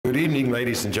Good evening,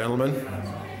 ladies and gentlemen,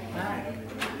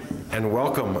 and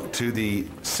welcome to the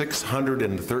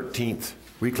 613th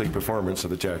weekly performance of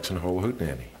the Jackson Hole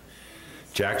Hootenanny,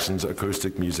 Jackson's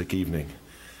acoustic music evening.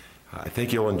 I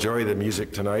think you'll enjoy the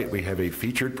music tonight. We have a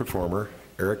featured performer,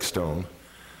 Eric Stone,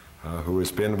 who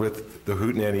has been with the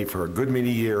Hootenanny for a good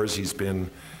many years. He's been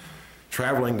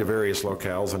traveling to various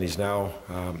locales, and he's now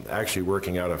actually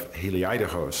working out of Haley,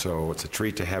 Idaho, so it's a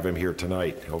treat to have him here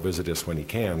tonight. He'll visit us when he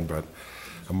can, but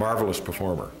a marvelous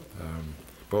performer,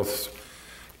 both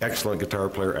excellent guitar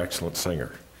player, excellent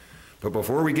singer. But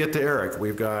before we get to Eric,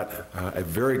 we've got a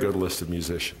very good list of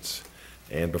musicians.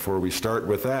 And before we start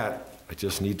with that, I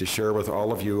just need to share with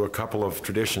all of you a couple of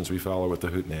traditions we follow with the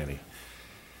Hootenanny.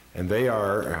 And they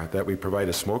are that we provide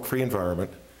a smoke-free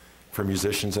environment for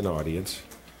musicians and audience,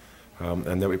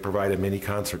 and that we provide a mini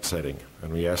concert setting.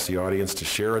 And we ask the audience to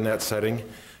share in that setting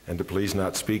and to please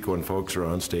not speak when folks are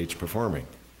on stage performing.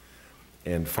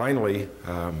 And finally,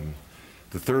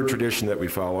 the third tradition that we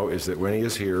follow is that when he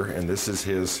is here, and this is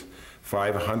his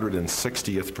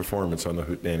 560th performance on the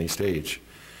Hootenanny stage,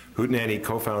 Hootenanny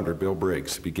co-founder Bill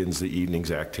Briggs begins the evening's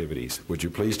activities. Would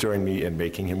you please join me in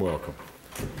making him welcome?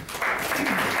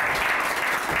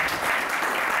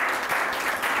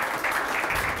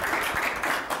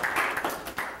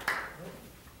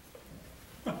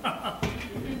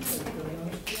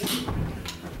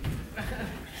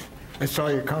 I saw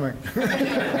you coming.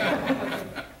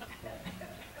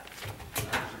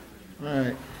 All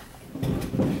right.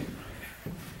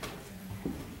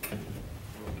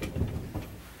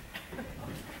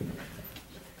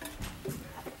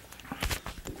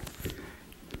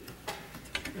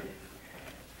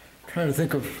 Trying to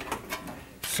think of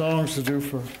songs to do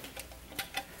for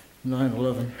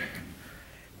 9/11.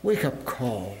 Wake-up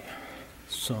call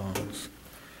songs.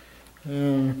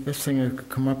 And best thing I could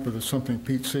come up with is something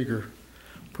Pete Seeger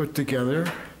put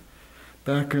together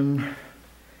back in,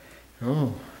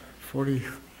 40,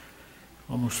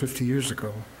 almost 50 years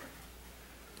ago.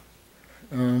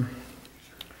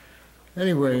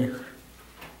 Anyway,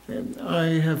 I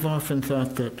have often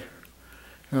thought that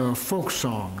folk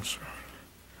songs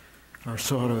are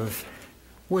sort of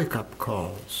wake-up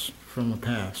calls from the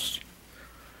past.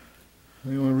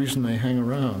 The only reason they hang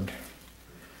around,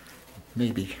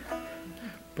 maybe.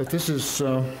 But this is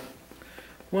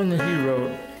one that he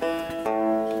wrote,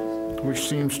 which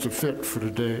seems to fit for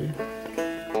today.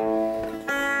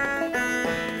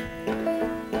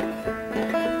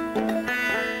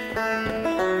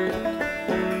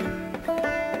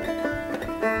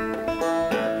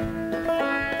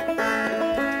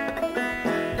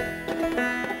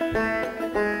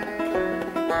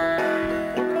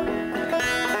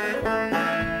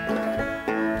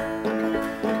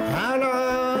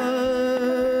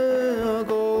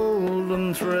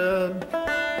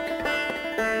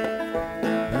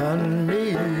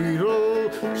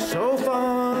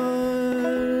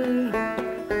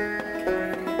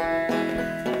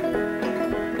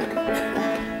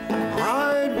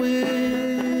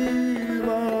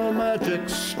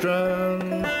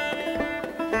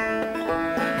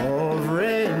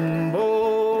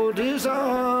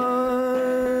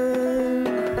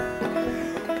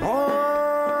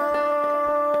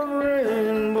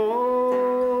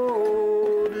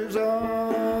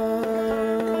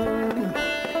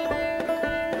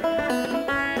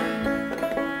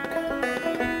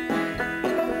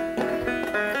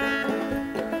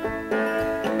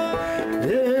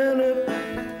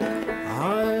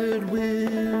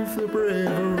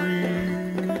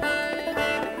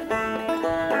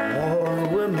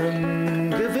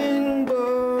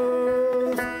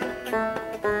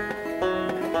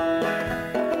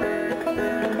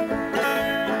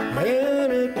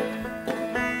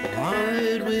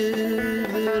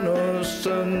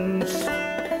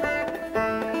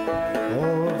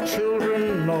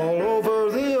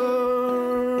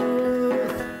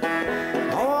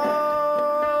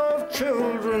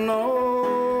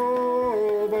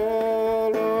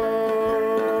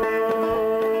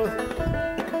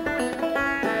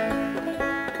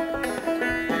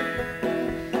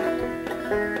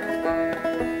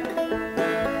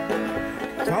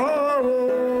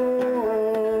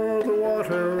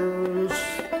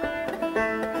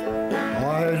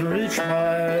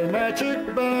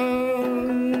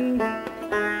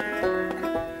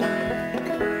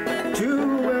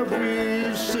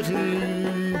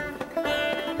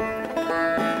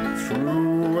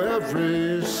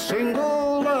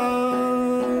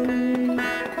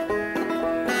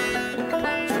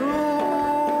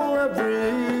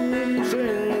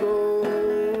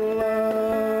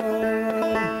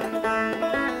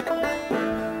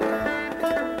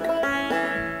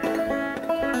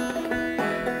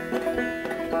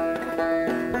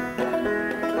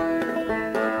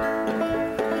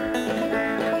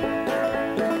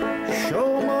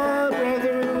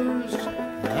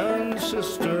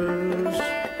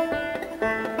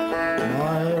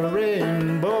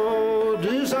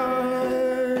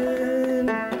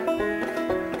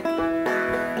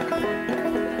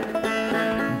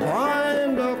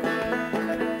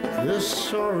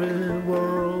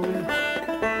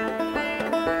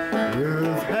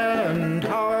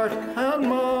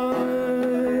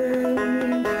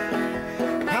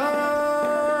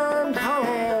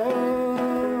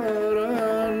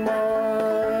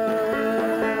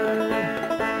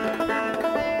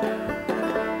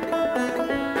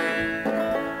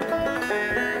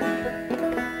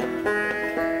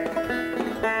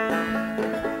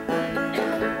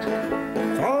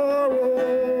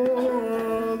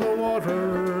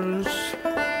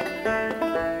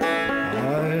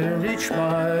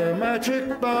 a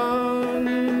magic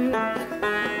band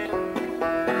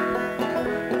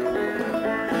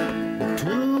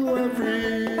to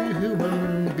every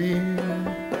human being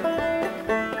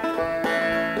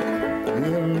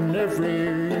in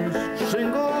every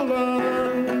single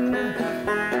land,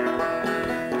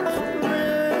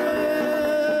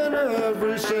 in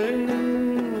every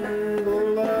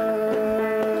single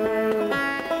land.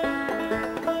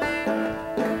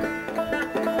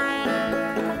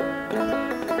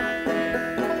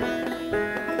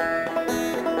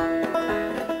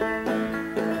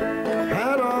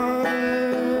 Had I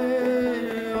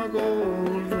a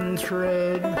golden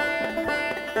thread,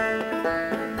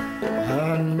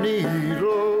 a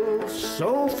needle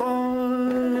so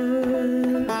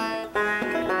fine,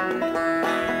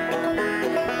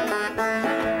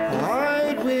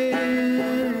 I'd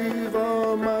weave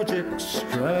a magic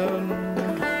strand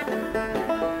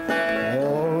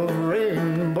of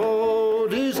rainbow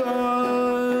design,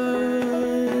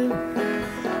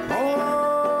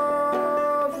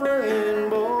 of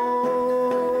rainbow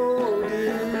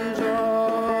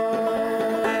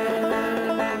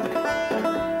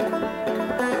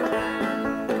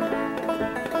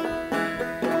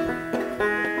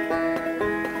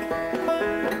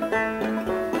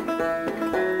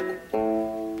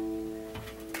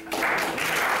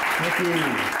Thank you.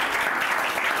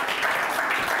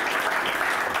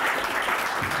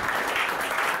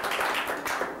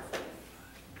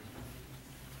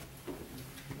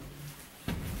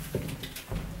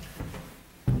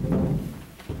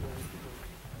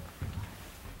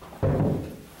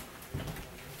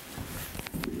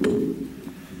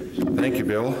 Thank you,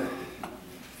 Bill.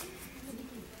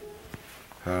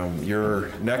 Your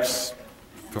next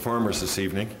performers this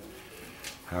evening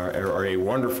are a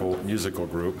wonderful musical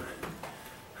group,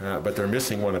 but they're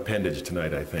missing one appendage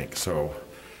tonight, I think. So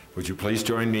would you please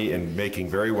join me in making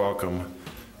very welcome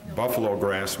Buffalo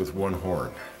Grass with One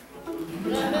Horn.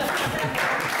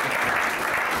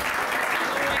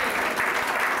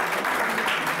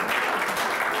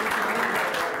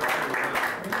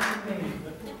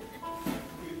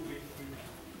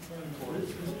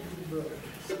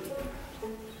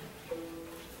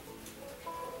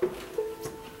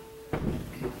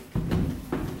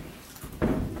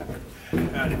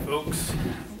 Howdy, folks.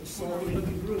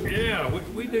 Yeah,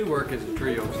 we do work as a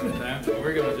trio sometimes, and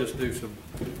we're going to just do some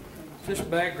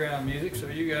background music so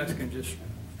you guys can just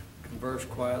converse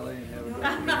quietly and have a good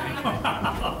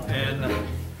evening.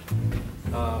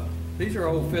 And these are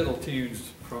old fiddle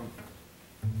tunes from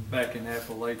back in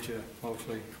Appalachia,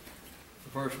 mostly. The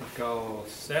first one's called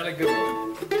Sally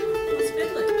Gould. It's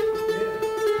fiddling.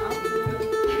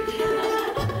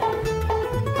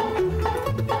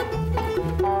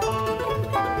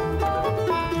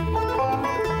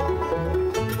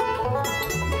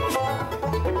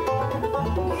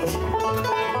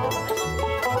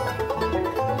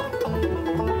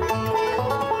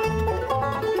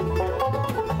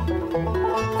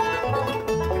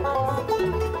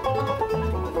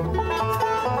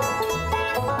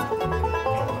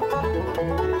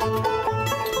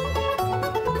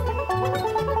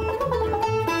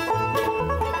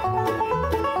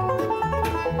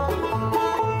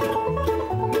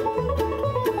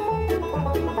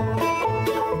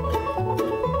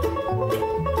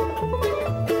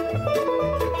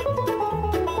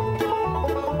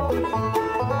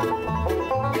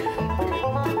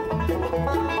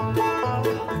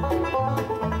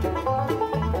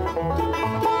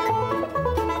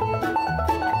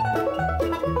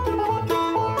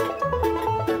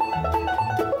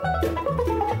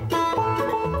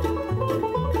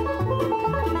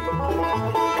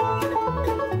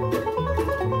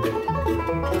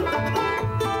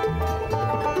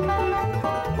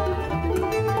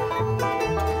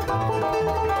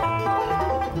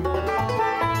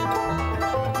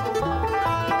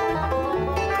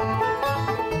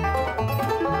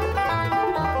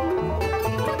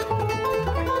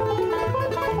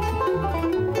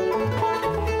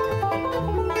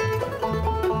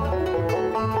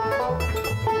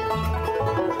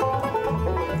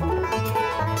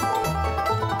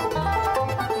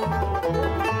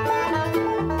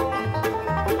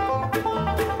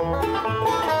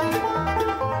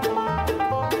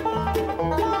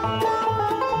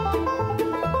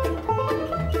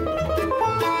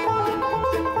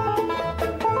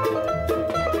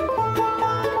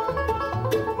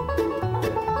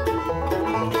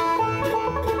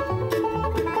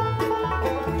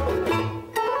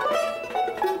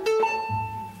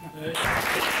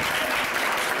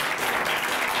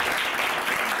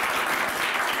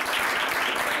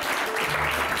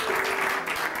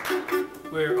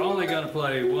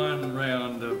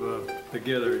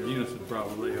 together in unison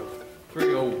probably.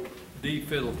 Three old D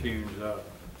fiddle tunes,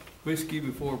 Whiskey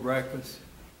Before Breakfast,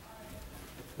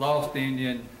 Lost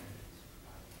Indian,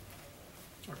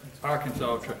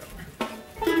 Arkansas Traveler.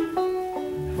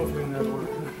 Hopefully that'll work.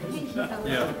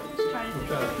 Yeah. We'll try to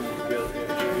put it together.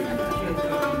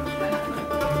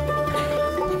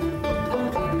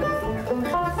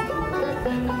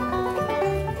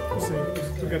 We'll see.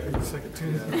 We got the second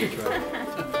tune. That's right.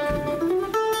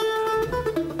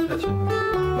 That's it.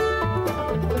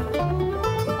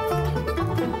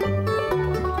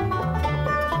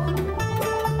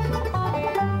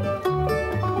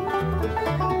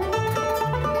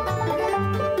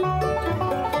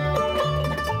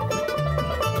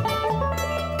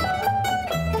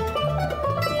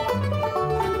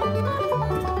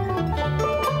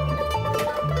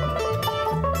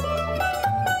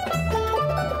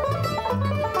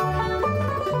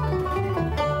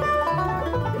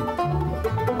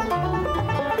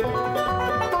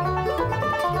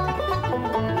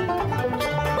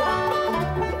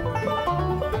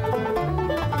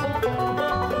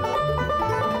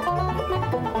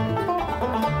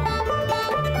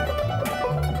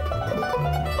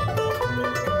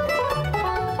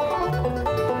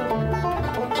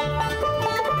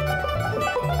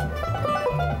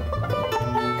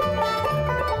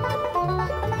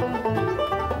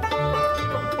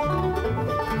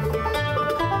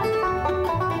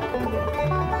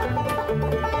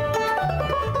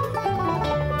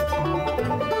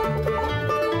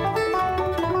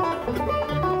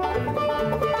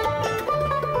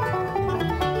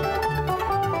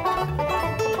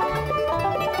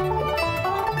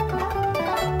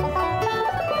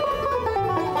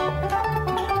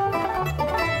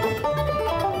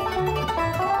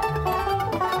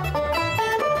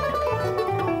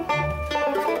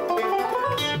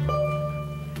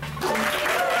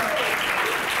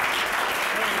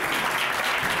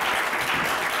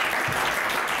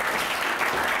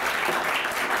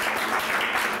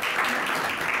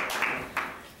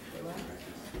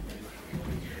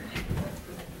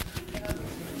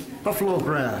 Buffalo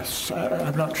grass.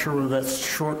 I'm not sure whether that's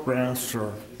short grass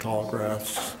or tall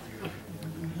grass.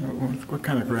 What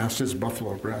kind of grass is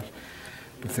buffalo grass?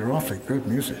 But they're awfully good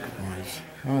music,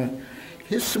 boys.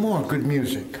 Here's some more good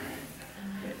music.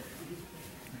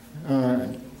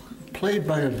 Played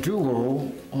by a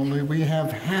duo, only we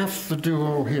have half the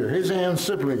duo here. Here's Ann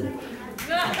Sibley.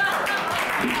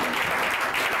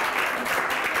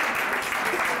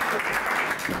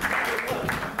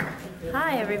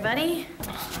 Hi, everybody.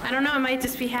 I don't know, it might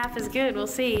just be half as good. We'll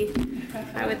see.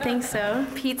 I would think so.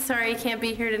 Pete's sorry he can't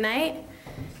be here tonight.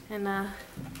 And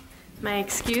my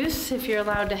excuse, if you're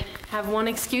allowed to have one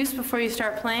excuse before you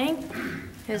start playing,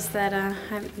 is that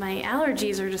my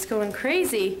allergies are just going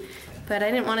crazy. But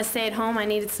I didn't want to stay at home. I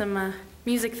needed some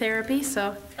music therapy,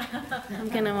 so I'm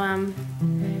gonna,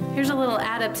 here's a little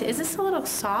is this a little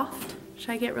soft? Should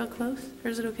I get real close,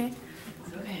 or is it okay?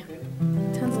 Okay.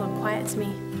 Sounds a little quiet to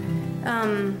me.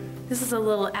 This is a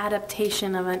little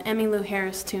adaptation of an Emmylou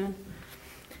Harris tune.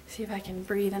 See if I can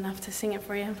breathe enough to sing it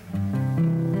for you.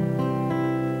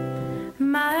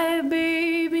 My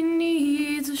baby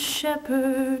needs a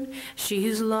shepherd.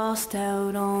 She's lost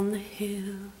out on the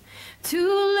hill. Too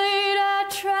late I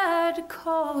tried to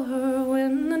call her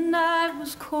when the night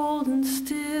was cold and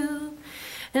still.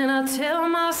 And I tell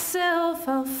myself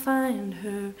I'll find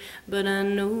her, but I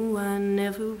know I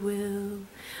never will.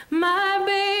 My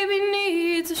baby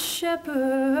needs a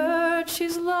shepherd,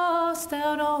 she's lost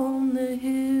out on the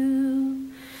hill.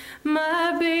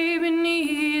 My baby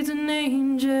needs an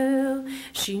angel,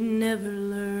 she never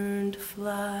learned to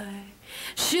fly.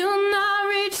 She'll not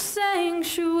reach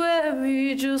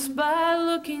sanctuary just by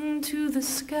looking to the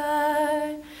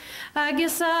sky. I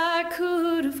guess I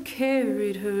could have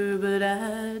carried her, but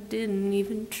I didn't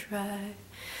even try.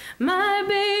 My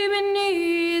baby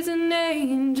needs an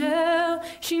angel,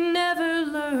 she never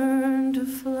learned to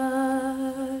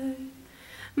fly.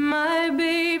 My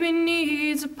baby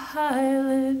needs a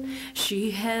pilot,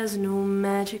 she has no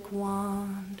magic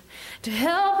wand to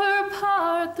help her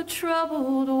part the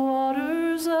troubled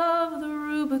waters of the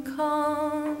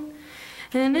Rubicon.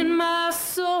 And in my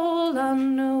soul I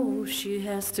know she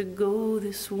has to go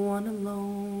this one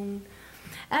alone.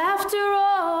 After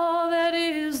all, that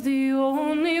is the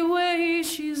only way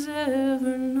she's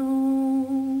ever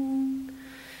known.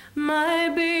 My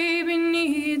baby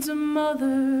needs a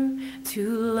mother to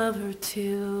love her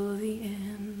till the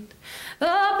end.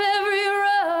 Up every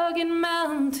rugged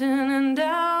mountain and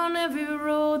down every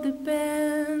road that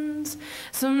bends.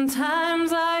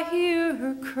 Sometimes I hear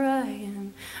her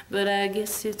crying, but I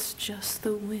guess it's just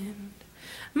the wind.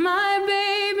 My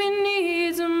baby needs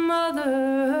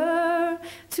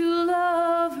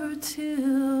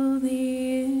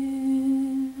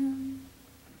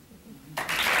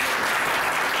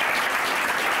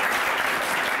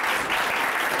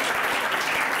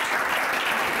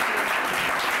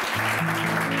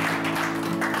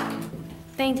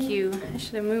Thank you. I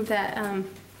should have moved that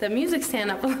the music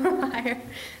stand up a little higher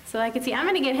so I could see. I'm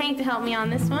going to get Hank to help me on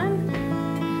this one.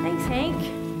 Thanks, Hank.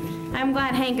 I'm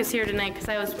glad Hank is here tonight because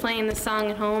I was playing this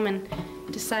song at home and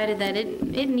decided that it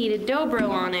needed dobro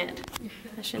on it.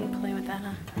 I shouldn't play with that,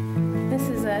 huh?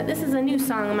 This is a new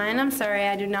song of mine. I'm sorry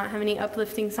I do not have any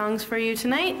uplifting songs for you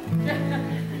tonight,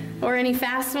 or any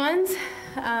fast ones.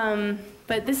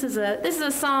 But this is a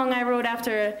song I wrote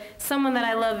after someone that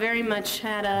I love very much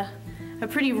had a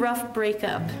pretty rough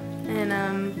breakup,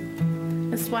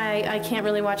 and that's why I can't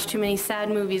really watch too many sad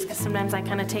movies because sometimes I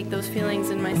kind of take those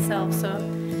feelings in myself. So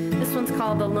this one's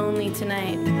called "The Lonely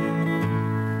Tonight."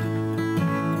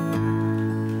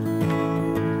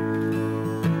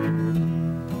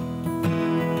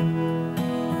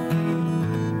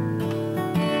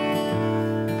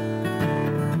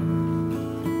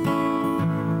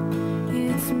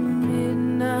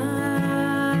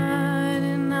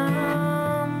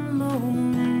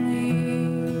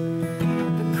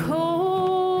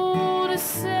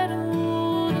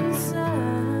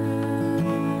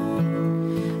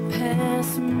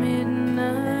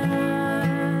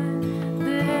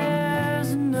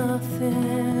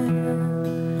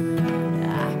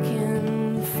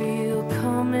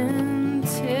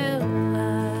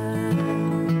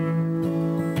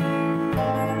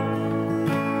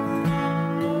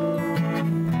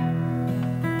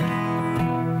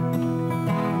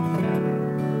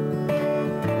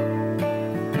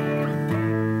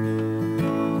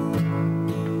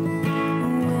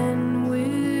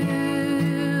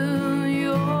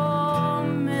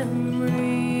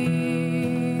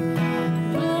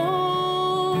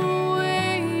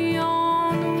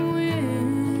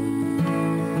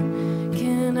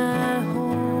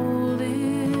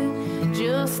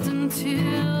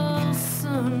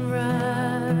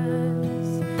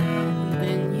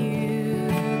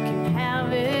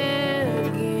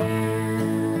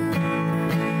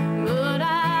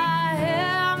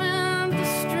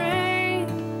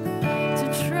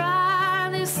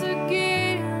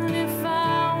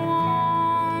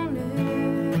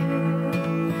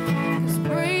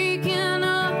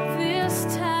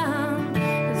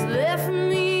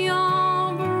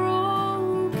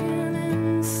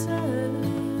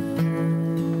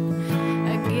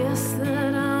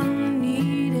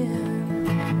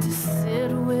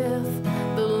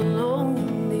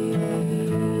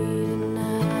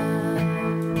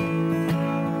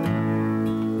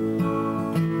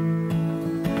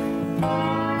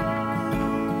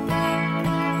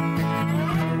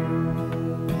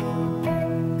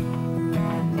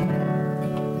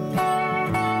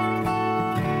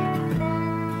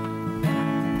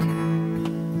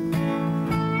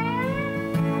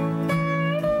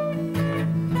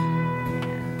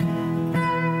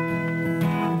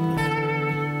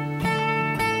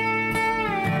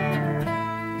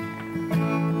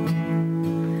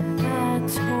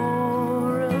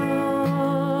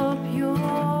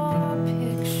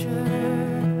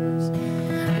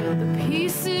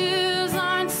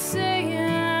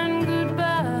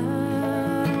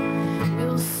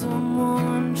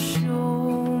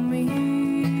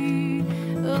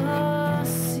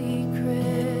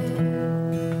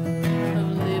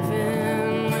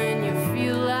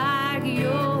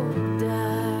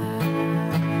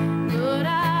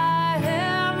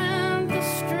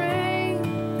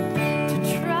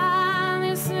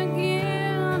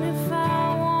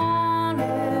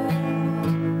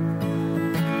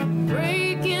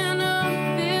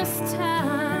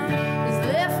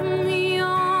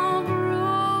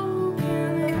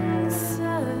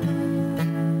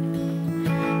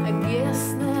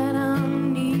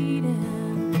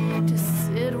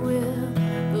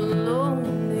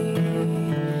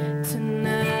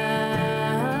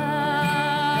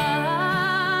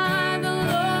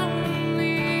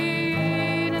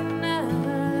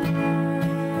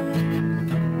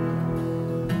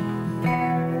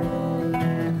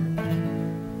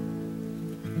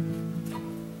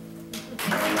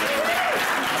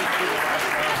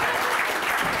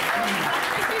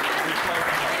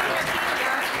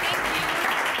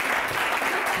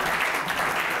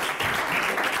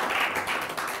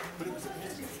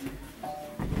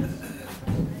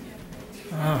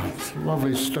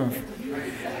 Lovely stuff.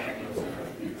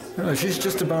 She's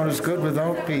just about as good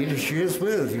without Pete as she is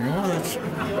with, you know. That's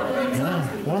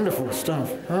wonderful stuff.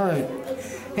 All right.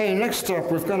 Hey, next up,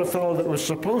 we've got a fellow that was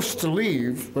supposed to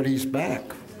leave, but he's back.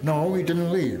 No, he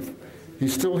didn't leave.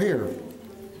 He's still here.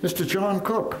 Mr. John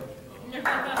Cook.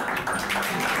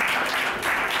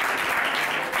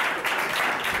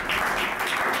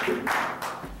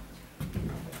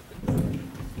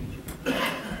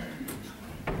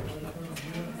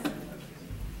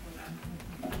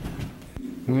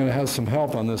 I'm going to have some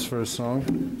help on this first song.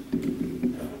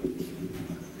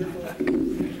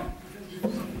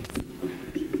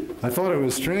 I thought it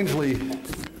was strangely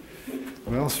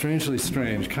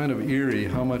strange, kind of eerie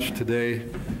how much today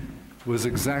was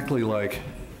exactly like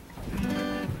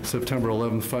September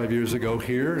 11th, 5 years ago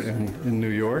here in New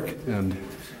York and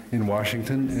in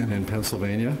Washington and in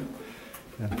Pennsylvania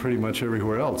and pretty much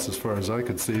everywhere else as far as I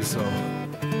could see. So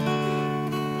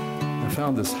I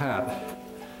found this hat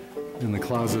in the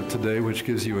closet today, which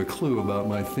gives you a clue about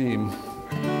my theme.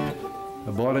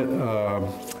 I bought it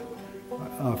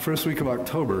first week of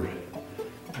October,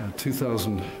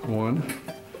 2001,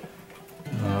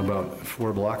 about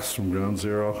 4 blocks from Ground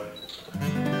Zero.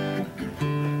 I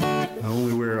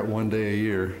only wear it one day a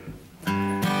year.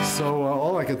 So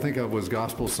all I could think of was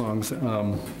gospel songs.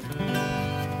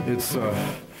 It's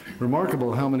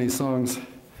remarkable how many songs,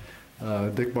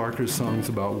 Dick Barker's songs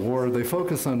about war, they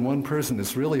focus on one person.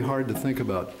 It's really hard to think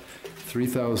about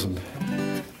 3,000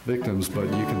 victims, but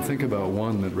you can think about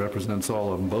one that represents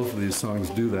all of them. Both of these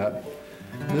songs do that.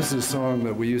 This is a song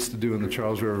that we used to do in the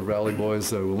Charles River Valley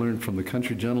Boys. We learned from the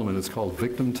Country Gentlemen. It's called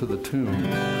Victim to the Tune.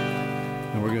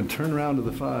 And we're going to turn around to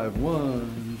the 5.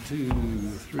 1, 2,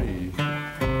 3.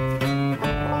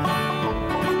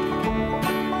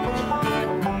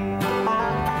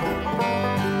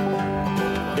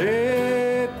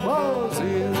 It was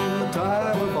in the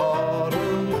time of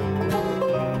autumn.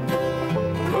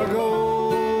 The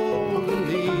golden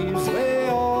leaves lay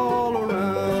all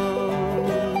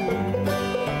around.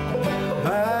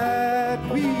 That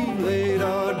we laid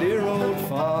our dear old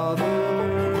father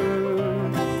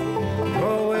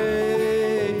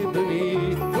away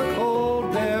beneath the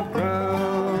cold damp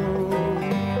ground.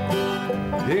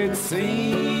 It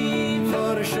seemed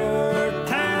but a short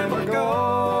time ago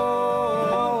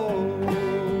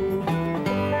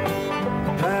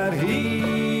that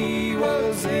he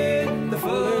was in the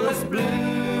fullest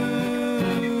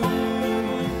bloom,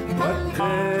 but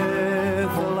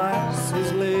death, alas,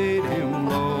 has laid him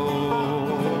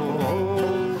low.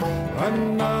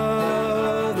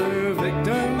 Another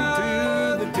victim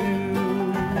to the tune.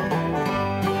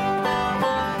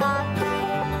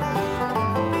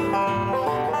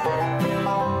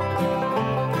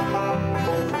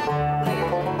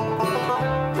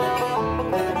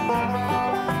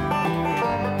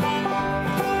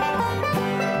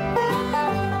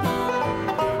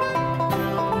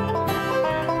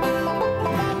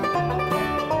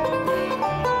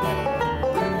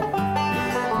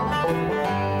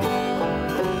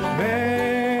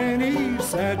 Many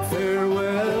sad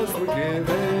farewells were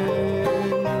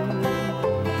given,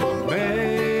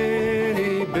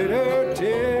 many bitter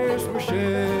tears were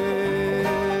shed.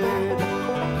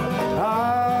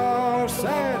 Our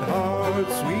sad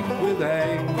hearts weep with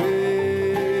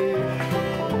anguish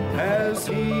as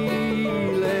he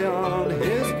lay on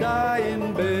his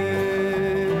dying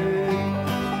bed.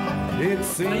 It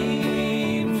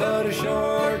seemed but a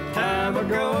short time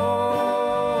ago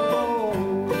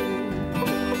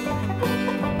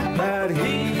that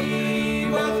he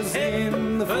was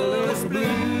in the fullest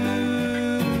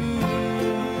bloom,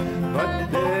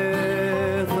 but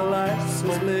death, alas,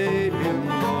 has laid him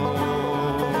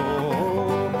low.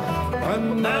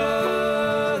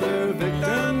 Another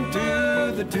victim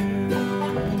to the tune.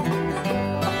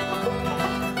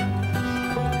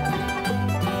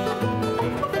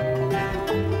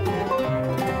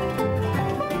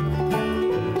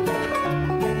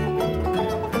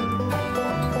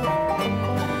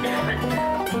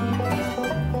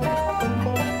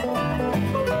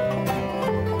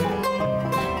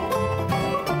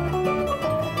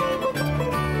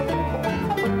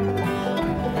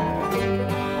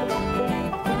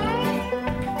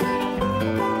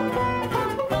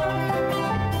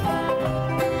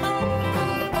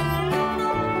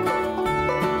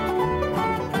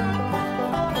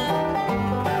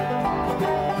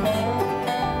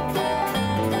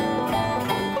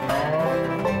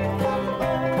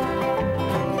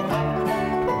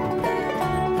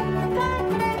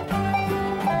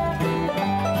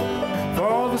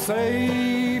 For the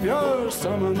Savior's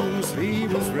summons he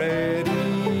was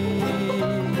ready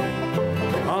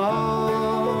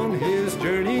on his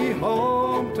journey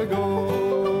home to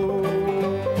go,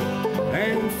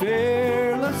 and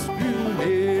fearless drew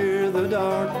near the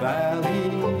dark valley,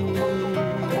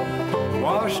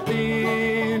 washed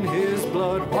in his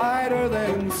blood whiter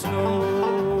than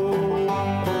snow.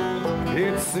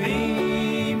 It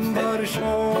seemed but a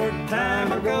short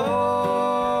time ago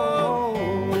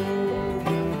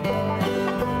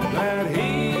that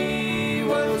he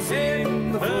was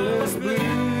in the fullest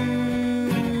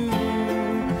bloom,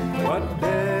 but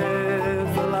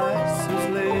death, alas, has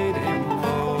laid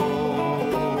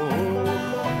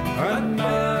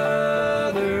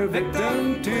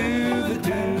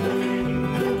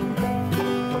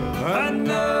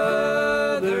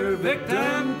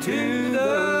victim to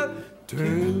the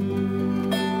tune.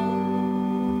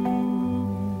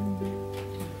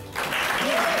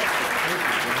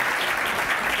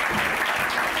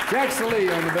 Jackson Lee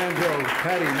on the banjo,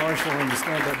 Patty Marshall on the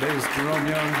stand-up bass, Jerome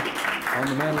Young on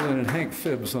the mandolin, and Hank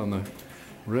Phibbs on the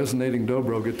resonating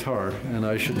dobro guitar. And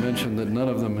I should mention that none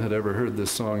of them had ever heard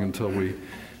this song until we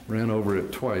ran over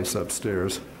it twice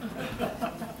upstairs.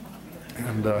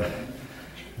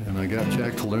 And I got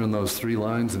Jack to learn those 3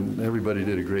 lines, and everybody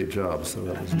did a great job, so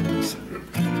that was nice.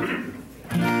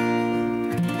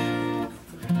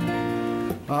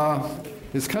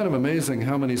 It's kind of amazing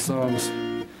how many songs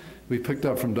we picked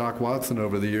up from Doc Watson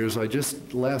over the years. I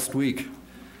just last week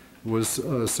was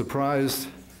surprised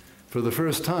for the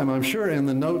first time. I'm sure in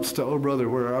the notes to Oh Brother,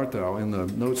 Where Art Thou, in the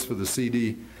notes for the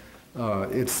CD,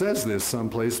 it says this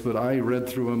someplace, but I read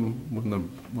through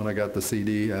them when I got the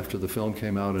CD after the film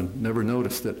came out and never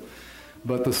noticed it.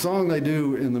 But the song they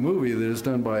do in the movie that is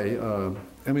done by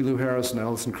Emmylou Harris and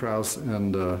Alison Krauss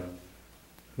and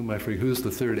who's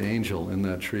the third angel in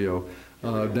that trio?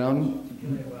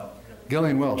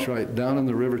 Gillian Welch, right, Down in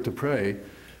the River to Pray.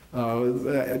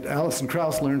 Alison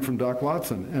Krauss learned from Doc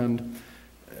Watson, and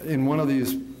in one of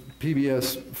these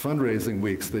PBS fundraising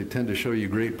weeks, they tend to show you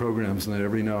great programs, and then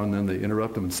every now and then they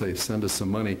interrupt them and say, send us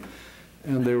some money.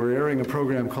 And they were airing a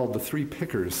program called The Three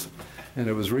Pickers, and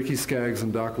it was Ricky Skaggs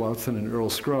and Doc Watson and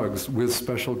Earl Scruggs with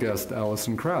special guest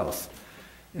Alison Krauss.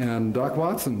 And Doc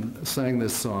Watson sang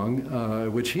this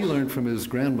song, which he learned from his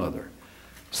grandmother.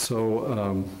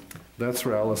 So that's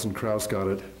where Alison Krauss got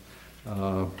it,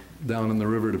 Down in the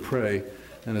River to Pray.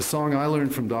 And a song I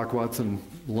learned from Doc Watson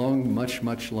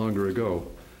much longer ago.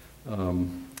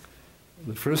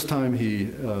 The first time he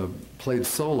played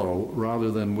solo rather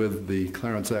than with the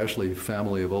Clarence Ashley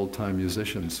family of old-time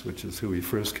musicians, which is who he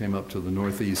first came up to the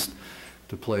Northeast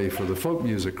to play for the folk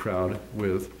music crowd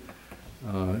with.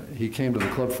 He came to the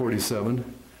Club 47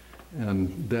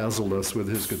 and dazzled us with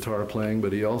his guitar playing,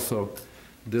 but he also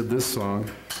did this song,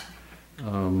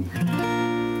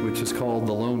 which is called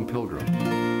The Lone Pilgrim.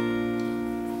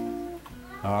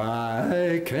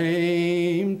 I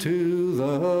came to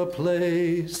the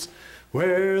place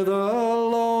where the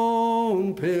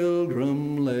lone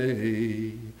pilgrim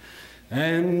lay,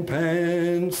 and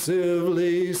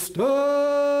pensively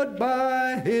stood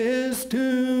by his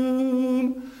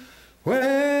tomb,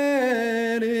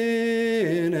 when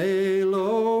in a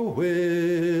low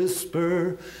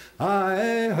whisper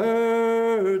I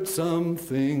heard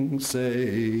something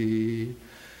say,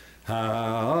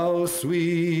 how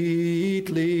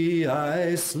sweetly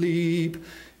I sleep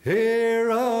here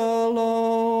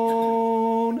alone.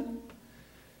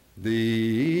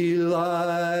 The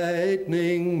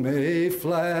lightning may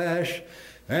flash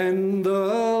and the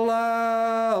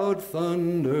loud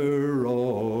thunder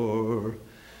roar,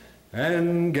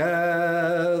 and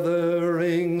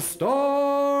gathering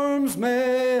storms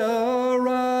may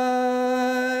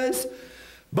arise,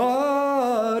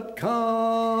 but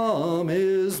calm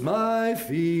is my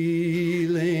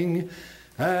feeling,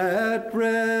 at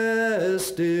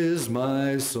rest is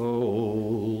my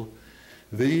soul.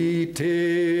 The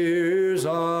tears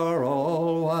are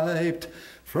all wiped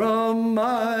from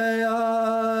my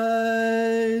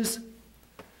eyes.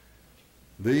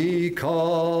 The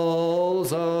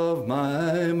calls of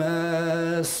my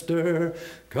master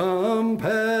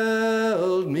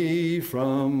compelled me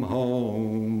from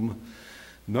home.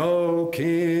 No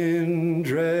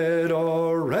kindred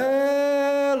or relative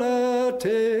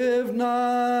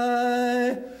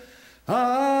nigh,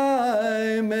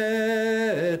 I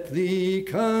met the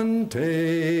contagion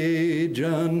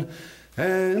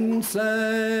and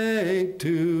sank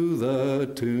to the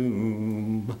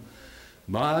tomb.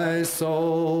 My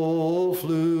soul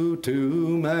flew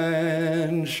to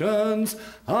mansions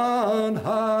on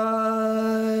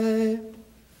high.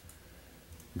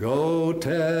 Go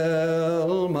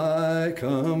tell my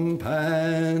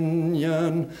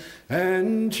companion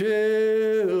and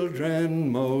children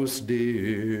most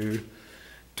dear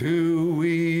to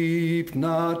weep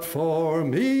not for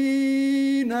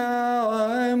me now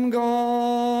I'm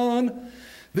gone.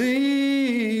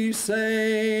 The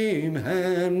same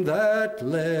hand that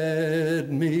led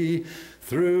me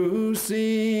through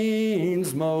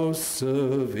scenes most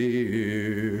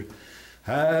severe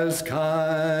has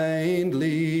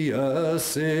kindly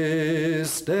assisted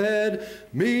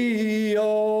me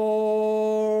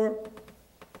o'er.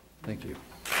 Thank you.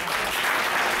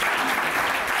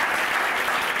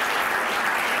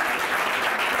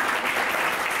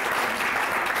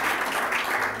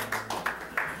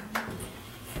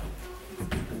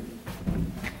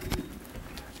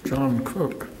 John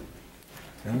Cook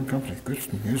and company,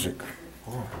 good music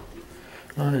All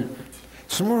right.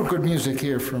 Some more good music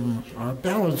here from our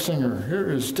ballad singer. Here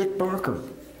is Dick Barker.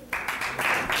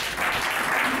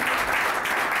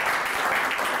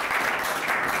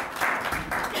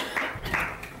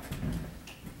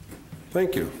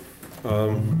 Thank you.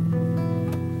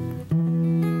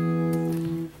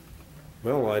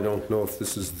 Well, I don't know if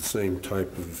this is the same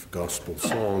type of gospel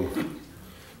song,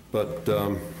 but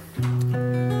I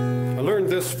learned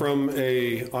this from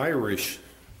a Irish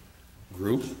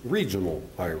group, regional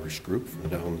Irish group from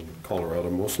down in Colorado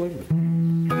mostly.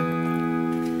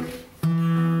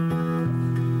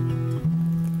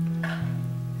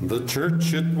 The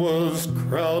church, it was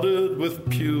crowded with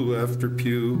pew after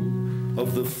pew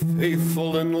of the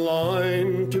faithful in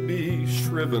line to be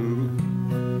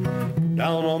shriven,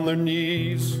 down on their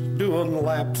knees, doing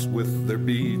laps with their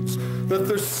beads, that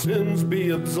their sins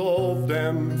be absolved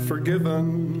and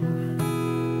forgiven.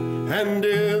 And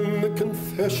in the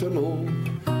confessional,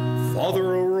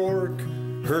 Father O'Rourke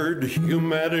heard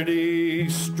humanity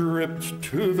stripped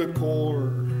to the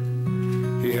core.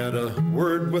 He had a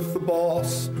word with the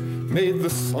boss, made the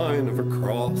sign of a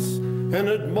cross, and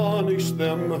admonished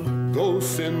them, go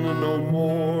sin no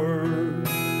more.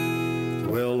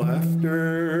 Well,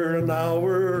 after an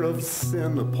hour of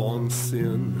sin upon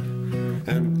sin,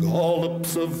 and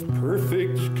gollops of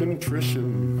perfect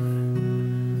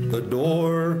contrition, the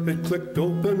door, it clicked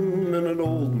open, and an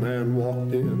old man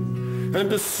walked in,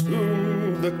 and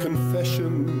assumed the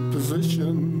confession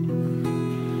position.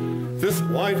 This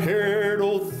white-haired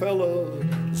old fella,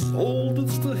 as old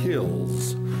as the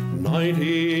hills,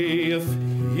 90 if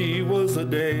he was a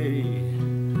day.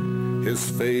 His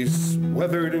face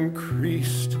weathered and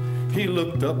creased, he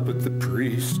looked up at the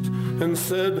priest and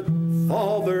said,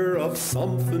 Father, I've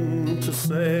something to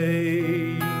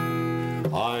say.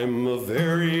 I'm a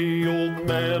very old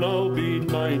man, I'll be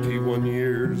 91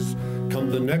 years, come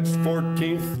the next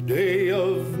 14th day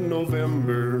of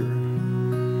November.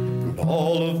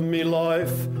 All of me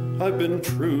life, I've been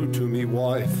true to me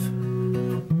wife,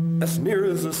 as near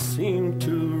as I seem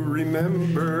to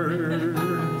remember.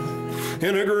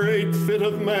 In a great fit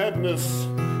of madness,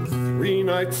 3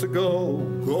 nights ago,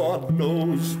 God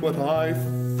knows what I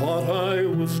thought I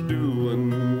was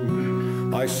doing.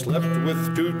 I slept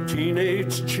with 2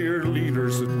 teenage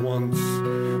cheerleaders at once,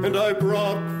 and I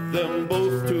brought them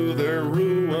both to their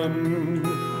ruin.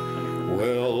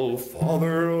 Well,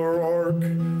 Father O'Rourke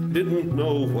didn't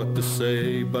know what to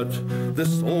say, but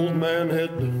this old man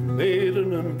had made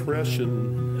an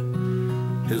impression.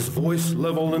 His voice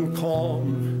level and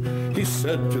calm, he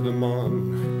said to the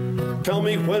man, tell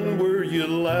me, when were you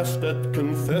last at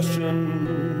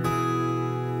confession?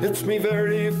 It's me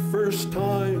very first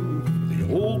time, the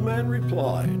old man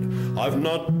replied. I've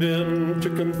not been to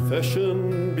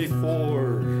confession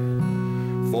before,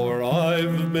 for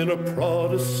I've been a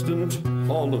Protestant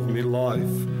all of me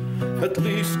life, at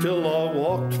least till I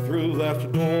walked through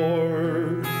that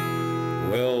door.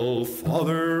 Well,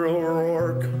 Father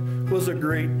O'Rourke was a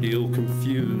great deal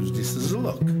confused. He says,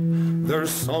 look, there's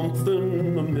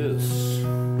something amiss.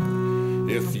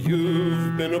 If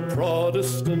you've been a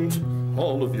Protestant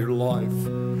all of your life,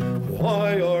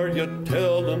 why are you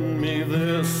telling me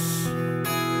this?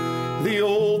 The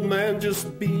old man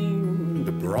just beamed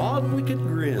a broad, wicked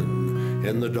grin.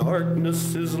 In the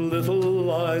darkness his little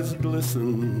eyes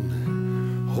glistened.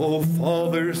 Oh,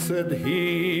 Father, said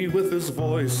he with his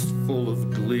voice full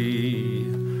of glee,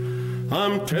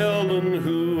 I'm telling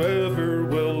whoever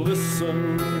will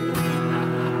listen.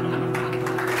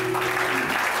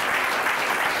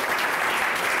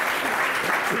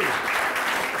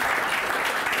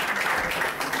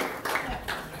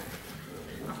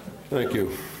 Thank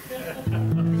you.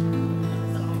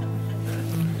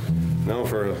 Now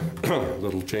for a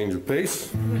little change of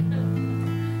pace.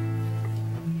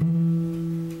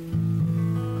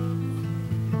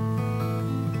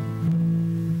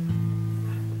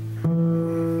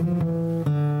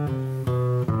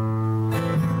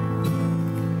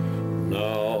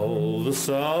 Now the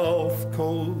South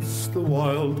Coast, the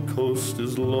wild coast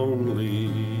is lonely.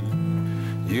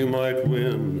 You might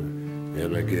win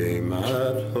in a game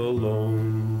at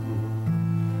alone,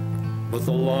 but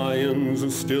the lions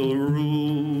still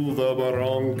rule the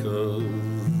barrancas,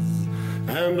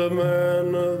 and a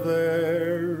man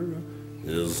there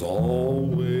is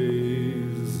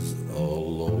always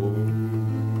alone.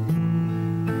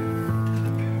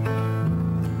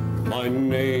 My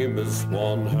name is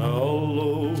Juan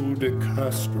Halo de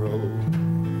Castro.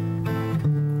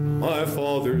 My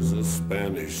father's a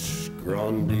Spanish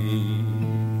grandee,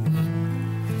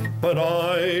 but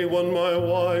I won my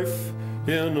wife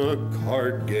in a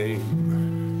card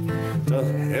game. To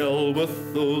hell gamble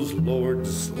with those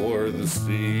lords o'er the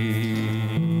sea.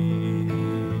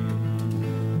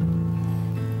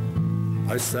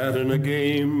 I sat in a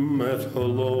game at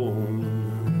Alone.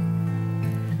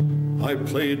 I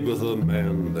played with a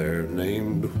man there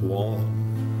named Juan.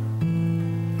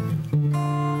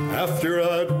 After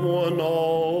I'd won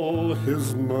all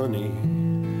his money,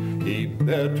 he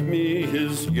bet me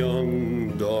his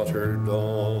young daughter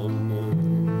Dawn.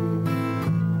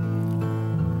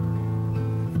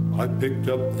 I picked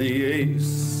up the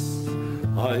ace,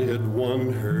 I had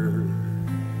won her.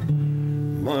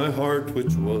 My heart,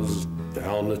 which was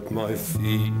down at my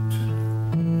feet,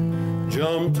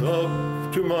 jumped up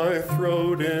to my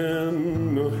throat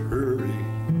in a hurry.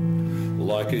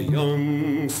 Like a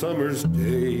young summer's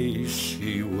day,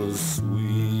 she was sweet.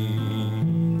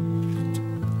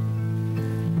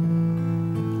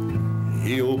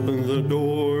 He opened the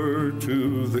door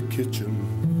to the kitchen.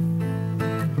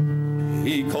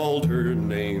 He called her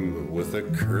name with a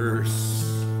curse.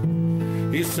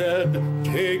 He said,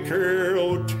 "Take her,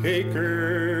 oh take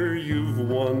her, you've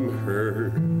won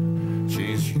her.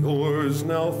 She's yours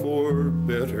now for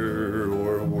better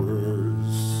or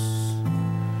worse."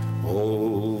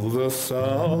 Oh, the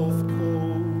South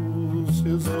Coast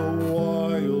is a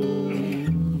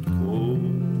wild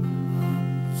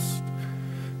coast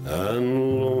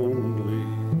and lonely.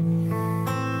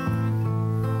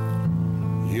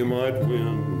 You might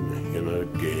win in a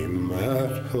game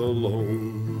at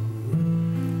Alone,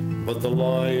 but the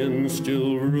lion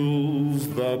still rules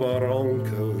the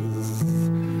barrancas,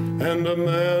 and a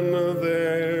man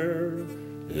there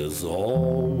is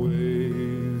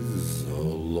always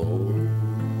alone.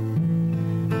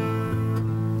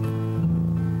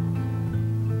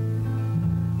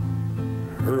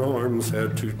 Her arms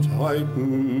had to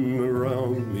tighten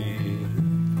around me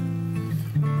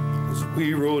as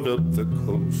we rode up the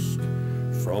coast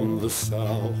from the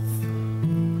south.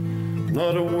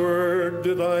 Not a word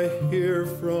did I hear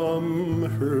from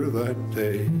her that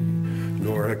day,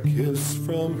 nor a kiss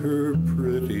from her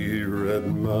pretty red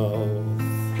mouth.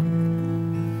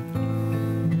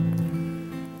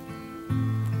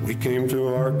 We came to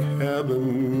our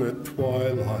cabin at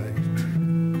twilight.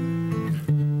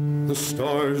 The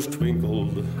stars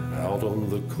twinkled out on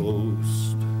the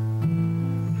coast.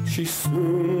 She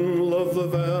soon loved the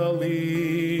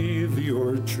valley, the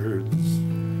orchards,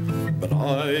 but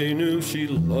I knew she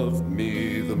loved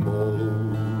me the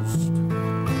most.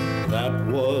 That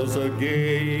was a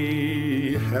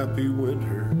gay, happy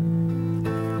winter.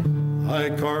 I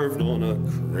carved on a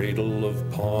cradle of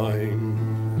pine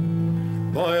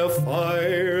by a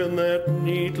fire in that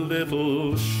neat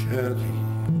little shanty.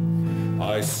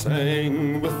 I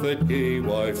sang with that gay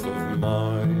wife of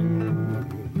mine.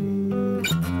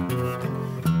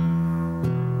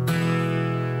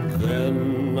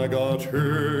 Then I got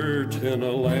hurt in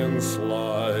a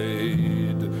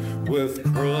landslide with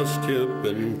crushed hip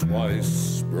and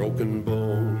twice broken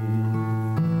bone.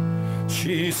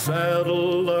 She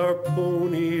saddled our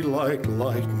pony like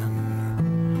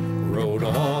lightning, rode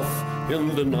off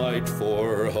in the night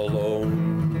for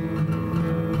Alone.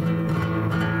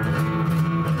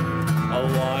 A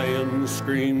lion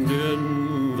screamed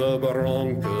in the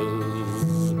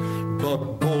barrancas,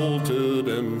 but bolted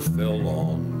and fell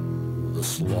on the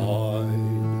slide.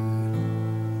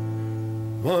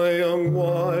 My young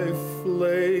wife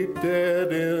lay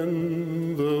dead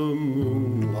in the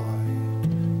moonlight.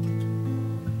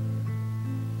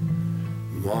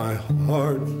 My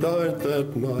heart died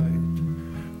that night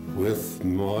with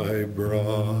my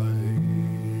bride.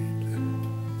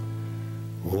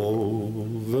 Oh,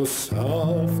 the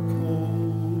South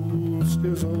Coast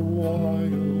is a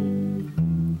wild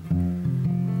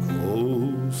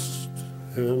coast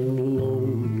and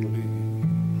lonely.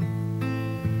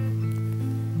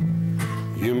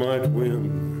 You might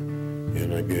win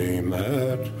in a game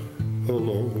at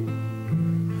Alone,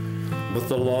 but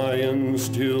the lion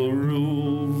still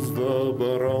rules the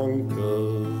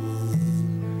barrancas,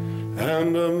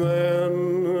 and a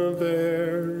man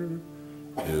there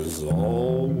is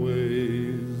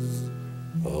always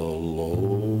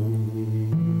alone.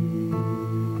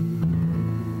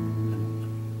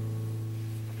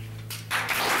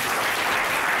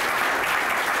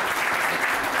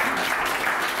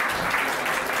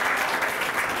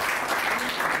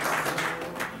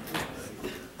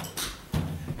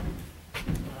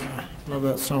 Love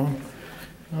that song.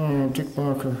 Oh, Dick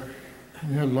Barker.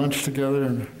 We had lunch together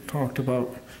and talked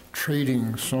about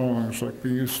trading songs like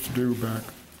we used to do back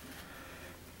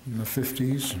in the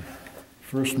 50s.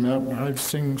 First met, I'd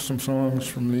sing some songs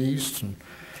from the East, and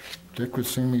Dick would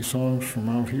sing me songs from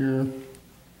out here,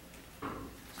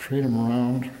 trade them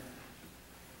around.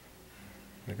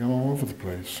 They go all over the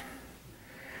place.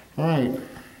 All right.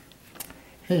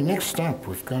 Hey, next up,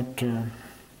 we've got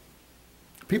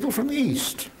people from the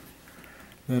East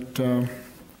that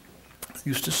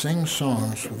used to sing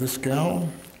songs with this gal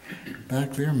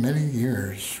back there many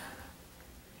years.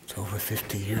 It's over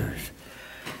 50 years.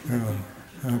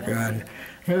 Oh God.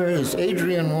 Here is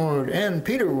Adrian Ward and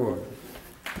Peter Ward.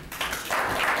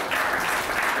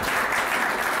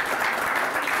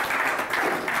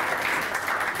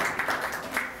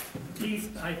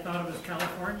 East, I thought it was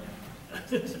California.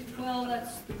 Well,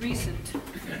 that's the recent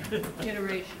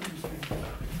iteration.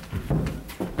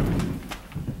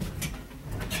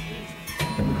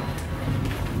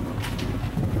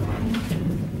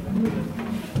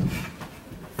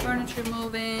 Furniture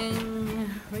moving,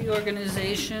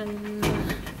 reorganization.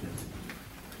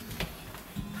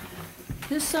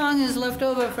 This song is left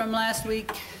over from last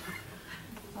week.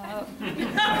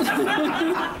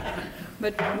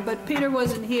 But Peter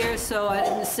wasn't here, so I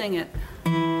didn't sing it.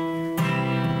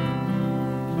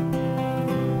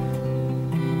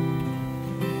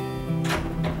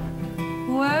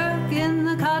 Work in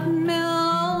the cotton mill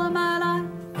all of my life.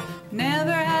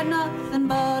 Never had nothing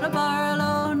but a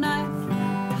Barlow knife.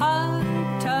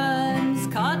 Hard times,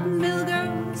 cotton mill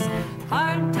girls.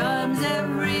 Hard times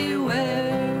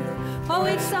everywhere. Oh,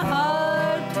 it's a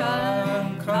hard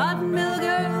time, cotton mill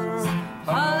girls.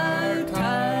 Hard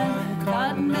time,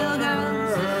 cotton mill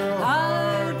girls.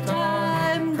 Hard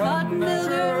time, cotton mill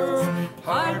girls.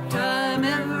 Hard time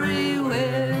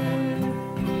everywhere.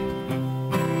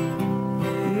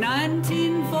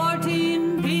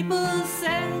 1914, people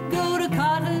said, go to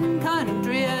cotton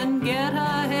country and get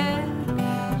ahead.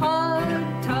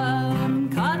 Hard time,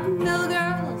 cotton mill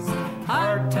girls.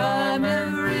 Hard time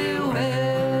everywhere.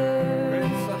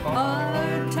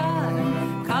 Hard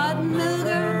time, cotton mill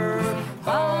girls.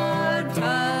 Hard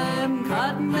time,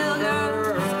 cotton mill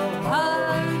girls.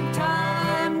 Hard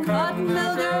time, cotton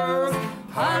mill girls.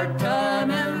 Hard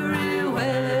time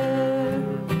everywhere.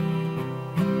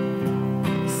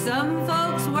 Some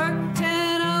folks work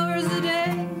 10 hours a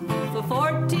day for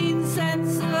 14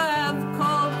 cents a half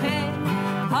cold pay.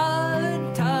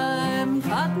 Hard time,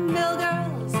 cotton mill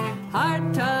girls.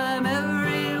 Hard time everywhere.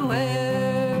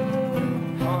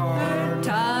 Hard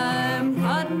time,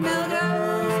 cotton mill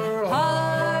girls.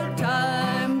 Hard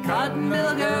time, cotton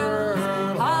mill girls.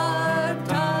 Hard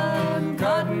time,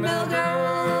 cotton mill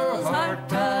girls. Hard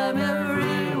time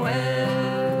everywhere.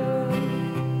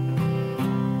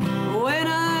 When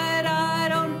I die,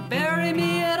 don't bury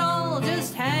me at all.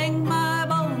 Just hang my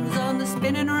bones on the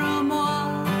spinning room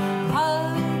wall.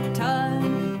 Hard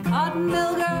time, cotton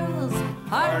mill girls.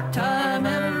 Hard time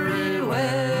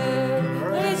everywhere.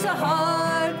 It's a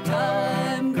hard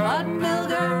time, cotton mill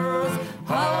girls.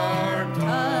 Hard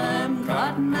time,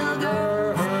 cotton mill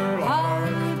girls.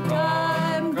 Hard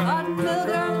time, cotton mill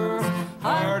girls.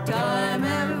 Hard time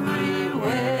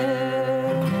everywhere.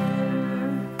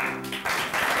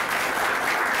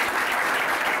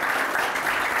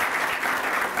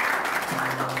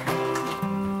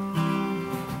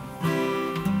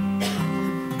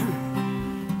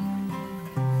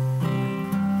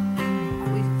 Are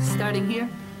we starting here?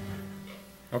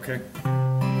 Okay.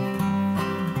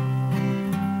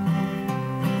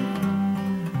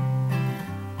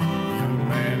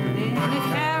 In a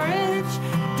carriage,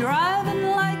 driving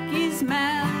like he's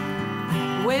mad,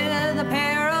 with a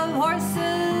pair of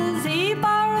horses he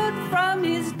borrowed from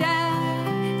his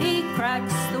dad. He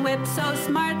cracks the whip so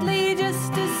smartly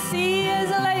just to see his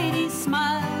lady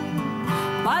smile,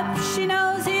 but she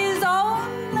knows he's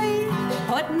only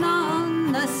putting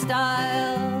on the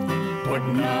style.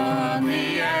 Putting on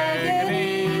the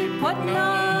agony, putting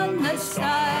on the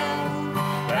style.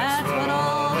 That's what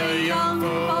all the young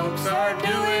folks are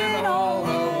doing all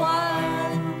the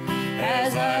while.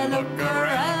 As I look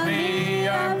around me,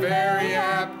 I'm very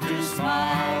apt to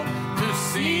smile to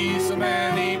see so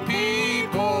many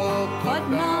people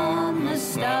putting on the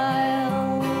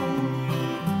style.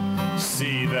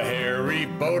 See the hairy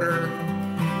boater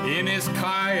in his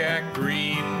kayak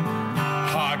green,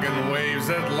 hogging waves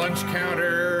at lunch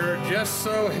counter just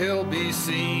so he'll be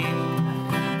seen.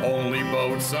 Only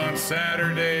boats on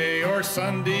Saturday or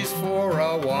Sundays for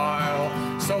a while,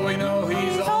 so we know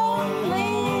he's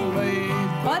only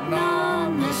putting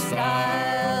on the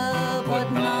style,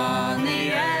 putting on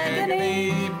the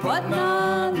agony, putting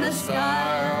on the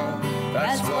style.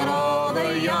 That's what all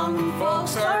the young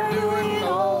folks are doing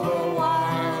all the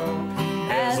while.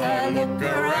 As I look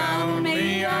around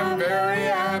me, I'm very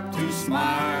apt to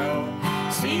smile.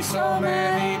 See so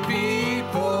many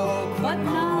people putting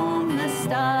on the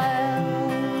style.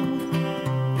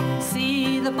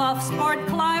 See the buff sport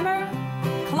climber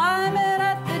climbing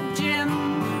at the gym.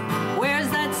 Wears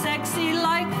that sexy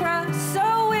lycra,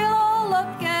 so we'll all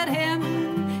look at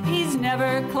him. He's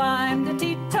never climbed a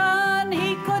Teton,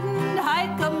 he couldn't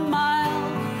hike a mile.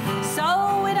 So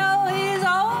we know he's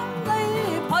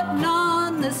only putting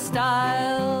on the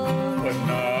style. Putting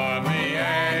on the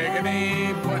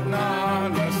agony, putting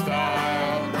on the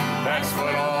style. That's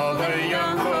what all the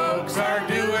young folks are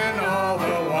doing all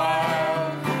the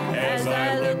while. As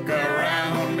I look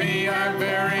around me, I'm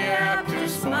very apt to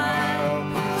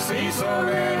smile. See so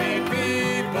many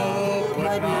people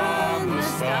putting on the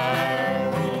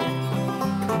style.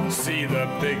 See the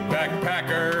big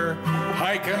backpacker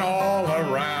hiking all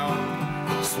around.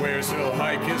 Swears he'll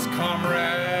hike his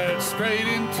comrade straight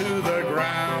into the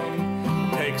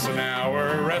ground. Takes an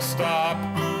hour rest stop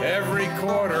every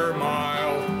quarter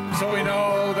mile. So we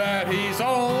know that he's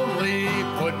only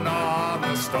putting on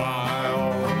the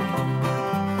style.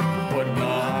 Putting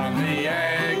on the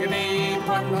agony,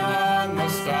 putting on the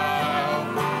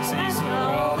style. See so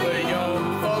all the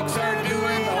young folks are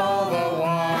doing all the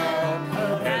while.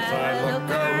 As I look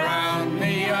around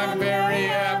me, I'm very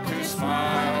apt to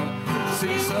smile.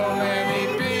 See so many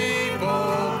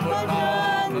people put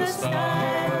on the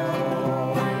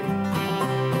style.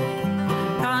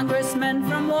 Congressman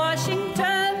from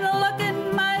Washington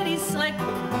looking mighty slick.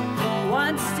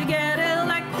 Wants to get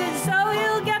elected, so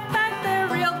he'll get back there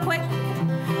real quick.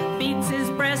 Beats his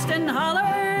breast and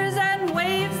hollers and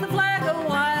waves the flag a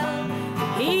while.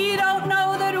 He don't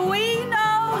know that we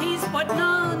know he's putting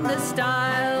on the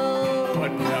style.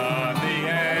 Putting on the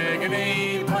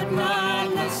agony, putting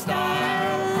on the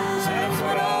style. That's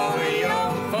what all the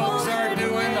young folks are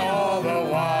doing all the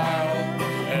while.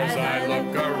 As I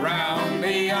look around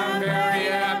me, I'm very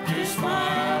apt to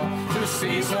smile. To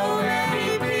see so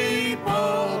many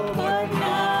people putting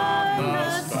on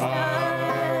the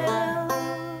style.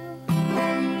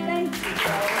 Thank you.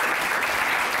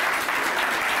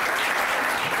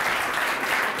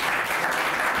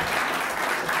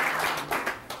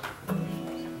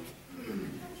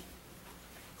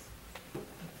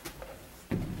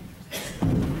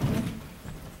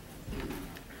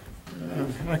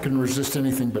 I can resist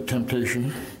anything but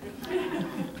temptation.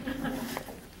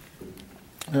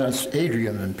 That's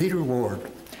Adrian and Peter Ward.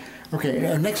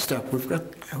 Okay, next up we've got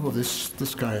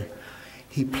this guy.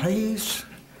 He plays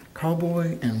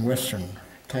cowboy and western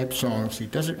type songs. He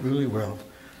does it really well.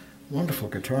 Wonderful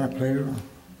guitar player,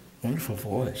 wonderful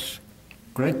voice.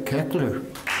 Greg Keckler.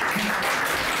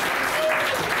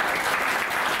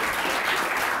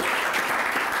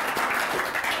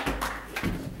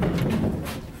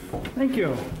 Thank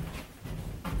you.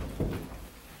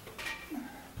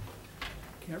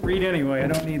 Can't read anyway, I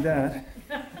don't need that.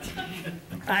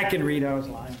 I can read, I was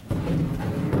lying.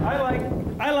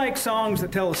 I like songs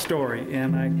that tell a story,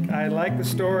 and I like the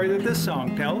story that this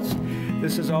song tells.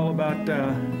 This is all about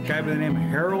a guy by the name of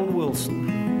Harold Wilson.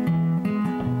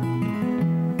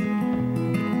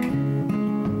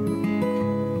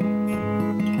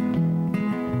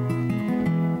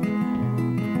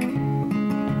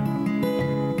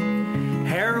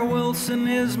 Harold Wilson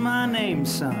is my name,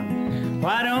 son.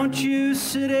 Why don't you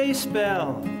sit a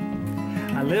spell?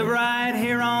 I live right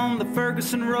here on the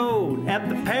Ferguson Road at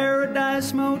the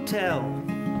Paradise Motel.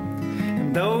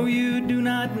 And though you do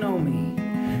not know me,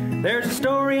 there's a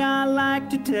story I like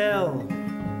to tell.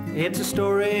 It's a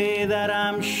story that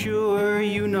I'm sure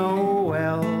you know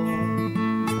well.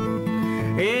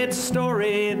 It's a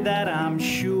story that I'm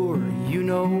sure you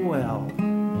know well.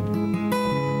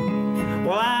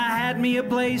 Well, I had me a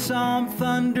place on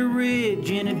Thunder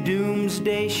Ridge in a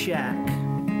doomsday shack.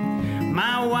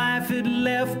 My wife had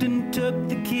left and took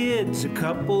the kids a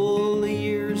couple of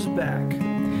years back.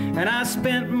 And I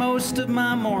spent most of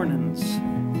my mornings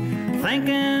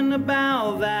thinking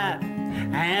about that,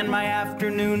 and my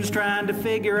afternoons trying to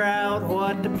figure out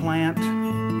what to plant.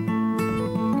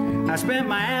 I spent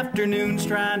my afternoons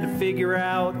trying to figure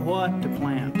out what to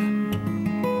plant.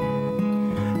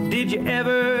 Did you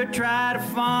ever try to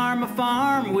farm a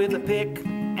farm with a pick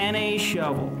and a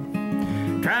shovel?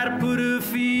 Try to put a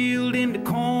field into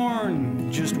corn,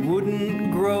 just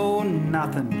wouldn't grow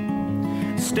nothing.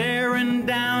 Staring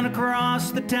down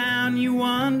across the town, you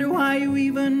wonder why you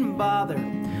even bother.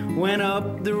 When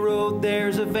up the road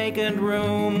there's a vacant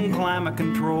room, climate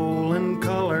control and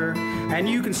color, and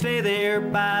you can stay there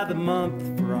by the month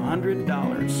for $100.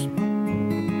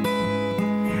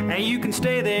 And you can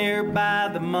stay there by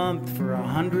the month for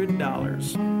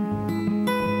 $100.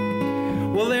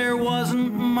 Well, there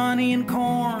wasn't money in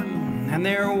corn, and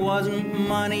there wasn't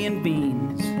money in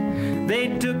beans. They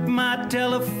took my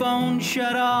telephone,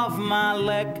 shut off my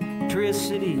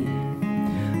electricity.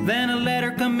 Then a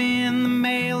letter come in the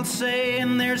mail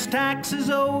saying there's taxes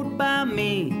owed by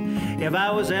me. If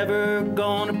I was ever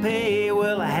gonna pay,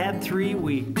 well, I had 3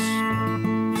 weeks.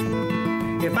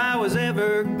 If I was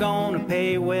ever gonna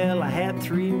pay, well, I had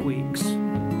 3 weeks.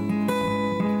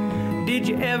 Did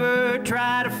you ever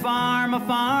try to farm a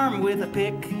farm with a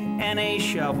pick and a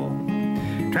shovel?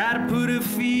 Try to put a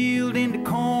field into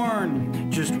corn,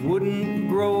 just wouldn't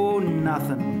grow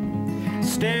nothing.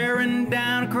 Staring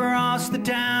down across the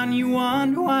town, you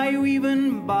wonder why you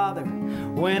even bother.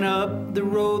 When up the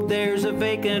road there's a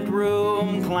vacant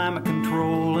room, climate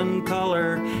control and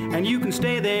color, and you can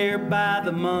stay there by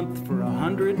the month for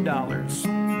 $100.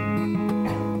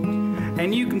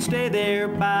 And you can stay there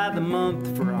by the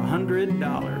month for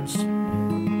 $100.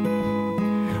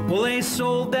 Well, they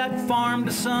sold that farm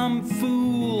to some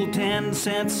fool, 10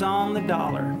 cents on the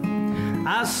dollar.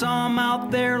 I saw him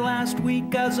out there last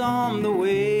week, I was on the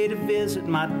way to visit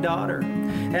my daughter.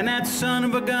 And that son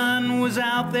of a gun was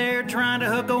out there trying to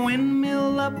hook a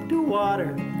windmill up to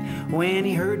water. When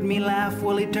he heard me laugh,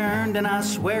 well, he turned and I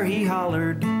swear he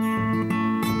hollered.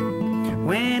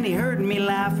 When he heard me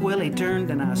laugh, well, he turned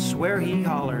and I swear he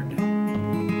hollered.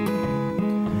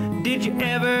 Did you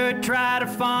ever try to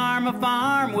farm a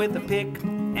farm with a pick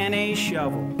and a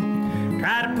shovel?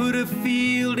 Try to put a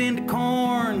field into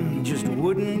corn, just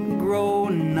wouldn't grow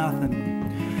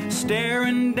nothing.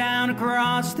 Staring down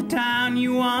across the town,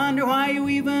 you wonder why you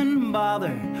even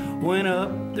bother. When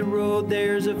up the road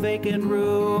there's a vacant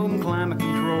room, climate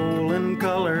control and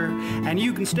color, and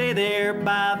you can stay there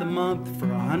by the month for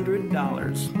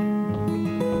 $100.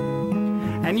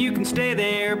 And you can stay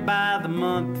there by the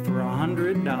month for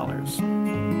 $100.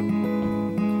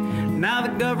 Now the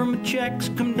government checks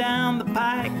come down the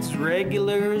pike, it's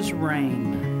regular as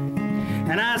rain.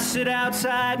 And I sit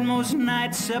outside most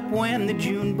nights except when the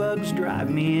June bugs drive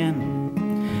me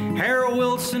in. Harold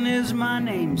Wilson is my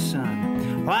name,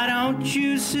 son. Why don't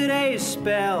you sit a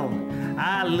spell?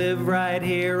 I live right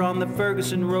here on the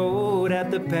Ferguson Road at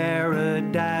the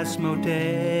Paradise Motel.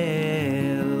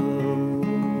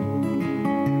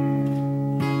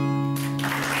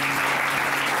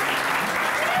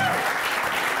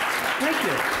 Thank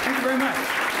you. Thank you very much.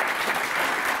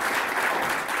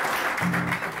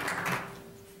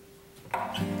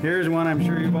 Here's one I'm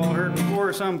sure you've all heard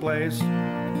before someplace.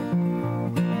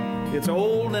 It's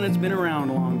old and it's been around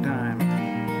a long time.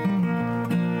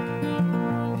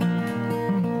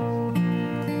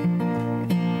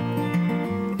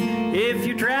 If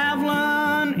you're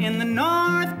traveling in the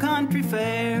North Country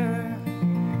Fair,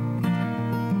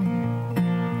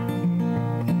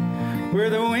 where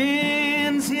the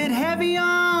winds hit heavy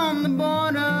on the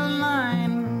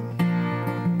borderline,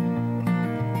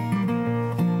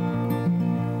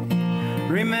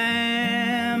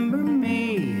 remember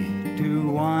me to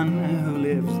one who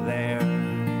lives there.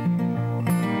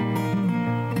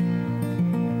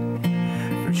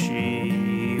 For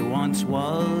she once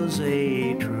was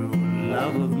a true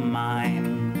love of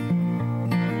mine.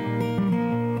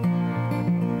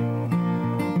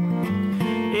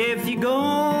 If you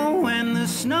go when the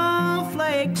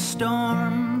snowflakes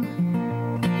storm,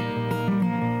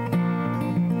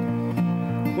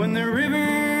 when the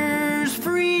rivers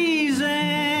freeze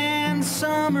and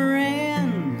summer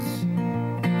ends,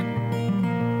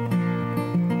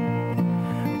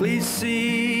 please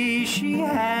see she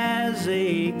has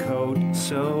a coat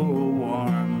so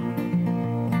warm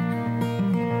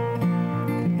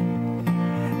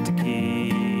to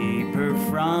keep her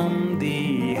from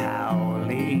the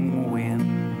howling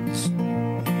winds.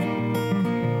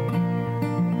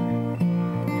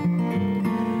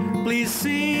 Please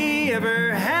see if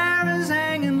her hair is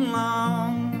hanging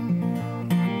long,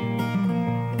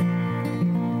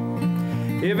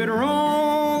 if it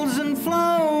rolls and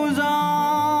flows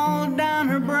all down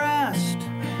her breast.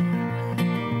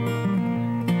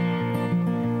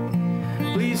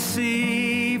 Please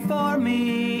see for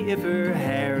me if her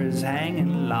hair is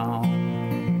hanging long,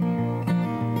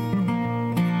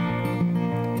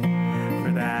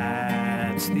 for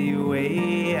that's the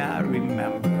way I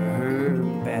remember her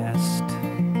best.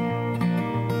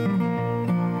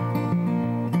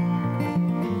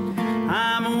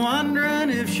 I'm wondering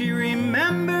if she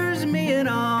remembers me at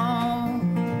all.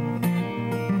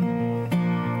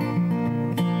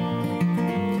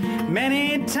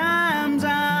 Many times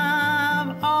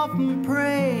I've often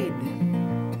prayed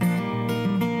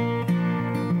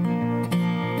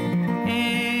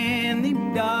in the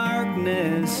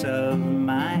darkness of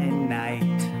my night,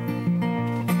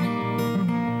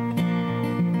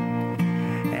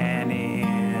 and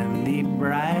in the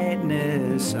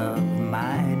brightness of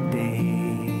my day.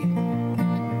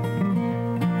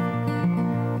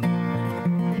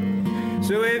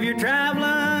 So if you're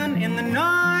traveling in the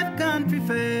North Country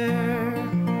Fair,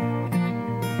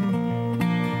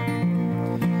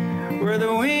 where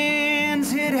the winds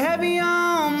hit heavy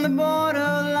on the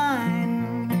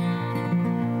borderline,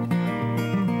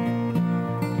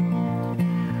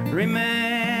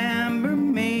 remember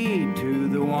me to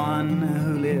the one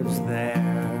who lives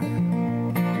there,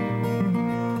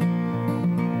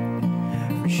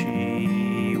 for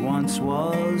she once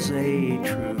was a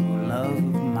true love of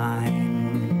mine.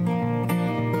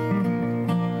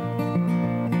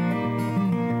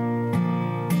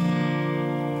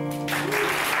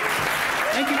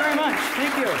 Thank you very much.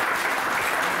 Thank you.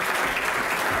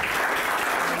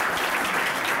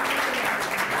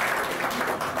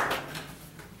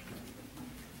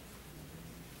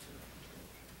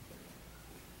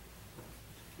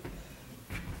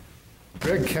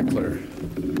 Greg Keckler.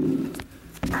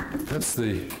 That's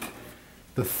the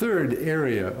third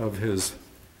area of his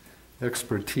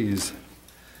expertise.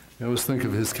 I always think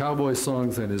of his cowboy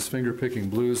songs and his finger-picking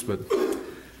blues, but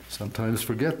sometimes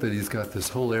forget that he's got this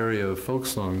whole area of folk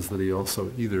songs that he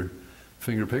also either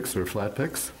finger-picks or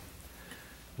flat-picks.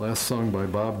 Last song by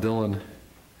Bob Dylan.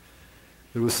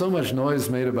 There was so much noise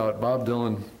made about Bob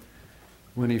Dylan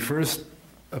when he first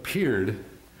appeared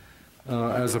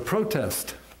as a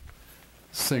protest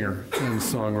singer and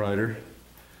songwriter.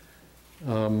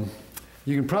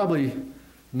 You can probably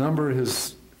number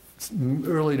his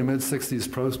early to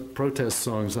mid-60s protest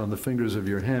songs on the fingers of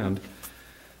your hand.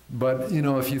 But, you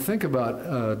know, if you think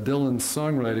about Dylan's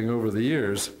songwriting over the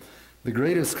years, the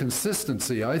greatest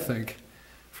consistency, I think,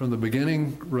 from the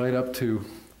beginning right up to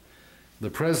the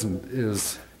present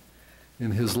is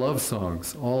in his love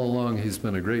songs. All along, he's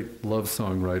been a great love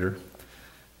songwriter.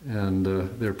 And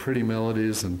they're pretty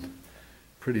melodies and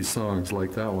pretty songs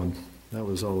like that one. That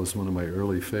was always one of my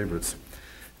early favorites.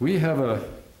 We have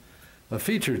a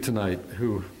feature tonight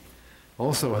who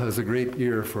also has a great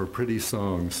ear for pretty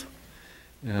songs,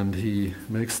 and he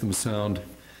makes them sound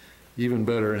even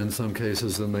better in some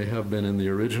cases than they have been in the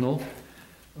original.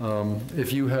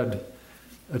 If you had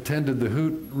attended the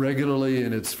Hoot regularly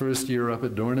in its first year up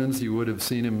at Dornan's, you would have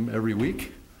seen him every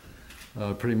week,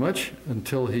 pretty much,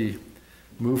 until he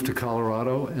moved to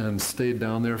Colorado and stayed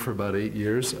down there for about 8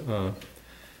 years,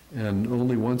 and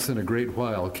only once in a great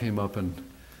while came up and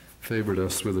favored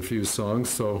us with a few songs.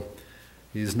 So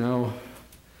he's now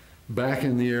back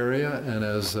in the area, and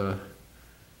as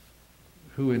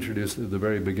who introduced at the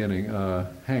very beginning,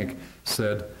 Hank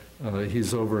said,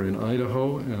 he's over in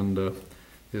Idaho, and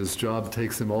his job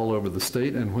takes him all over the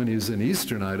state, and when he's in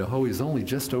eastern Idaho, he's only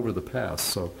just over the pass,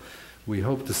 so we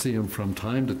hope to see him from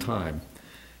time to time.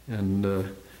 And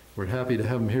we're happy to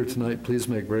have him here tonight. Please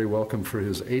make very welcome for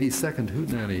his 82nd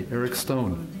Hootenanny, Eric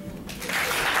Stone.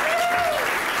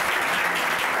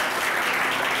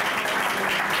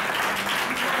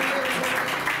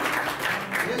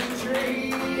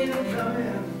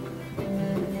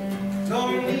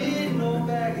 Don't need no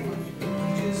baggage,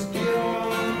 just get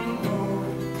on board.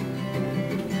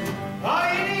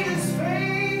 All you need is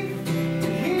faith to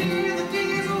hear the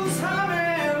diesels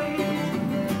humming.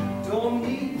 Don't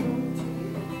need no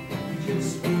ticket,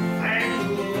 just thank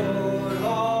the Lord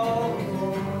all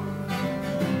aboard.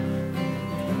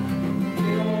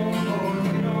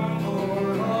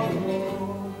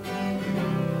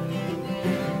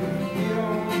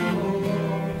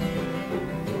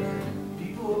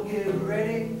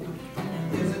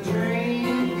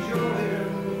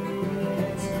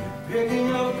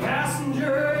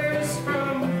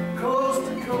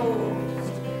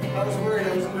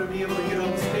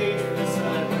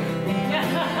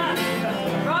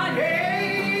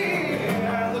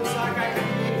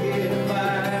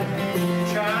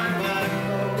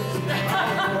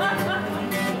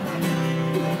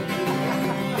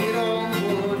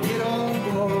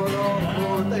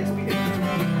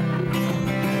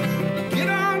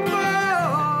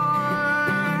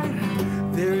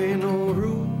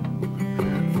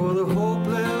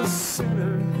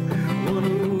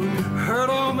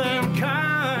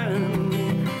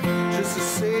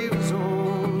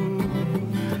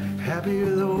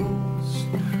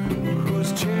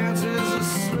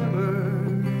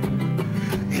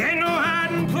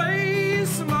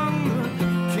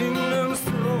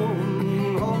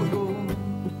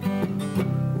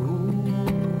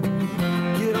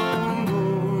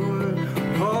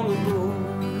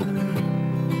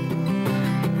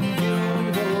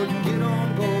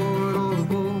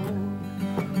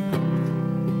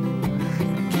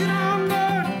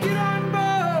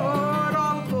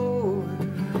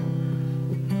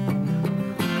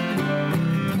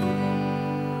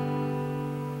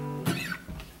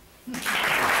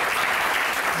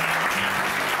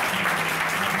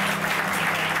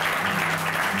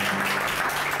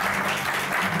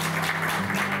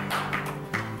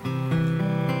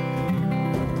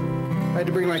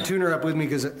 tuner up with me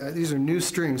because these are new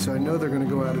strings, so I know they're going to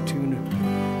go out of tune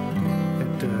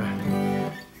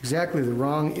at exactly the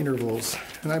wrong intervals.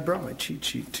 And I brought my cheat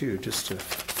sheet too, just to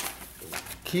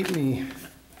keep me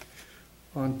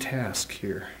on task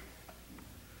here.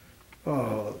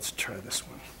 Oh, let's try this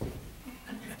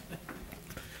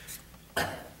one.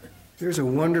 There's a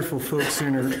wonderful folk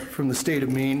singer from the state of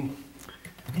Maine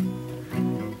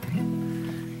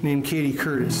named Katie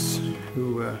Curtis,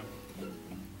 who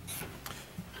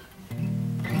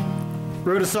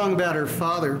wrote a song about her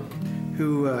father,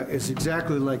 who is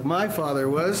exactly like my father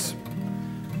was,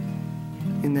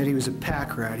 in that he was a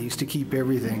pack rat. He used to keep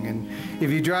everything. And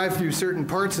if you drive through certain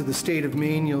parts of the state of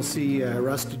Maine, you'll see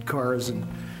rusted cars and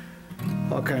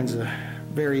all kinds of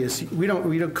various, we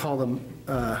don't call them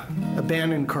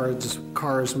abandoned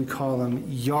cars, we call them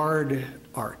yard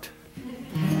art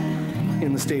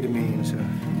in the state of Maine. So.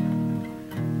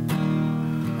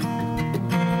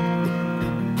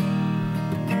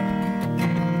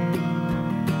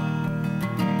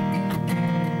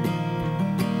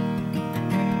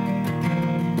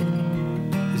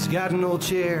 He's got an old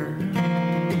chair,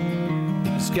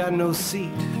 he's got no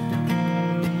seat,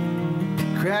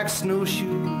 cracked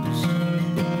snowshoes,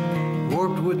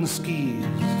 warped wooden skis,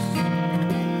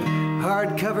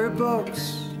 hardcover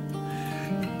books,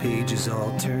 pages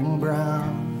all turned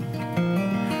brown.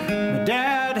 My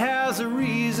dad has a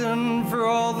reason for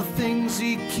all the things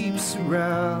he keeps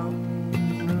around.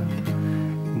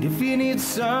 And if you need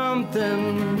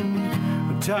something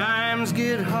when times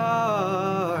get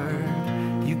hard,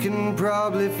 you can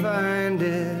probably find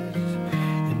it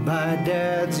in my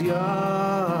dad's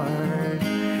yard.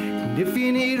 And if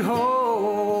you need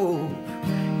hope,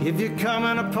 if you're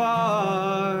coming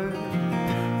apart,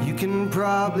 you can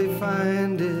probably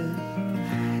find it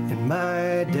in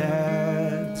my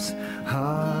dad's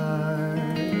heart.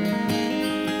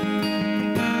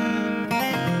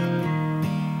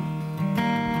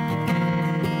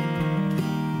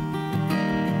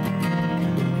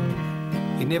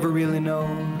 You never really know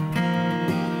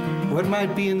what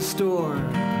might be in store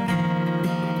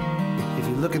if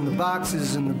you look in the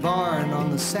boxes in the barn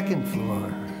on the second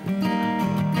floor.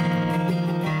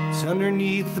 It's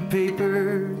underneath the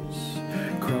papers,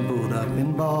 crumbled up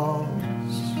in balls.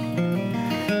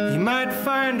 You might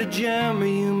find a gem or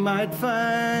you might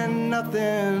find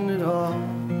nothing at all.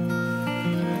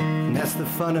 And that's the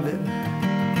fun of it.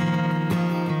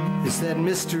 It's that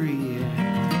mystery.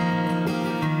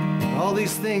 All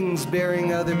these things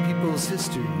bearing other people's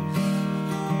histories.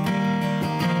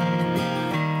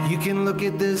 You can look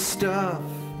at this stuff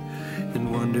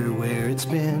and wonder where it's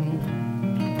been.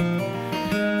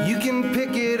 You can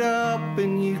pick it up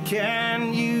and you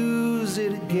can use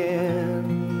it again.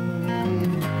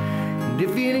 And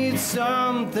if you need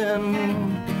something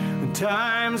when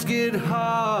times get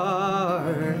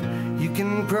hard, you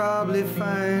can probably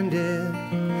find it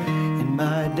in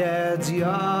my dad's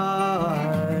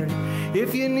yard.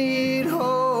 If you need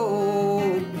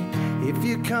hope, if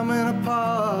you're coming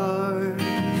apart,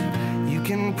 you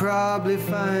can probably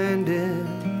find it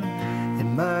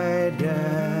in my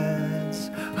dad's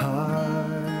heart.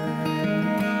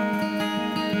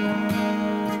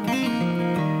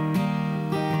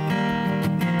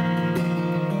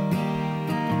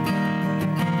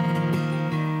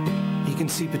 You can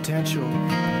see potential.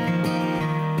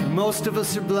 Most of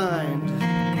us are blind.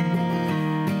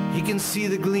 You can see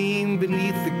the gleam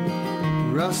beneath the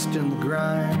rust and the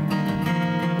grime.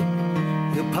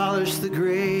 He'll polish the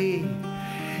gray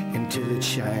until it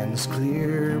shines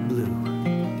clear blue.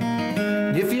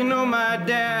 And if you know my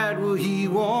dad, well, he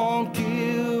won't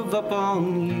give up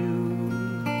on you.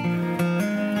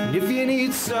 And if you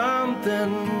need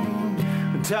something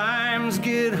when times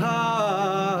get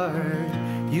hard,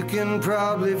 you can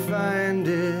probably find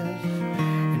it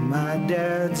in my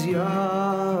dad's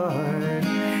yard.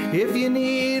 If you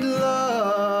need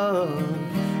love,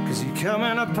 'cause you're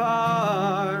coming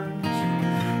apart,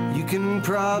 you can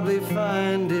probably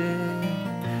find it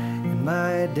in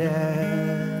my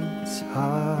dad's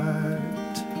heart.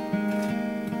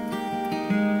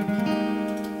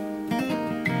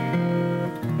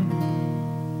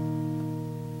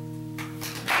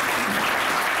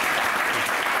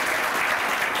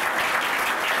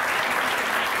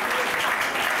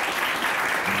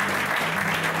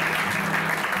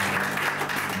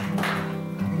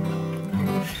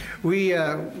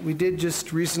 We did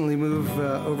just recently move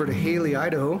over to Haley,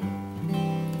 Idaho,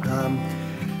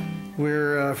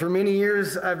 where for many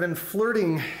years I've been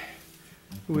flirting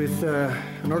with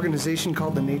an organization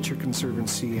called the Nature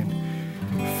Conservancy, and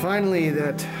finally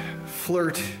that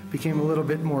flirt became a little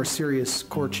bit more serious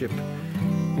courtship.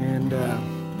 And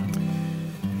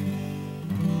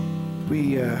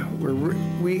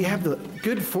we have the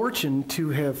good fortune to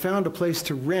have found a place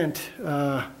to rent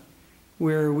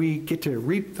where we get to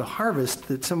reap the harvest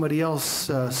that somebody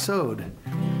else sowed.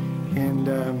 And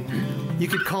you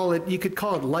could call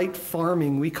it light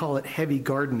farming. We call it heavy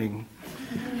gardening.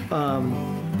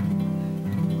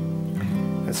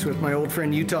 That's what my old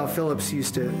friend Utah Phillips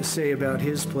used to say about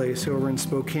his place over in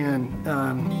Spokane.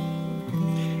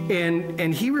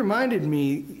 And he reminded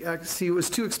me, see, it was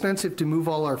too expensive to move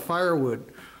all our firewood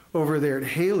over there at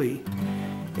Haley.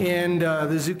 And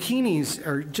the zucchinis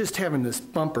are just having this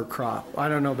bumper crop. I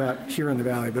don't know about here in the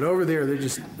valley, but over there they're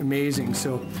just amazing.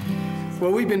 So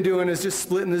what we've been doing is just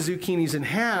splitting the zucchinis in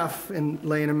half and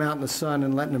laying them out in the sun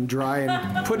and letting them dry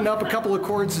and putting up a couple of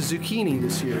cords of zucchini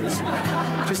this year. It's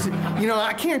just, you know,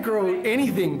 I can't grow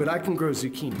anything, but I can grow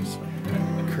zucchinis.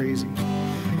 Crazy.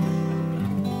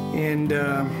 And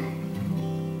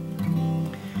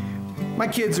my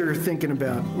kids are thinking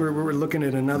about, we're looking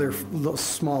at another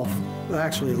small,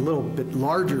 actually a little bit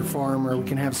larger farm where we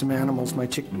can have some animals. My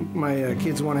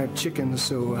kids want to have chickens,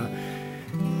 so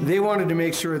they wanted to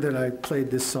make sure that I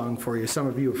played this song for you. Some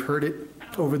of you have heard it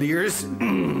over the years.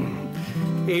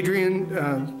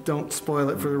 Adrian, don't spoil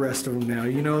it for the rest of them now.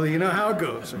 You know how it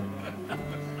goes.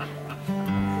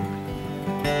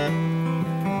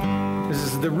 This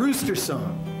is the rooster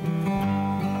song.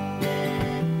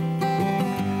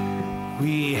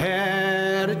 We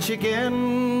had a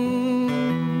chicken,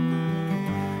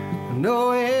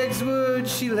 no eggs would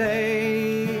she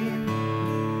lay.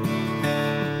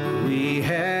 We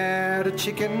had a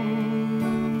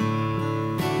chicken,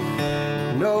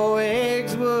 no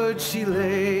eggs would she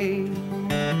lay.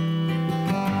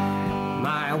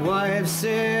 My wife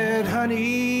said,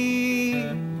 honey,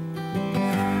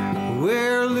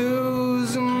 we're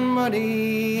losing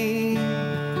money.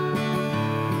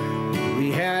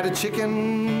 We had a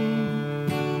chicken,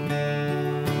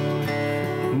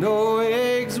 no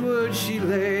eggs would she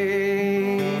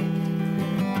lay.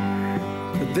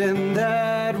 But then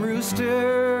that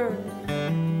rooster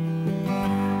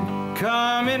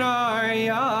come in our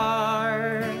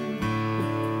yard.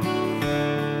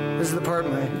 This is the part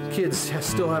my kids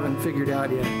still haven't figured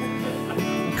out yet.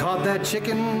 Caught that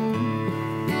chicken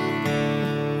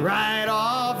right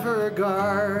off her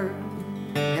guard.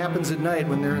 Happens at night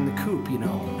when they're in the coop, you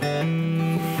know.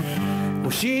 Well,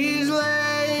 she's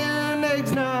laying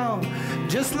eggs now,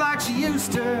 just like she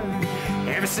used to,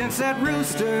 ever since that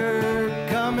rooster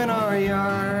come in our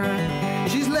yard.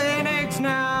 She's laying eggs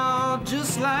now,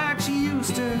 just like she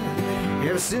used to,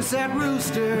 ever since that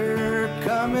rooster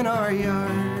come in our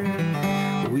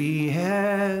yard. We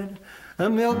had a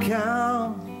milk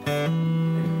cow,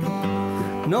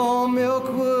 no milk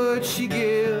would she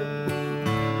give.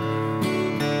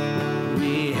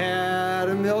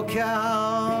 Milk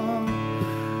cow,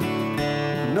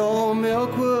 no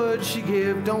milk would she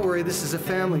give. Don't worry, this is a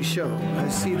family show. I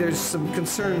see there's some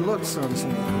concerned looks on some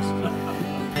of this.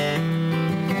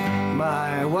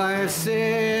 My wife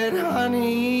said,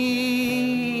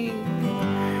 honey,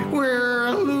 we're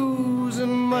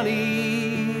losing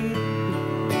money.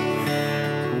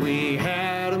 We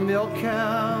had a milk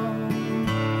cow,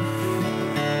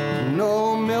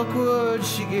 no milk would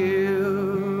she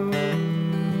give.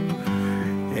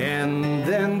 And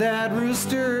then that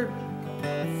rooster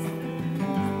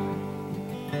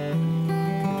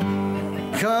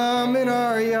come in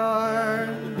our yard.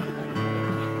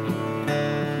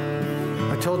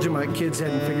 I told you my kids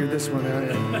hadn't figured this one out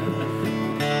yet.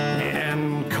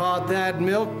 And caught that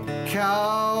milk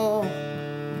cow.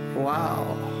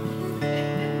 Wow.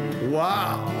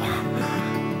 Wow.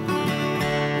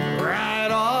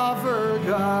 Right off her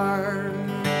guard.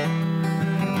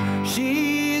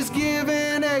 She's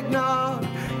giving eggnog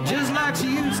just like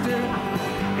she used to,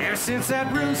 ever since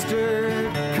that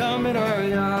rooster come in our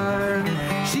yard.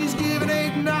 She's giving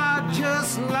eggnog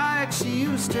just like she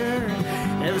used to,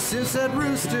 ever since that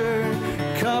rooster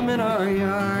come in our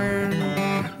yard.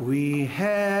 We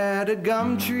had a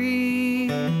gum tree,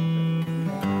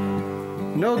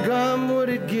 no gum would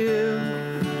it give.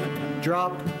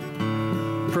 Drop,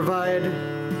 provide,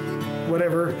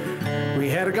 whatever. We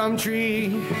had a gum tree,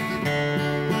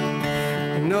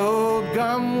 no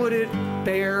gum would it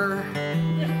bear.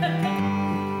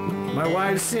 My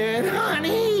wife said,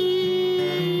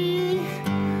 honey,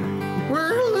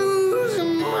 we're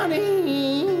losing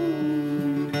money.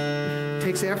 It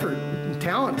takes effort and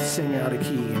talent to sing out of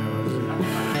key, you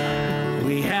know.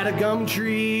 We had a gum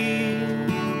tree,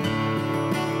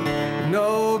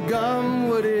 no gum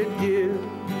would it give.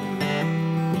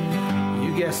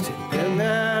 You guessed it. And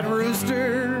that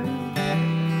rooster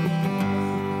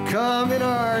come in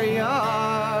our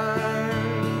yard.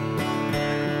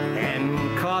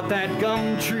 caught that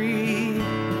gum tree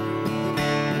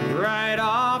right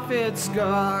off its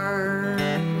guard.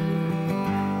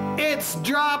 It's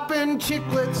dropping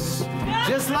chiclets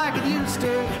just like it used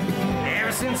to,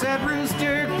 ever since that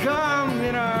rooster come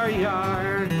in our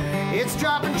yard. It's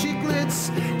dropping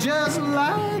chiclets just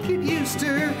like it used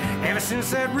to, ever since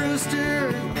that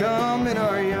rooster come in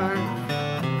our yard.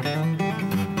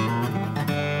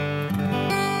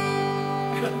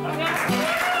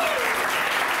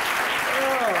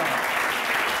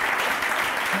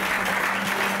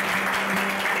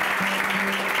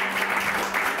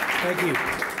 Thank you.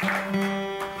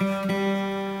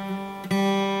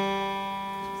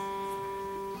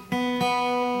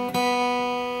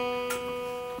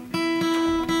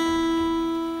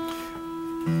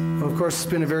 Well, of course,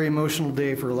 it's been a very emotional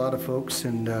day for a lot of folks,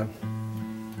 and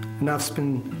enough's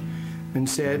been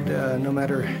said. No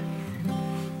matter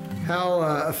how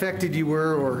affected you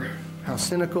were or how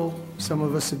cynical some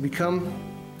of us have become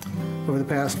over the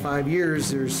past 5 years,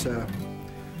 there's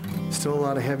still a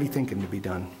lot of heavy thinking to be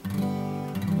done.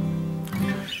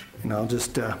 And I'll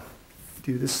just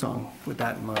do this song with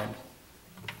that in mind.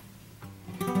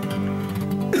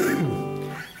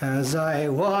 As I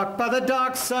walked by the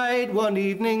dockside one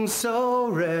evening so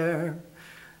rare,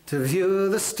 to view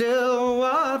the still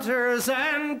waters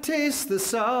and taste the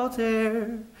salt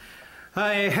air,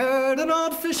 I heard an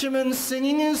old fisherman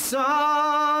singing his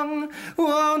song.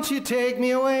 Won't you take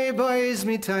me away, boys,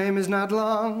 me time is not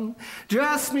long.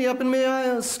 Dress me up in me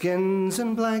oilskins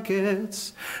and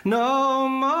blankets, no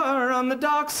more on the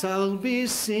docks I'll be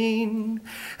seen.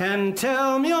 And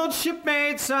tell me, old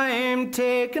shipmates, I'm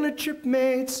taking a trip,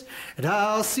 mates, and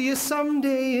I'll see you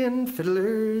someday in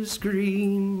Fiddler's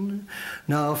Green.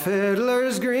 Now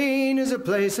Fiddler's Green is a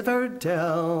place I've heard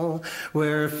tell,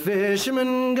 where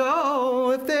fishermen go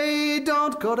if they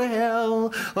don't go to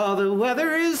hell. All the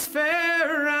weather is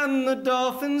fair and the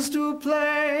dolphins do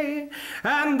play,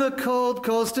 and the cold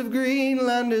coast of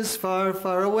Greenland is far,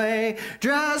 far away.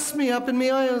 Dress me up in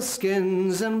me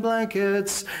oilskins and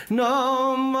blankets,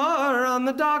 no more on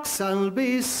the docks I'll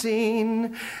be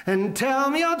seen. And tell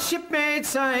me, old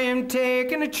shipmates, I'm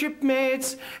taking a trip,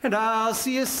 mates, and I'll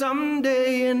see you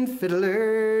someday in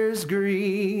Fiddler's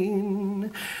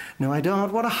Green. No, I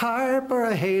don't want a harp or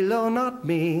a halo, not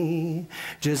me.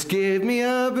 Just give me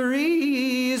a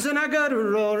breeze and a good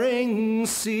roaring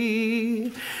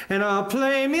sea, and I'll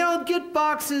play me old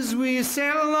gitbox as we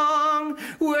sail along,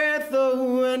 with the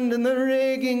wind and the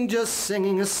rigging just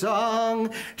singing a song.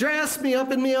 Dress me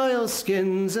up in me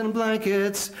oilskins and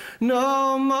blankets,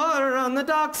 no more on the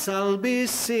docks I'll be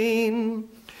seen.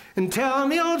 And tell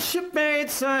me, old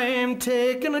shipmates, I'm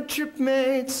taking a trip,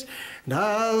 mates, and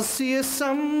I'll see you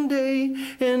someday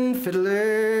in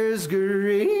Fiddler's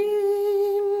Green.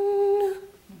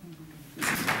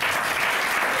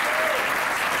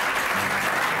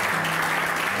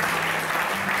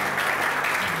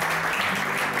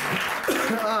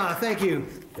 Thank you.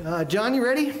 John, you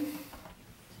ready?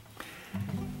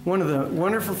 One of the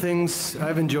wonderful things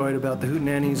I've enjoyed about the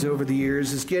Hootenannies over the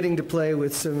years is getting to play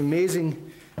with some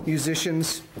amazing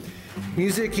musicians.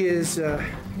 Music is a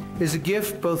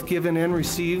gift, both given and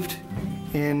received,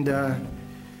 and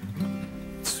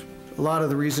it's a lot of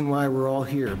the reason why we're all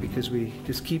here, because we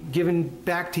just keep giving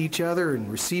back to each other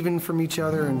and receiving from each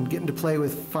other, and getting to play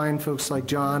with fine folks like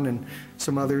John and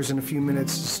some others in a few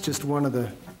minutes is just one of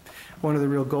the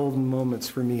real golden moments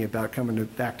for me about coming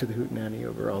back to the Hootenanny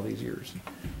over all these years.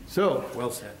 So,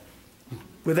 Well said.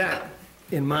 with that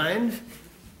in mind,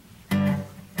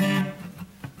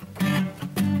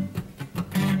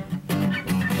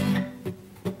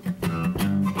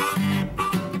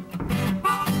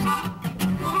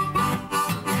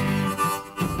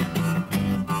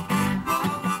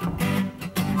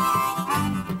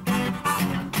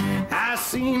 I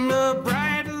seen the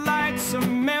bright lights of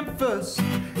Memphis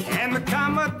and the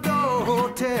Commodore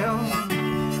Hotel.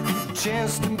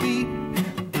 Chance to meet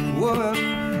a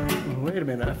woman. Wait a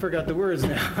minute, I forgot the words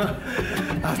now.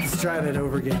 Let's try that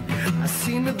over again. I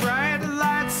seen the bright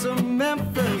lights of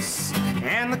Memphis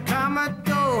and the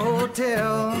Commodore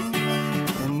Hotel,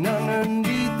 and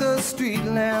underneath the street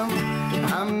lamp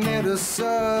I met a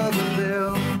Southern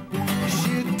belle.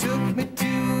 She took me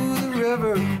to the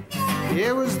river.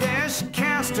 It was there she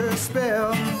cast her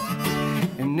spell,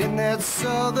 and in that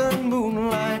southern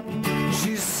moonlight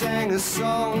she sang a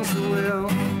song so well.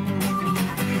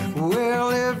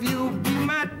 Well, if you be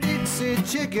my Dixie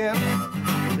chicken,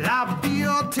 I'll be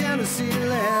your Tennessee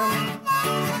lamb,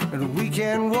 and we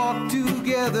can walk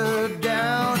together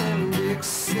down in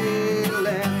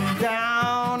Dixieland,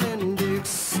 down in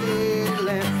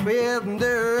Dixieland. Well,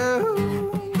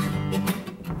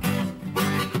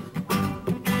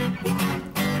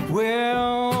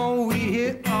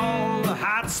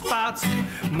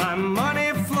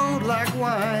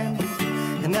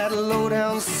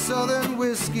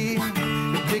 whiskey,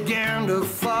 it began to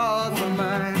fog my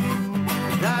mind.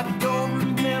 I don't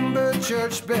remember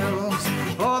church bells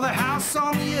or the house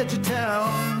on the edge of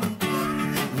town,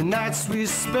 the nights we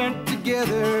spent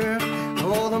together,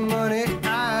 all the money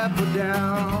I put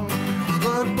down.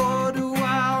 But boy, do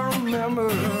I remember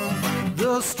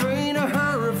the strain of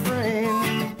her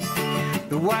refrain,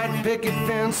 the white picket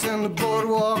fence and the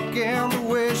boardwalk and the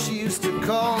way she used to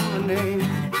call my name.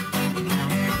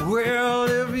 Well,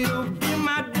 if you'll be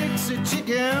my Dixie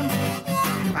chicken,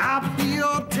 I'll be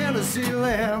your Tennessee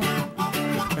lamb,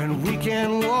 and we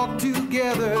can walk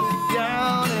together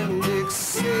down in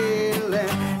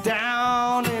Dixieland,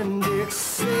 down in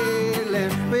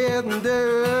Dixieland.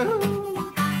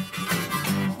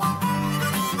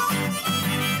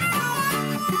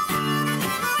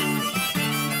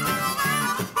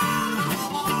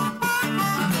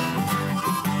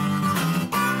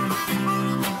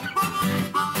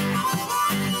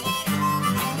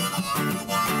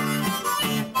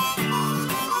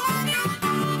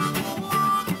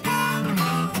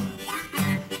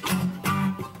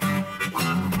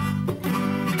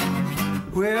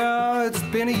 Well, it's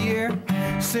been a year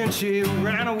since she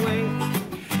ran away.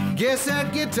 Guess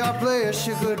that guitar player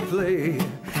she could play.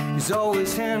 He's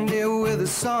always handy with a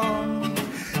song.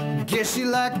 Guess she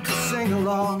liked to sing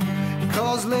along,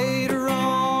 'cause later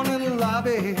on in the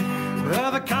lobby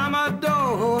of the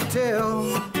Commodore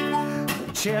Hotel,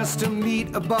 a chance to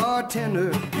meet a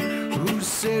bartender who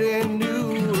said he knew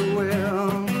her well.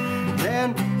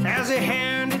 Then, as he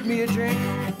handed me a drink,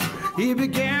 he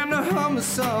began to hum a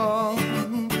song.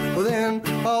 Well, then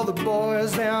all the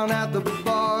boys down at the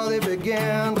bar, they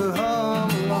began to hum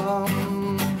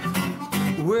along.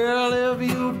 Well, if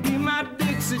you'll be my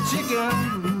Dixie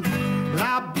chicken,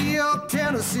 I'll be your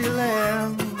Tennessee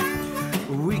lamb.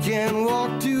 We can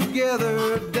walk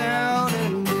together down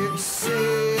in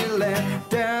Dixieland,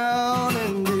 down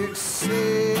in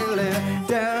Dixieland,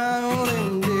 down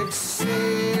in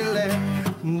Dixieland.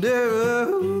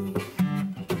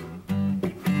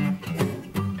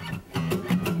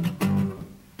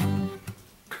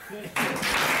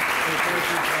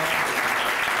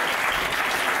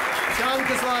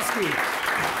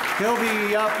 He'll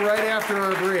be up right after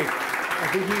our break. I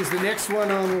think he's the next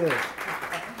one on the list.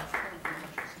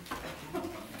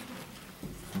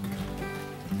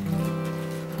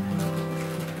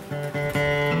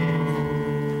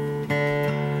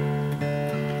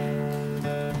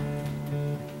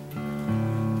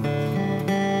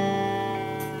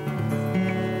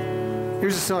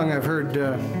 Here's a song I've heard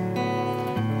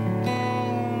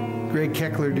Greg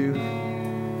Keckler do.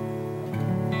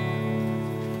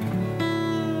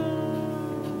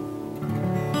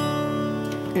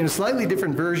 In a slightly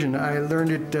different version. I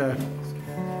learned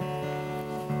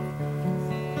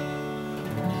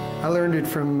it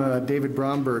from David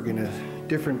Bromberg in a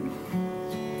different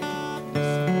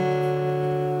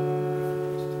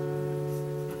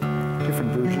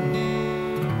version.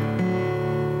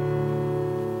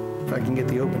 If I can get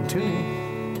the open tuning.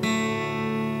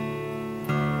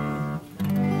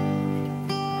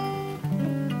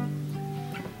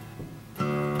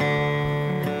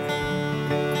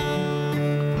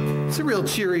 It's a real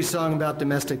cheery song about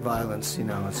domestic violence, you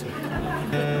know. It's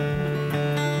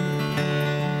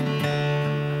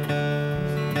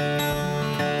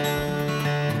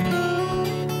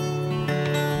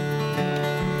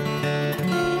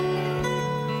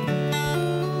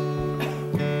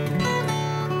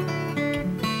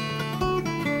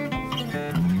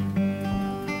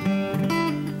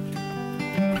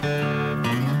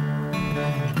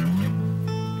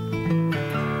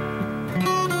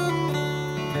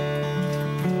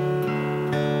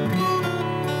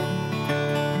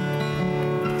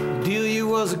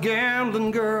was a gambling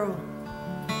girl.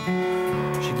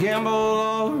 She gambled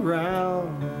all around.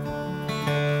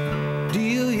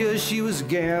 Delia, she was a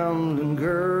gambling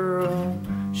girl.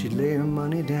 She'd lay her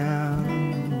money down.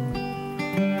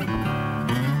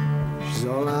 She's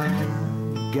all I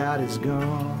got is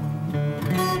gone.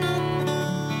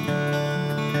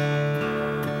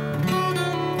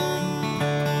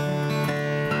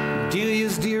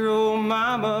 Delia's dear old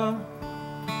mama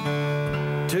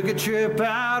took a trip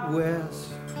out west.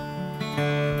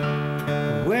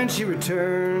 When she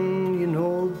returned, you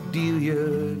know, Delia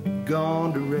had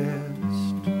gone to rest.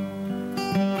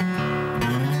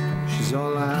 She's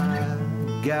all I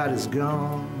got is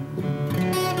gone.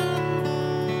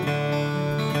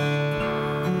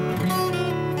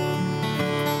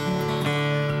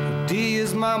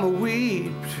 Delia's mama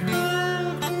wept,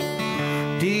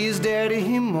 Delia's daddy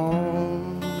he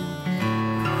moaned.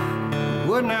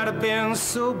 Would not have been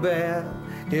so bad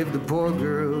if the poor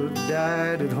girl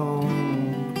died at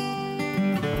home.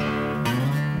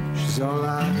 She's all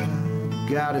I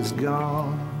got is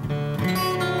gone.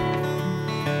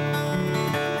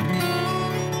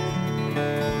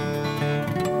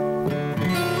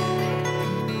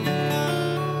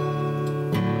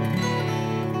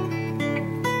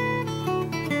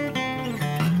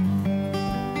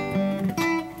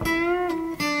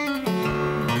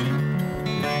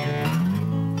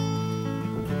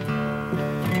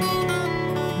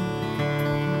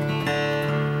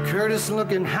 Curtis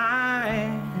looking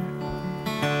high,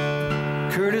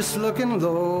 Curtis looking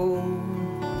low.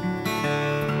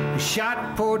 He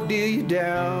shot poor Delia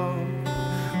down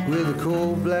with a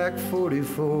cold black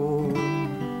 44.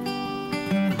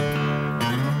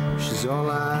 She's all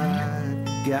I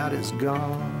got is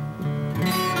gone.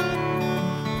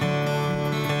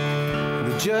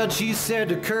 The judge, he said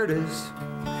to Curtis,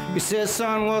 he says,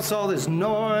 son, what's all this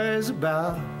noise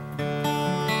about?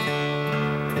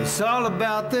 It's all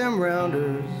about them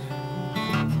rounders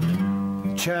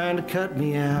trying to cut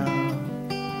me out.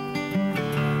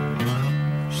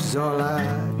 She's all I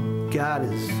got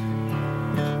is.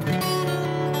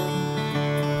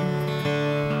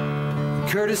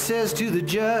 Curtis says to the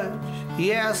judge,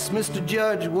 he asks, Mr.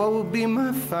 Judge, what will be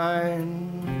my fine?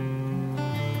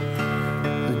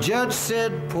 The judge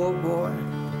said, poor boy,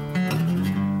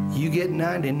 you get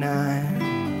 99.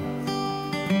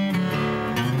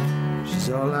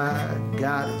 All I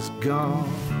got is gone.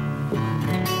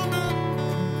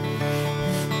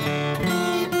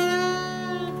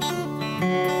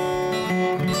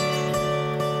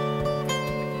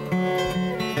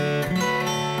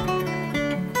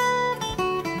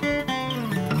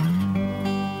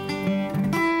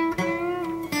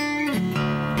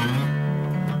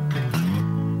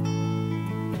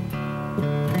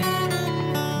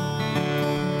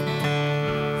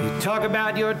 You talk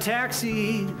about your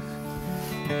taxi,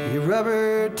 your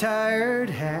rubber-tired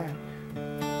hat.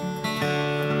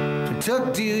 They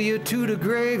took Delia to the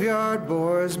graveyard,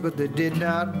 boys, but they did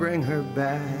not bring her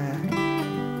back.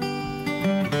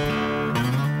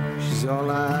 She's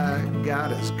all I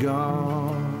got is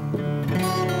gone.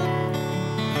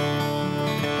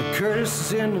 And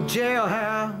Curtis is in the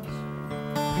jailhouse.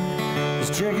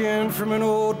 He's drinking from an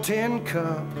old tin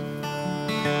cup.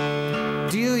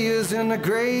 Delia's in the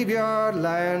graveyard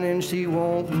lying and she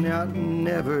won't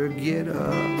never get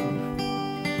up.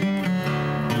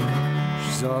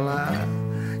 She's all I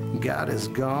got is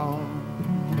gone.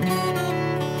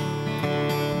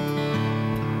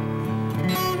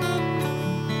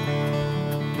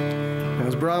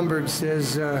 As Bromberg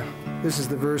says, this is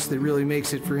the verse that really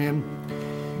makes it for him.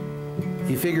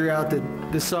 You figure out that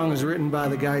this song is written by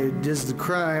the guy who does the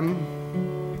crime.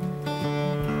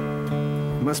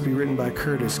 It must be written by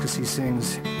Curtis, because he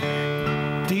sings,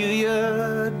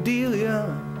 Delia, Delia,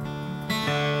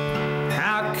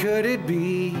 how could it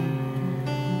be?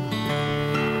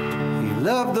 You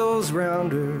loved those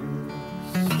rounders,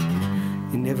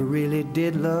 you never really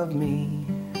did love me.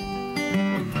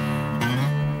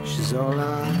 She's all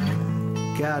I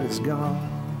got is gone.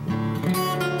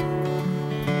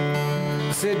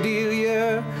 I said,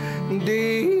 Delia,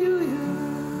 Delia,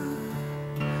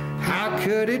 how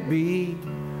could it be?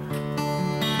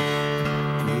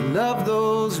 Love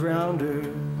those rounders,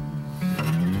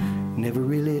 never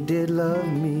really did love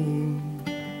me.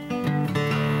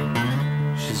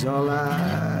 She's all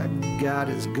I got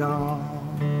is gone.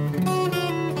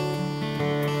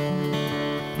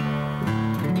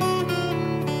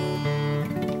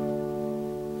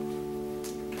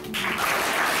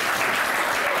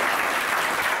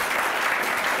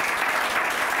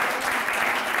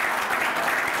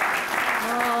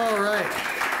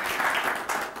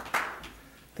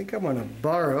 I think I'm going to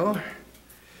borrow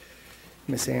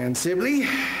Miss Ann Sibley,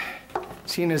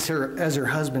 seeing as her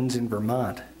husband's in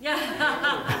Vermont.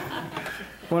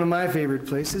 One of my favorite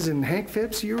places. And Hank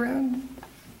Phipps, you around?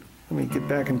 Let me get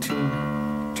back in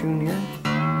tune here.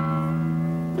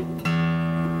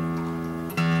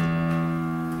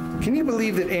 Can you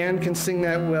believe that Ann can sing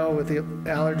that well with the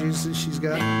allergies that she's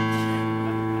got?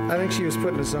 I think she was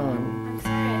putting us on. I'm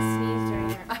sorry I sneezed right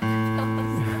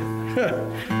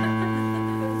here.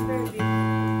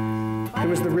 It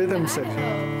was the rhythm section.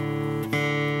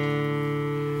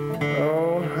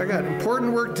 Oh, I got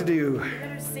important work to do. You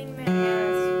better sing that.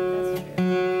 That's true.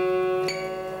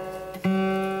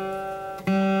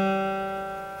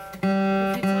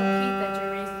 If you tell Pete that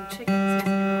you're raising chickens, he's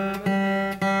gonna remember.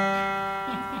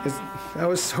 I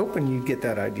was hoping you'd get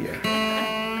that idea.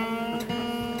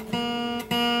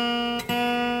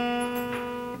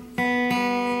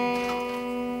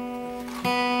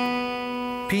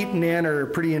 Pete and Ann are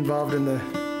pretty involved in the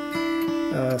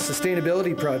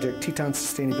sustainability project, Teton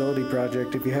Sustainability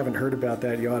Project. If you haven't heard about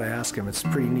that, you ought to ask them. It's a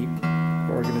pretty neat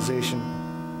organization.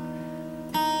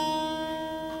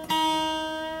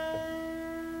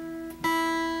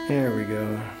 There we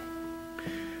go.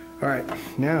 All right,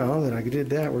 now that I did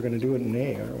that, we're going to do it in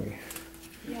A, aren't we?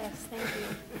 Yes, thank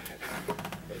you.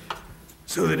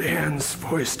 So that Ann's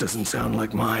voice doesn't sound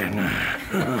like mine.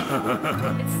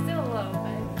 It's still low,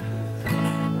 but...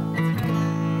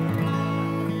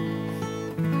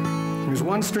 There's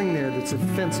one string there that's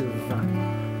offensive.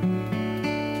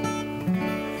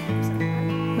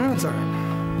 No, it's all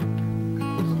right.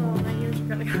 Oh, my ears are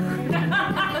gonna hurt.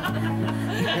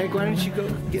 Hank, why don't you go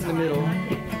get in the middle?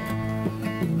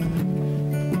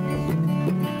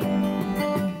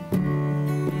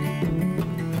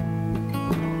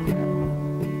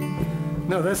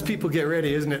 No, that's People Get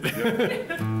Ready, isn't it?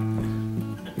 Yep.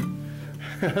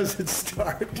 How does it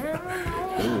start? I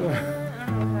don't know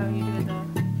how you do it though.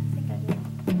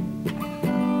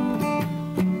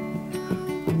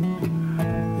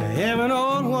 I have an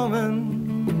old woman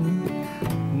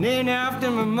named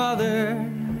after my mother.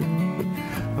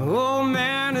 My old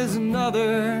man is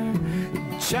another.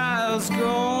 Child's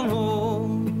grown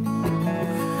old.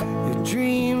 Your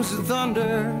dreams of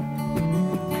thunder.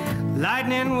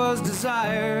 Lightning was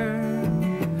desire.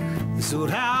 This old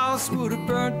house would have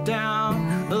burnt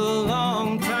down a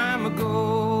long time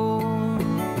ago.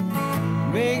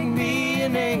 Make me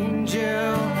an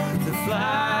angel that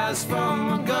flies from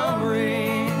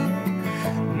Montgomery.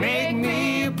 Make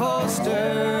me a poster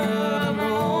of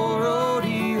an old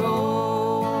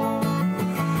rodeo.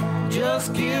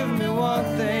 Just give me one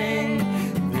thing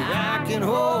that I can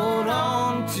hold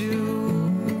on to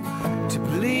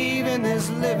believe in this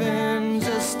living,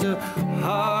 just a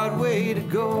hard way to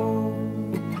go.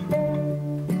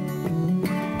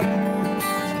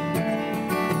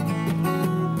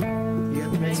 You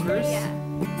got the next verse? Yeah.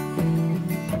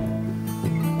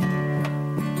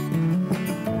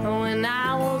 When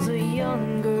I was a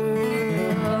young girl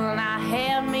and I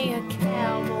had me a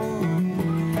cowboy,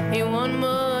 he wasn't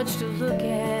much to look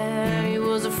at, he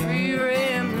was a free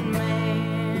rambling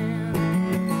man.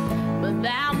 But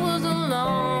that was a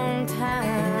long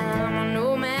time,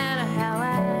 no matter how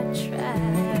I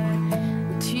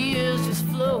tried, tears just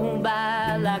flow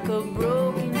by like a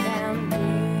broken down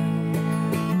dam.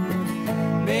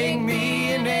 Make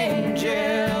me an angel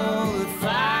that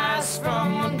flies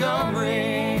from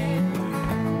Montgomery.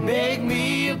 Make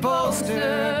me a poster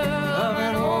of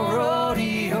an old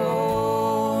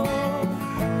rodeo.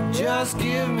 Just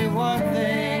give me one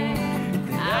thing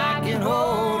that I can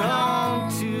hold on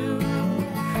to.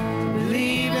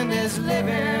 Believe in this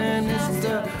living, it's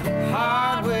the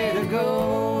hard way to go.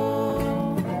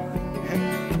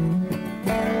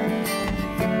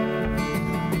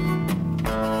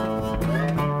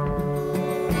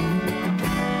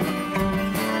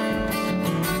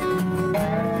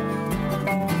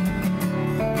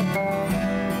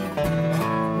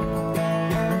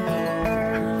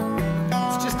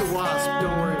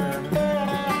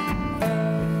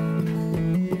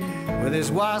 There's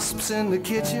wasps in the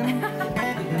kitchen.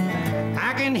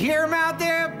 I can hear them out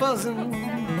there buzzing.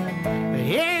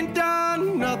 They ain't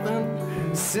done nothing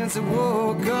since I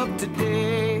woke up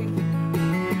today.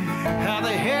 How the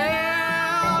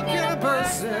hell can a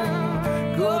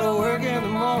person go to work in the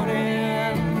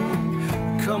morning,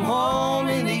 come home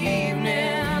in the evening,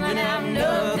 and have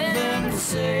nothing to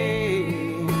say?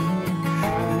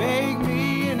 Make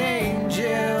me an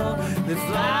angel that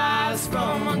flies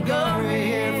from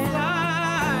Montgomery.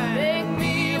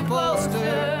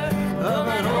 Poster of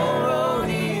an old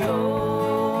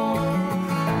rodeo.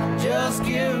 Just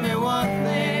give me one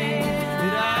thing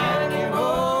that I can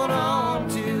hold on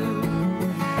to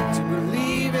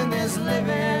believe in this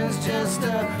living's just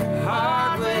a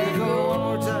hard way to go. One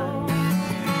more time.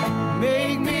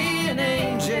 Make me an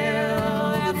angel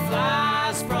that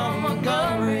flies from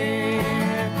Montgomery.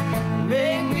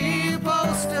 Make me a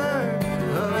poster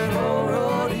of an old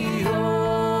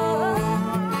rodeo.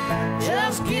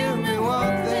 Just give me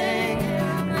one thing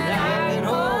that I can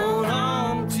hold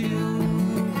on to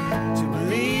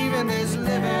believe in this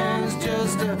living's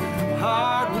just a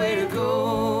hard way to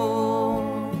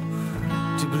go.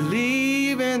 To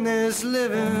believe in this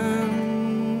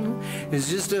living is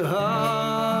just a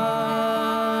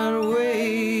hard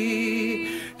way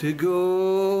to go.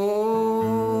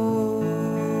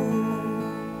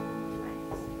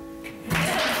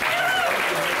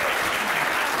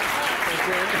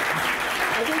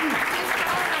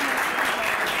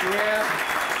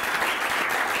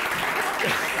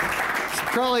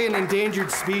 Probably an endangered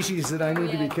species that I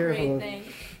need to be careful of.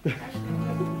 I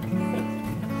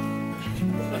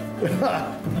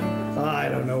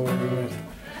don't know where he went.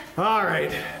 All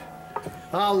right,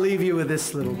 I'll leave you with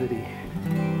this little ditty.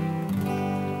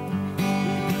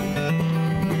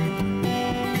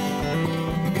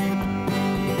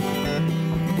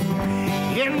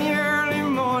 In the early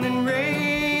morning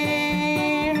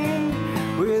rain,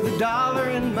 with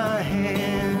 $1 in my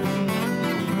hand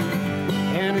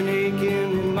and an ache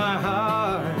in my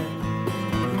heart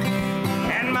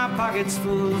and my pockets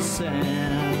full of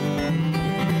sand,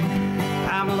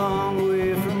 I'm a long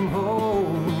way from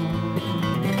home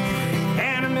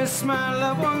and I miss my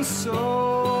loved ones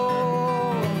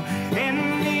so.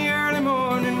 In the early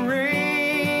morning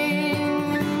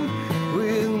rain,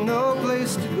 with no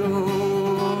place to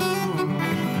go,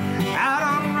 out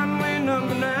on runway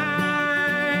number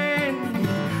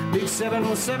 9, big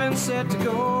 707 set to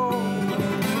go.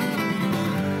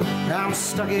 I'm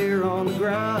stuck here on the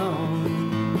ground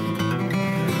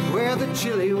where the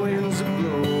chilly winds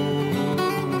blow,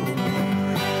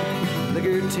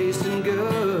 liquor tasting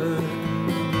good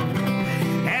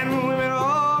and the women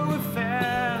all were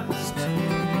fast.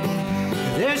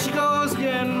 There she goes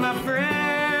again, my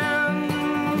friend,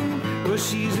 but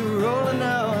she's rolling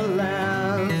now at last.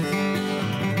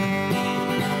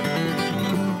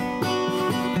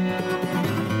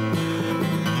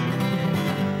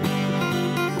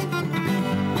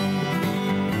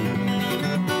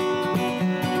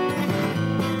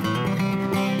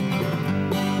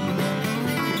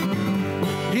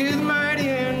 Hear the mighty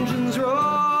engines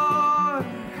roar,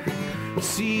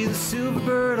 see the silver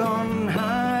bird on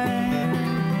high.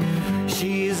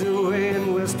 She's away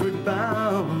and westward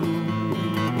bound,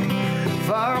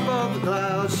 far above the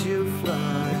clouds she'll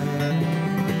fly,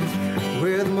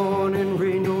 where the morning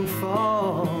rain don't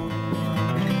fall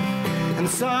and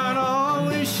the sun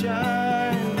always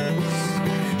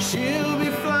shines. She'll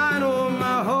be flying over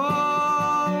my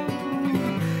home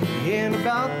in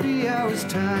about the hour's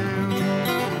time.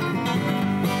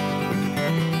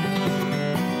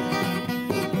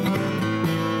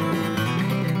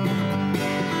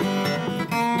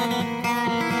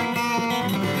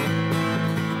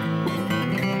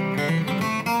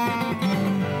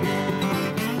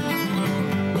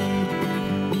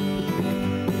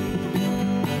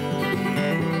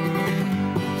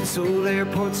 This old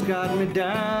airport's got me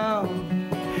down.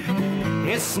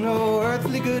 It's no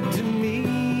earthly good to me,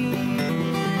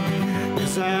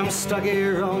 'cause I'm stuck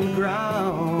here on the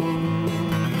ground,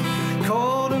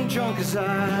 cold and drunk as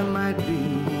I might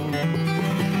be.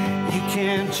 You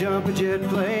can't jump a jet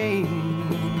plane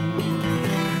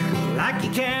like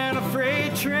you can a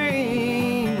freight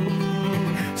train,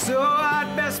 so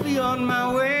I'd best be on my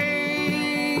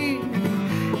way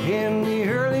in the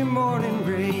early morning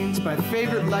rains. My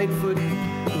favorite Lightfoot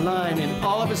line in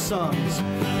all of his songs.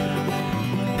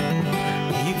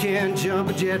 You can't jump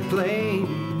a jet plane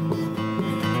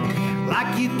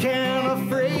like you can a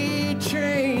freight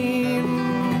train,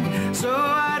 so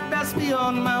I'd best be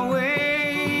on my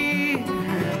way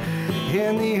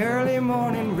in the early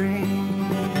morning rain,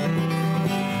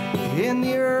 in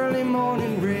the early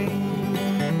morning rain,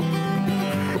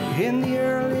 in the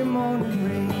early morning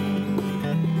rain.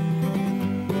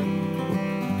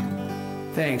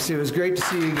 Thanks, it was great to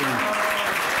see you again.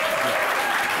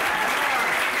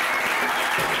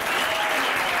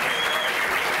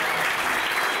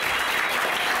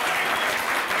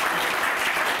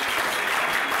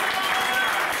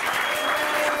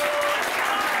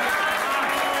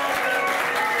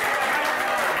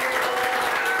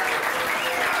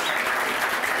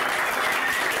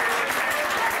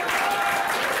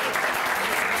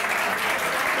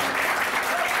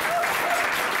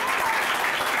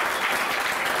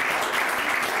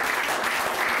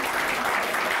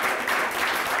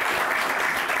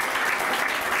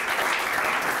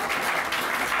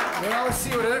 Well, let's see,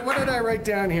 what did I write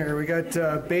down here? We got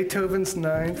Beethoven's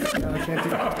Ninth. No, I can't do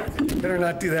that. Better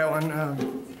not do that one.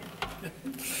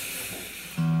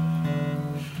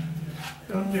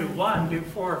 Don't do 1, do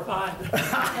 4 or 5.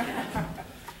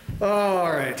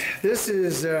 All right, this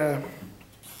is a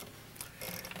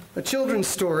children's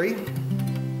story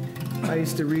I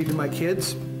used to read to my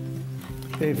kids.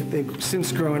 They've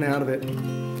since grown out of it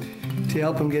to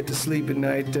help them get to sleep at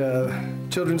night.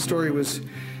 Children's story was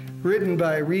written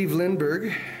by Reeve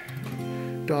Lindbergh,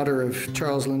 daughter of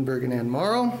Charles Lindbergh and Ann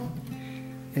Morrow,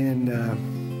 and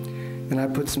I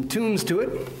put some tunes to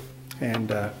it,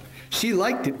 and she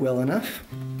liked it well enough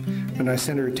when I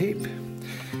sent her a tape,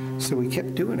 so we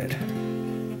kept doing it.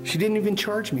 She didn't even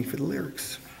charge me for the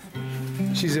lyrics.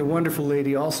 She's a wonderful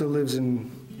lady, also lives in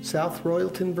South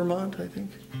Royalton, Vermont, I think.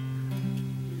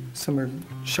 Somewhere,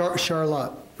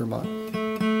 Charlotte, Vermont.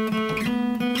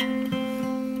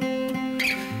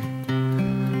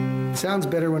 Sounds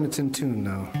better when it's in tune,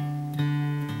 though.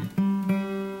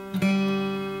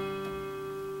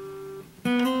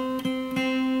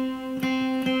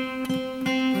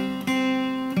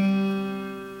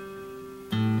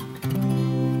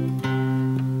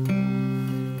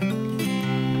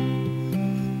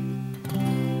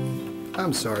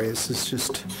 I'm sorry, this is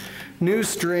just new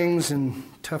strings and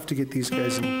tough to get these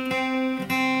guys in.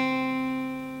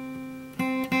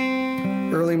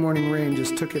 Early morning rain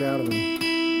just took it out of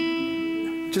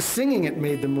them. Just singing it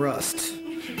made them rust.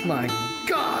 My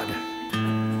God!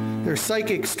 They're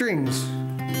psychic strings.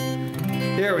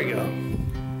 There we go.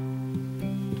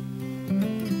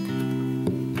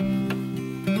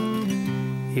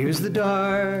 Here's the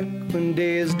dark when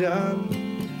day is done.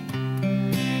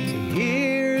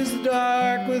 Here's the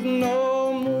dark with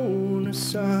no moon or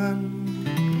sun.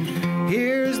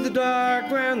 Here's the dark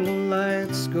when the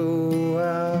lights go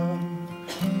out.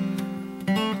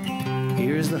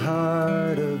 Here's the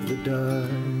heart of the dark.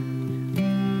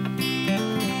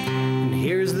 And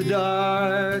here's the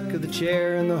dark of the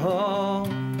chair in the hall,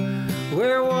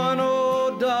 where one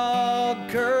old dog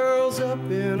curls up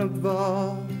in a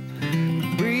ball,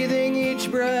 breathing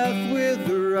each breath with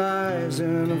a rise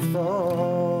and a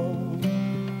fall.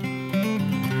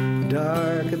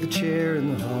 Dark of the chair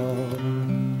in the hall.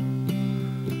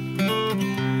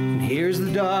 And here's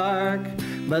the dark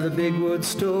by the big wood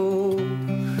stove,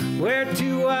 where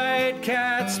two white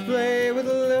cats play with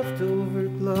a leftover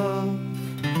glove,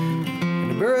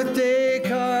 and a birthday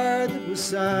card that was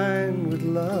signed with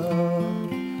love.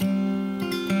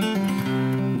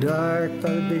 Dark by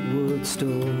the big wood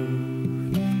stove.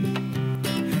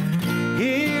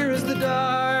 Here is the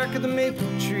dark of the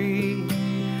maple tree,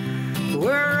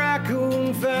 where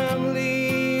raccoon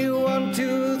family 1,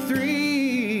 2,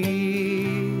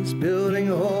 3 is building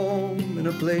a home in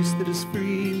a place that is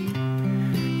free.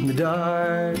 In the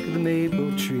dark of the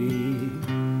maple tree.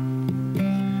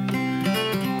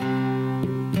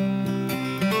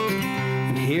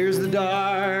 And here's the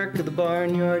dark of the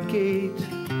barnyard gate,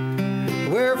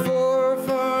 where 4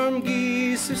 farm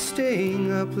geese are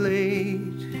staying up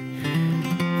late.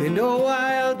 They know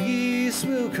wild geese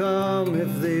will come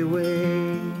if they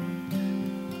wait.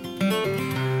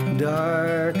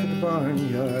 Dark of the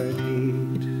barnyard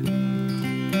gate.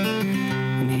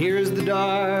 And here's the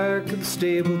dark of the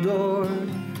stable door,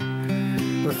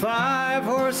 where 5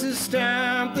 horses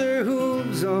stamp their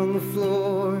hooves on the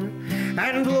floor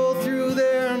and blow through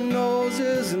their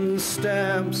noses and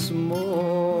stamp some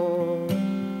more.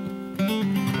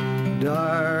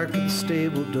 Dark of the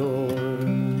stable door.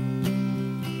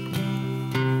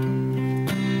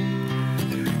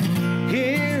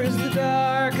 Here's the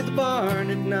dark of the barn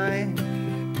at night,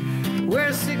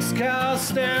 where 6 cows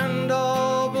stand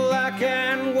all black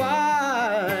and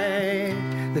white.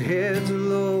 Their heads are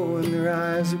low and their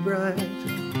eyes are bright,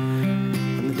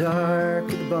 in the dark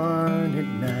of the barn at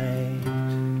night.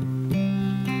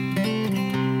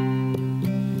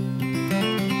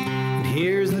 And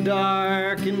here's the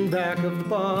dark in back of the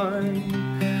barn,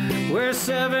 where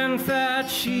 7 fat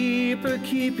sheep are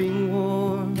keeping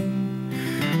warm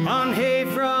on hay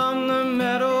from the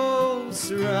meadows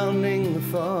surrounding the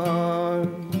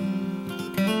farm.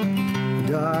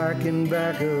 Dark in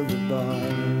back of the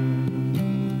barn.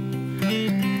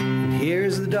 And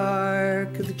here's the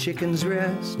dark of the chicken's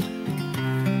rest,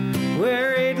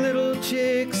 where 8 little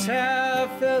chicks have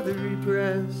feathery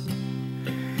breasts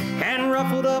and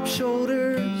ruffled up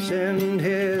shoulders and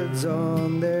heads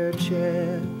on their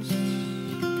chests.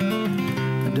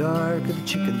 The dark of the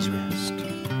chicken's rest.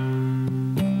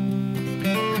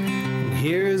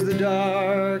 Here's the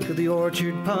dark of the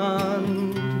orchard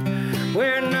pond,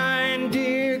 where 9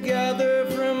 deer gather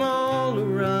from all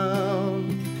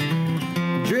around,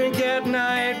 drink at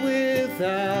night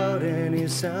without any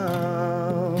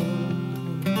sound.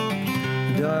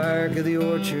 The dark of the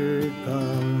orchard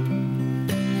pond.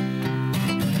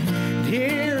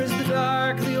 Here's the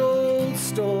dark of the old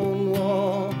stone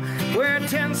wall, where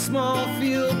 10 small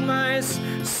field mice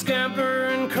scamper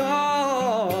and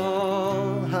call,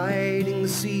 hiding the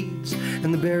seeds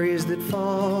and the berries that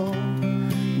fall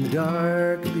in the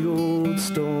dark of the old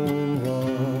stone wall.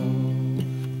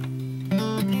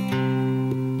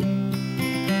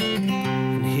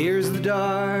 And here's the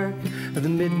dark of the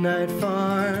midnight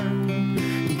farm,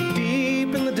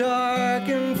 deep in the dark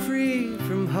and free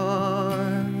from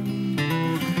harm,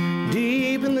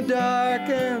 deep in the dark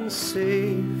and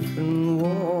safe and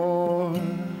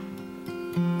warm.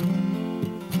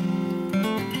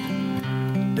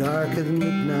 Dark of the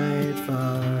midnight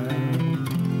farm,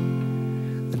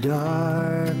 the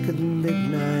dark of the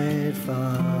midnight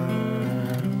farm,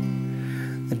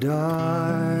 the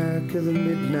dark of the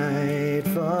midnight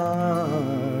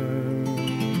farm.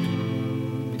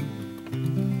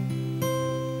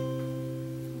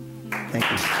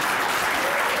 Thank you.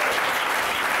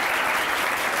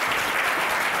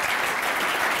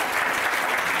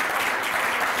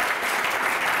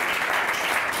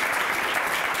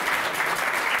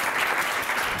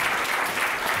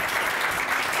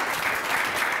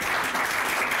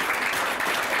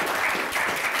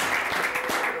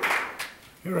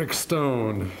 Eric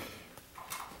Stone,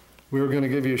 we were going to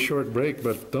give you a short break,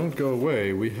 but don't go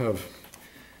away. We have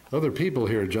other people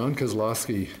here, John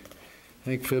Kozlowski,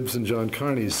 Hank Phibbs and John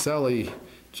Carney, Sally,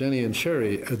 Jenny, and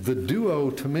Sherry, the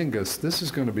duo Tomingus. This is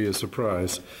going to be a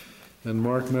surprise. And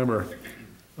Mark Memmer.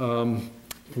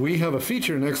 We have a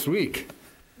feature next week,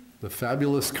 the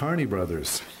fabulous Carney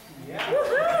Brothers.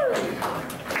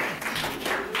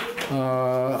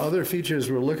 Other features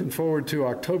we're looking forward to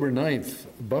October 9th,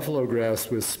 Buffalo Grass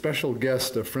with special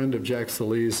guest, a friend of Jack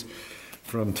Sallee's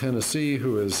from Tennessee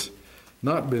who has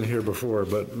not been here before,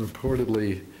 but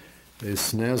reportedly a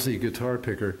snazzy guitar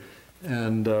picker.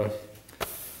 And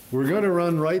we're going to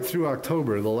run right through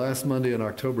October. The last Monday in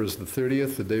October is the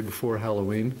 30th, the day before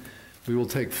Halloween. We will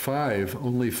take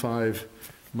only five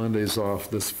Mondays off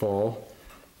this fall,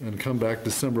 and come back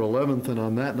December 11th, and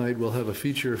on that night we'll have a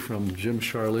feature from Jim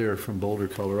Charlier from Boulder,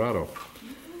 Colorado.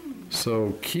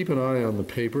 So keep an eye on the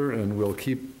paper, and we'll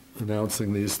keep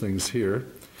announcing these things here.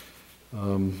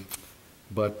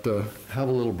 But have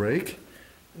a little break,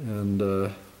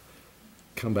 and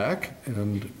come back,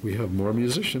 and we have more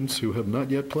musicians who have not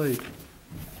yet played.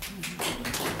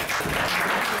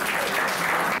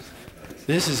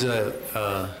 This is a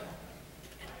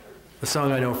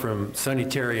song I know from Sonny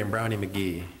Terry and Brownie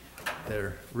McGee.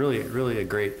 They're really a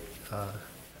great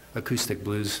acoustic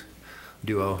blues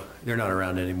duo. They're not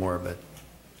around anymore, but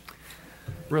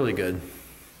really good.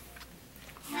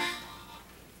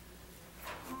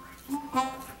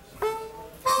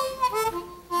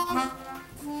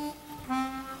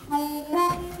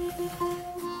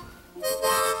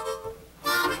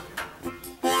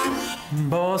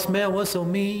 Boss man was so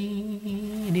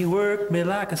mean, he worked me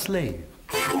like a slave.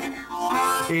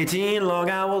 18 long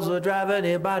hours of driving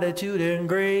a body to the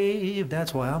grave.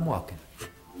 That's why I'm walking.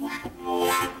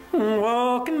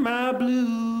 Walking my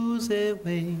blues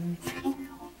away.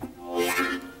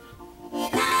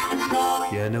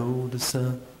 You know the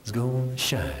sun's gonna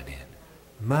shine in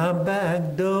my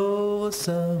back door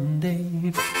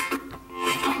someday.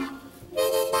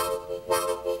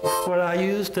 Well, I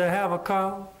used to have a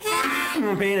car,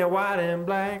 painted white and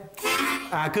black.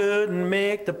 I couldn't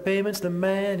make the payments, the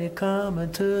man he come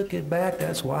and took it back.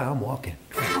 That's why I'm walking.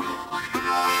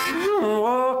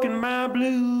 Walking my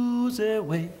blues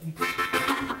away.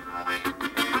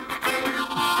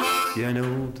 You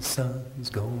know the sun's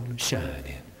gonna shine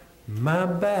in my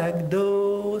back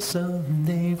door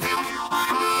someday.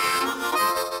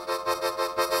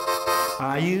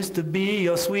 I used to be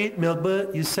your sweet milk,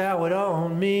 but you soured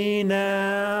on me.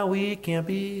 Now we can't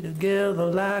be together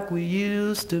like we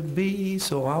used to be,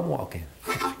 so I'm walking.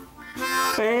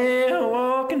 Well,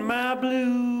 walking my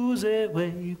blues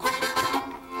away.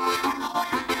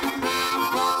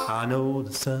 I know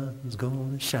the sun's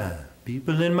gonna shine,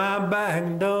 people in my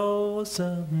back door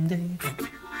someday.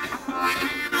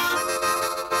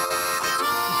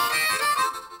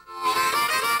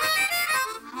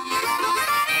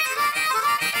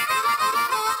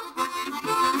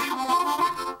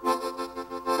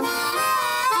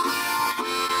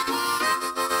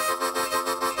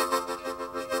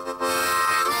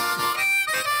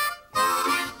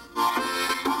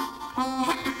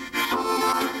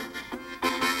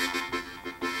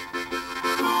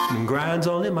 Grinds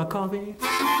all in my coffee,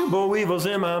 boll weevils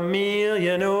in my meal.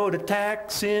 You know the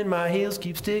tacks in my heels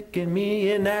keep sticking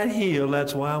me in that heel.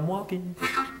 That's why I'm walking.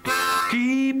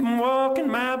 Keep walking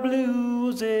my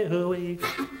blues away.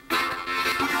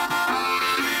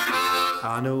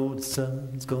 I know the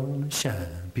sun's gonna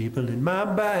shine, people in my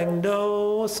back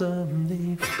door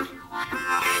someday.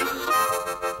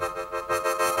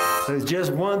 There's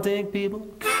just one thing, people,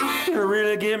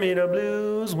 really give me the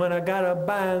blues, when I gotta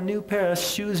buy a new pair of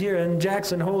shoes here in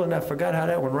Jackson Hole, and I forgot how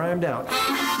that one rhymed out.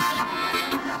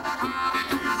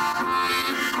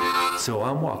 So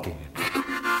I'm walking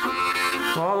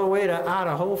all the way to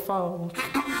Idaho Falls.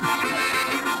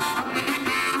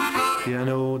 You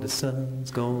know the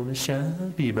sun's gonna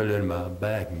shine, people in my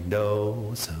back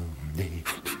door someday.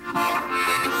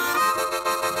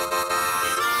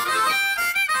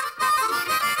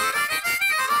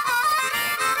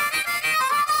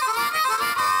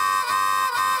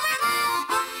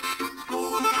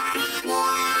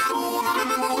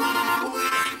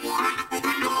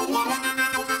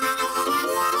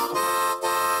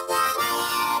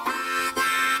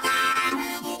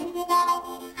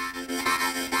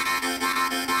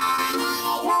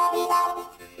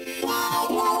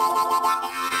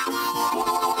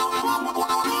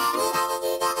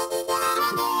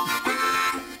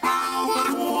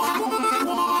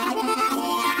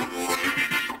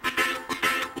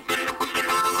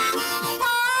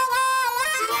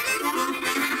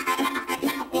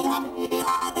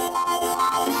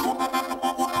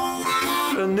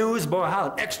 the newsboy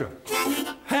hollered, extra.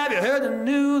 Have you heard the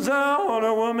news? Oh,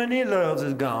 the woman he loves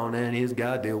is gone, and he's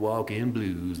got the walking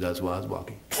blues. That's why I was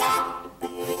walking.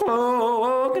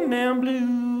 Oh, walking down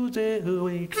blues every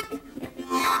week.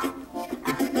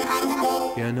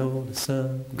 You know the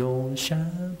sun's gonna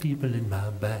shine people in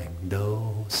my back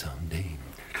door someday.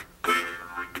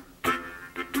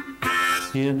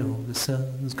 You know the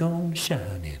sun's gonna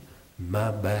shine in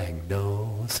my back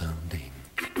door someday.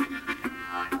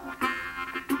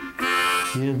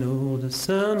 You know the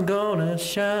sun's gonna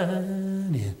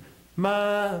shine in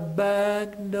my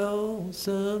back door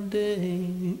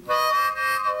someday.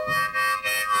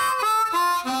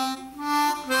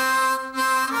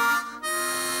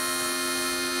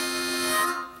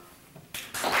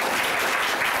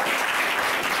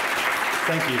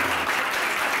 Thank you.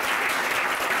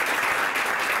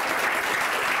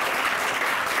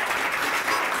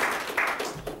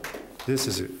 This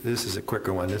is a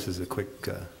quicker one. This is a quick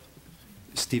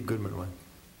Steve Goodman one.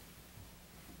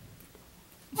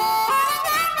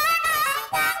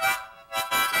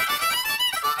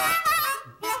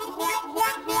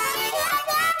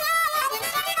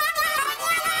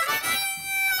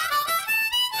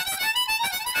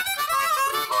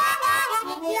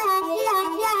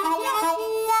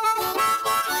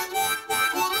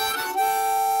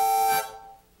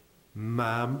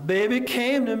 My baby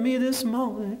came to me this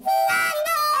morning.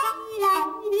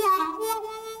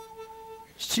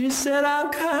 She said,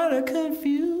 I'm kind of confused.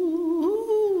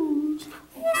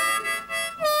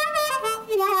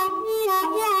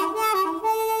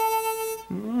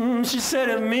 She said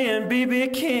that me and B.B.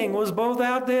 King was both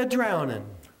out there drowning.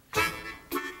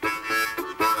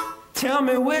 Tell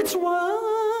me which one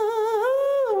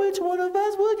of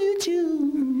us would you choose?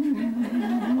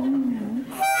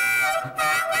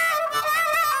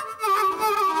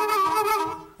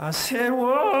 I said,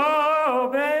 whoa,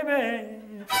 baby.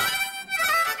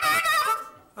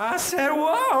 I said,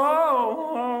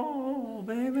 whoa,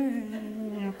 baby.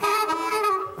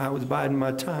 I was biding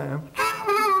my time.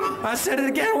 I said it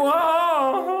again,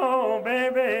 whoa,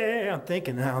 baby. I'm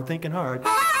thinking now, I'm thinking hard.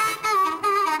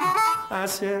 I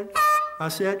said, I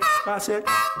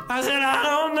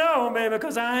don't know, baby,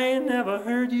 'cause I ain't never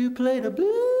heard you play the blues.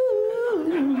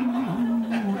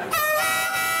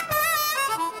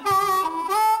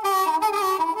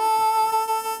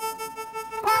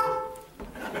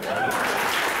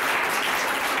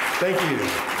 Thank you.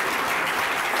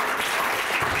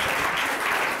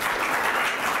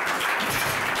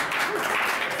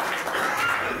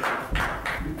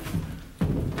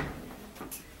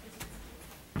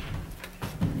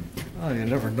 Oh, you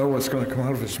never know what's going to come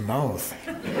out of his mouth.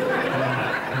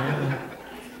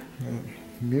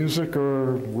 Music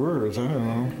or words, I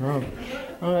don't know.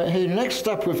 Hey, next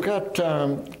up we've got,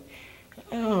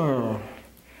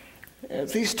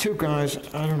 these two guys,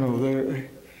 I don't know,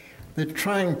 they're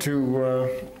trying to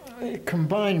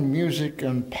combine music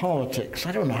and politics.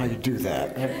 I don't know how you do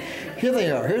that. Here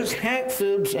they are. Here's Hank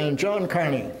Phibbs and John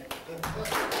Carney.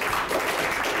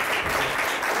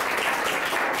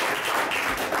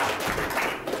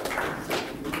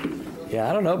 Yeah,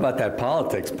 I don't know about that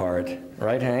politics part,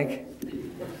 right, Hank?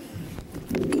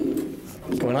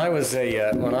 When I was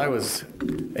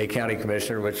a county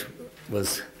commissioner, which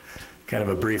was kind of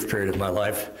a brief period of my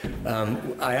life,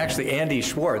 Andy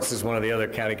Schwartz is one of the other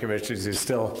county commissioners who's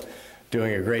still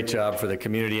doing a great job for the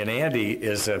community, and Andy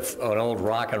is an old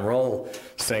rock and roll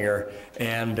singer,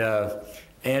 and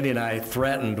Andy and I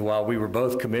threatened while we were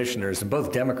both commissioners, and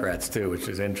both Democrats too, which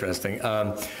is interesting,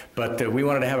 but we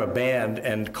wanted to have a band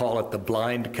and call it the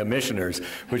Blind Commissioners,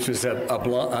 which was a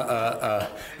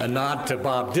nod to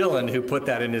Bob Dylan, who put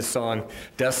that in his song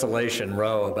Desolation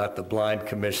Row about the blind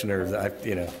commissioners.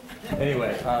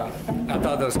 Anyway, I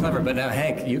thought that was clever, but now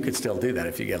Hank, you could still do that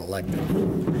if you get elected.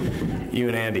 You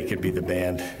and Andy could be the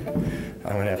band.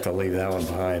 I'm gonna have to leave that one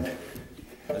behind.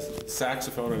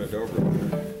 Saxophone and a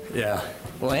dobro. Yeah.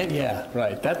 Well, and yeah,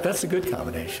 right. That's a good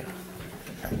combination.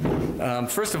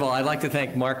 First of all, I'd like to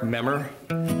thank Mark Memmer.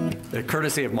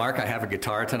 Courtesy of Mark, I have a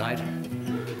guitar tonight.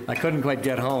 I couldn't quite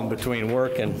get home between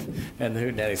work and the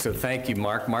Hootenanny, so thank you,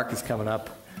 Mark. Mark is coming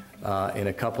up in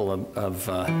a couple of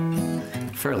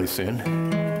fairly soon.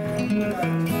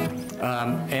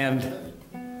 And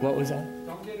what was that?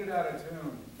 Don't get it out of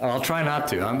tune. I'll try not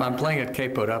to. I'm playing it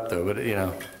capoed up though, but you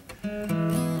know.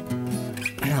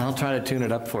 I'll try to tune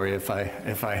it up for you if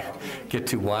I get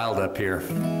too wild up here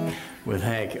with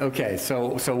Hank. Okay,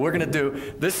 so we're gonna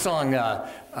do this song.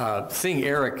 Seeing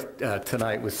Eric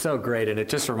tonight was so great, and it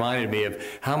just reminded me of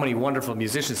how many wonderful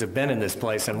musicians have been in this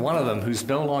place, and one of them who's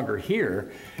no longer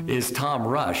here is Tom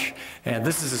Rush. And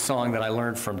this is a song that I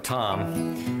learned from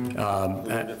Tom Who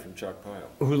learned it from Chuck Pyle.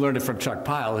 Who learned it from Chuck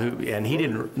Pyle, and he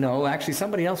didn't, no, actually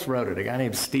somebody else wrote it. A guy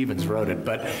named Stevens wrote it,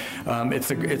 but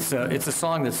it's a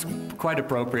song that's quite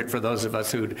appropriate for those of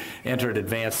us who'd entered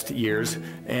advanced years,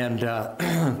 and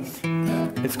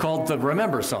it's called the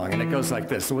Remember Song, and it goes like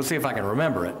this. So we'll see if I can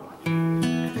remember it.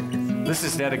 This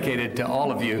is dedicated to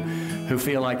all of you who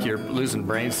feel like you're losing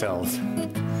brain cells.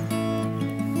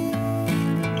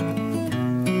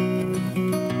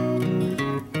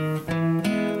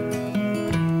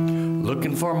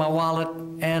 Looking for my wallet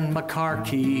and my car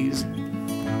keys.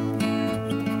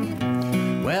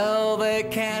 Well, they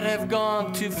can't have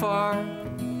gone too far.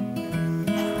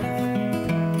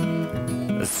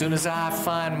 As soon as I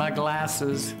find my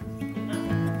glasses,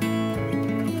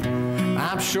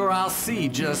 I'm sure I'll see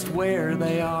just where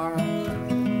they are.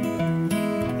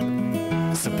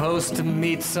 Supposed to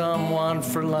meet someone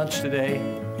for lunch today,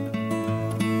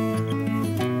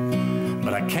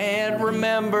 but I can't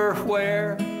remember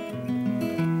where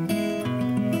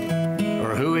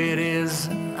or who it is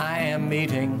I am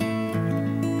meeting.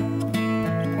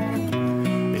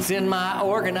 It's in my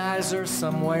organizer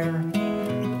somewhere.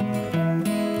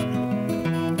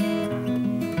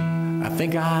 I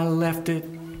think I left it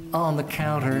on the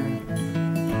counter,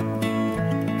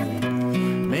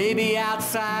 maybe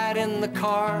outside in the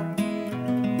car.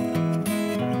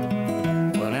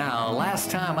 Well, now,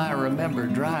 last time I remember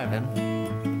driving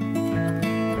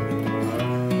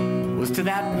was to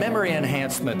that memory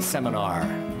enhancement seminar.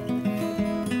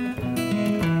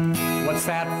 What's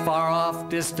that far off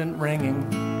distant ringing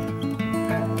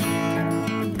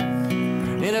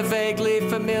in a vaguely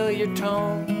familiar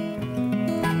tone?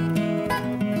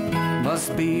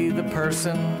 Must be the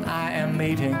person I am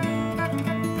meeting,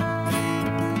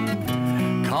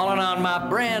 calling on my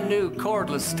brand new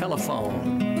cordless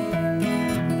telephone.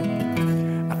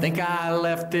 I think I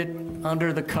left it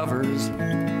under the covers,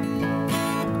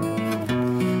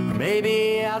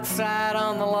 maybe outside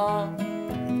on the lawn.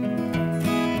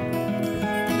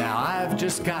 Now I've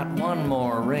just got one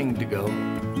more ring to go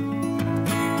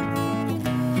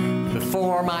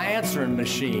before my answering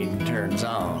machine turns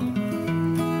on.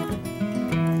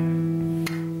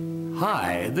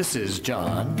 Hi, this is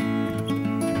John,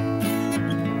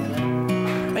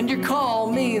 and your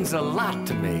call means a lot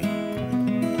to me.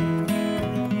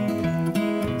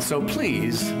 So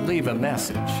please leave a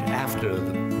message after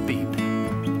the beep,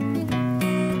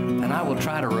 and I will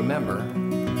try to remember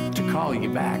to call you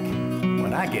back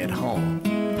when I get home.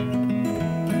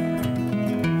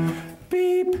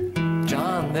 Beep,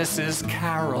 John, this is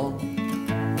Carol,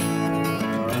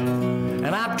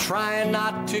 and I'm trying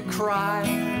not to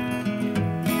cry.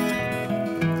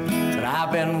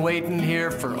 I've been waiting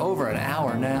here for over an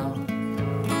hour now.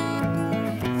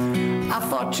 I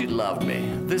thought you loved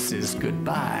me. This is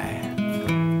goodbye.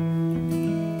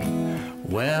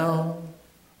 Well,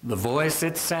 the voice,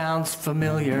 it sounds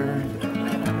familiar,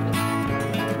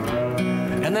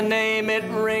 and the name, it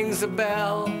rings a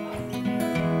bell.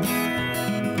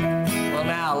 Well,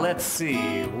 now, let's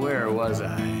see, where was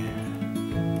I?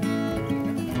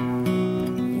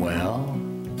 Well,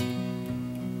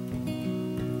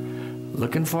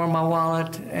 looking for my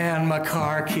wallet and my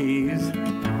car keys.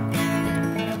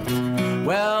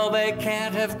 Well, they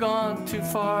can't have gone too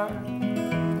far.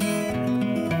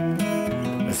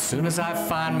 As soon as I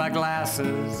find my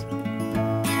glasses,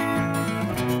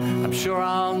 I'm sure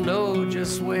I'll know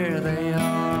just where they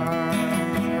are.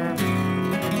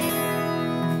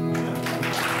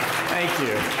 Thank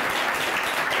you.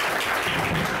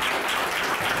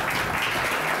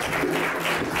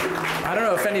 I don't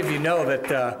know if any of you know that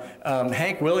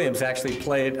Hank Williams actually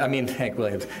played, Hank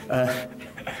Williams.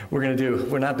 We're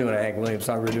not doing a Hank Williams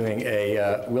song, we're doing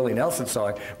a Willie Nelson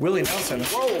song. Willie Nelson,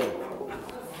 whoa!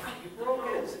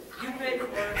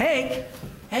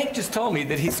 Hank just told me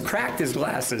that he's cracked his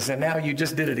glasses, and now you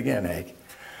just did it again, Hank.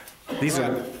 These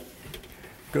are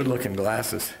good-looking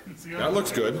glasses. That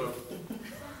looks good.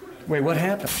 Wait, what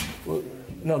happened? Well,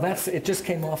 no, it just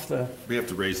came off the... We have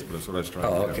to raise it, but that's what I was trying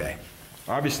to do. Oh, okay.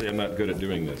 Obviously, I'm not good at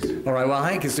doing this. All right, while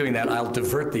Hank is doing that, I'll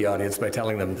divert the audience by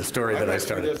telling them the story that I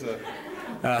started.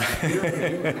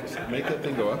 Make that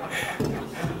thing go up.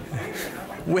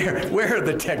 Where are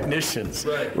the technicians?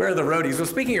 Right. Where are the roadies? Well,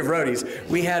 speaking of roadies,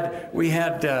 we had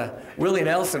Willie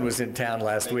Nelson was in town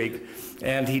last week,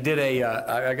 and he did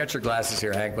I got your glasses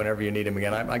here, Hank, whenever you need them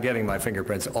again. I'm getting my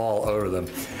fingerprints all over them.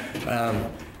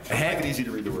 Make it easy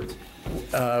to read the words.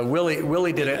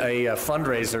 Willie did a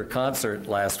fundraiser concert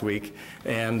last week,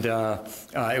 and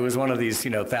it was one of these,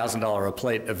 $1,000 a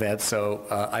plate events. So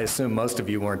I assume most of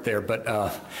you weren't there, but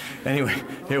anyway,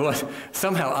 it was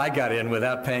somehow I got in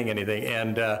without paying anything,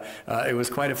 and it was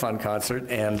quite a fun concert.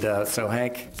 And so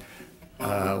Hank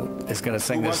is going to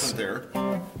sing this. Who wasn't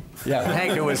there? Yeah,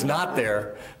 Hank, who was not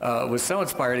there, was so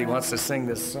inspired he wants to sing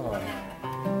this song.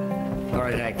 All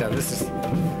right, Hank. Now this is.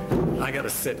 I got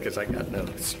to sit because I got no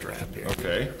strap here.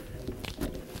 Okay.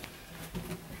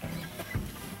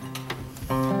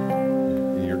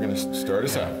 You're going to start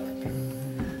us out.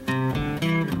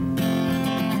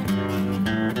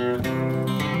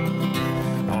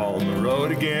 On the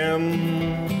road again.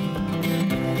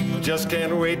 Just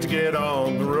can't wait to get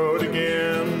on the road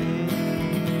again.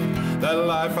 That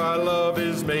life I love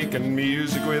is making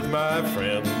music with my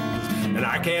friends, and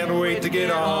I can't wait to get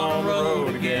on the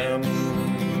road again.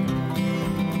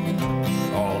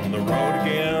 On the road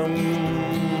again,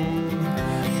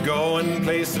 going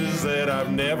places that I've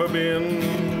never been,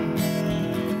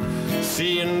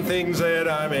 seeing things that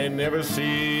I may never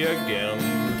see again,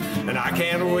 and I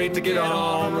can't wait to get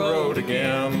on the road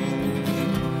again.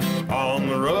 On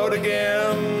the road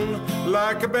again,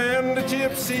 like a band of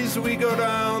gypsies we go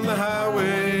down the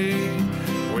highway.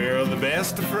 We're the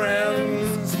best of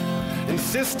friends,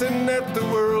 insisting that the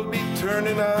world be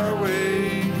turning our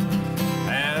way.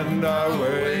 And our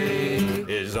way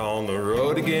is on the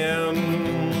road again.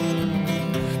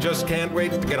 Just can't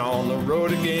wait to get on the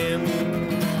road again.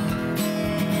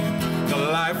 The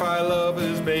life I love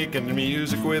is making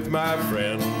music with my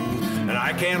friends, and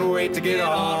I can't wait to get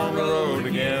on the road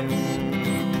again.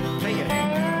 Take it, Hank.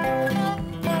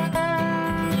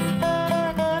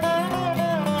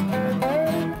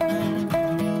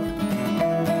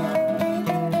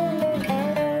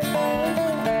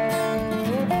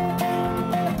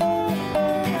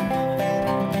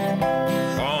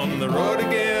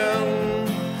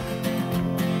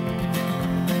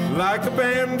 Like a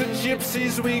band of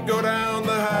gypsies we go down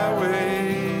the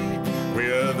highway.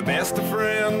 We're the best of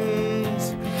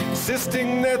friends,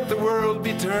 insisting that the world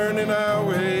be turning our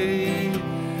way.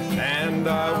 And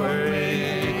our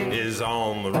way is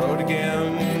on the road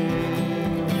again.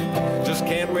 Just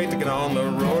can't wait to get on the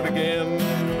road again.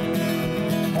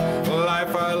 The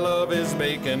life I love is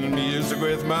making music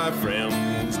with my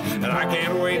friends, and I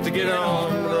can't wait to get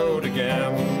on the road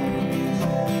again.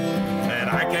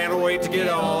 I can't wait to get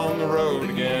on the road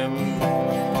again.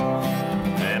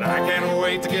 And I can't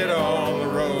wait to get on the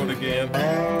road again.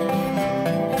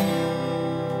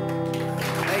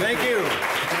 Thank you.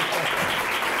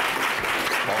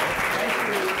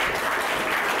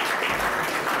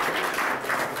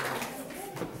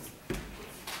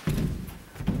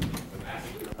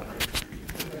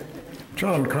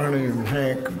 John Carney and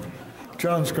Hank.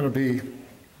 John's going to be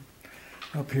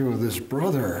up here with his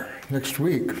brother next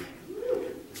week.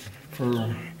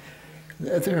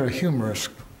 They're a humorous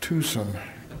twosome.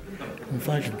 In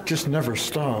fact, it just never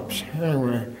stops.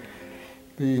 Anyway,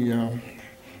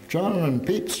 John and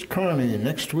Pete Carney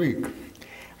next week.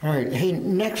 All right, hey,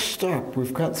 next up,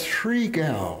 we've got three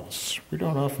gals. We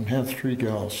don't often have three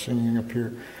gals singing up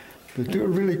here. They do a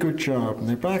really good job, and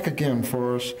they're back again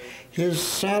for us. Here's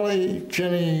Sally,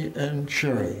 Jenny, and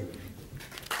Sherry.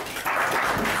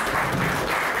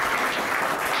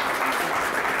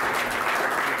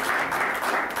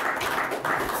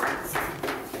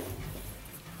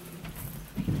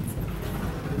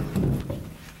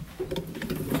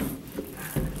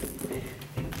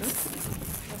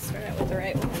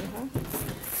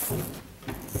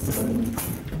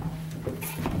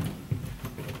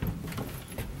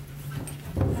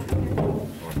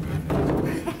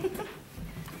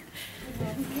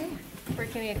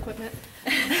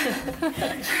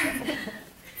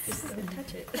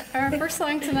 Our first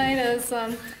song tonight is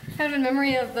kind of in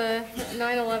memory of the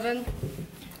 9/11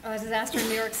 disaster in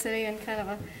New York City, and kind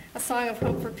of a song of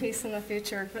hope for peace in the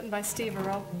future, written by Steve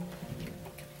Earle.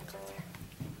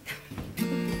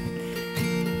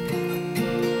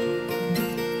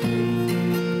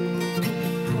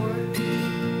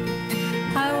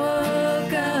 I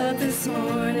woke up this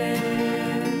morning,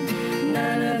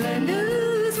 none of the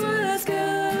news was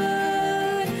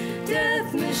good.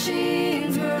 Death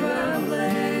machines were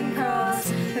rumbling across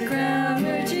the ground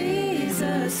where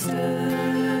Jesus stood.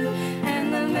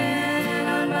 And the man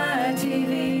on my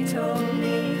TV told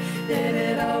me that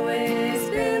it always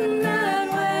been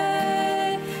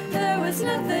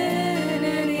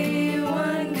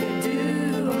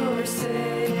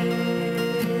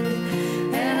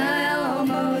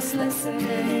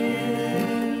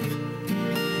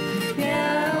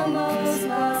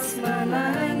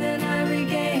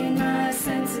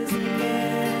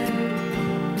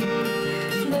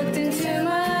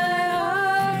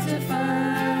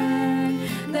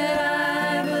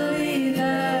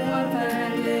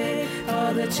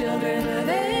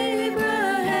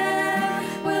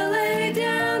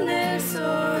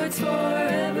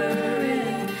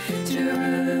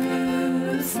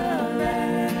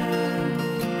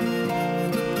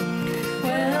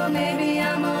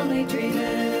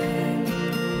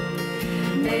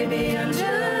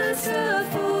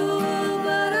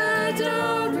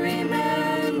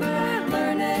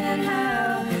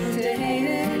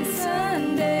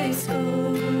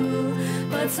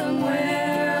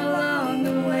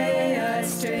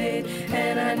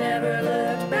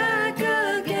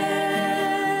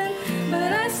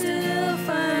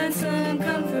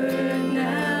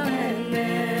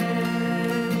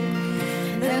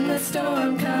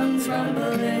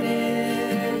tumbling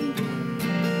in.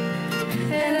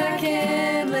 And I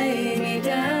can't lay me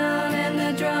down, and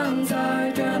the drums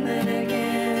are drumming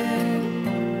again.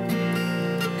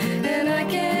 And I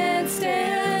can't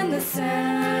stand the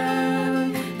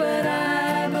sound, but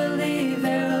I believe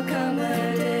there'll come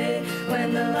a day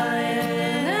when the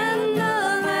lion and the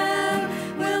lamb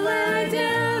will lie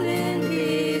down in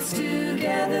peace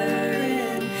together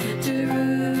in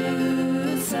Jerusalem.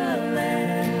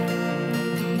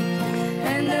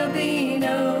 And there'll be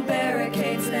no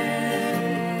barricades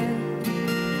then.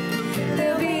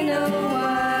 There'll be no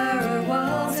wire or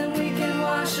walls, and we can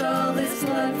wash all this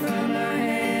blood from our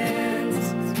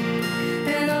hands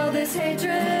and all this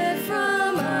hatred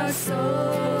from our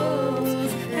souls.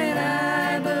 And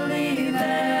I believe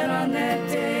that on that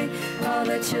day all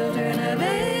the children of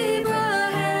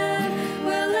Abraham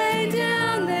will lay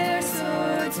down their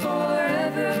swords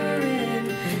forever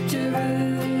in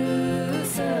Jerusalem.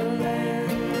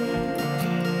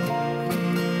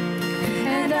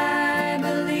 And I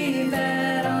believe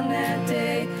that on that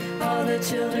day all the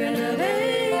children of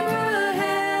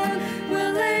Abraham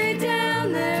will lay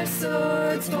down their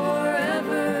swords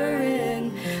forever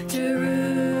in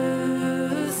Jerusalem.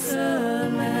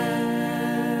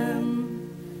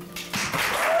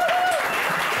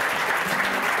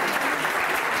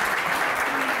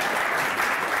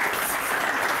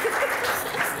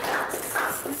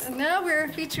 And now we're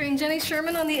featuring Jenny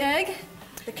Sherman on the egg.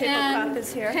 The cable cop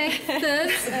is here. Hank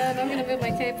this, and I'm going to move my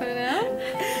capo now.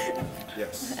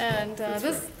 Yes. And this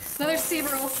is another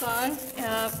Steve Earle song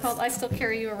called I Still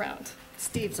Carry You Around.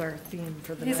 Steve's our theme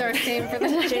for the He's night. our theme for the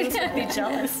night. James would be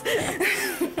jealous.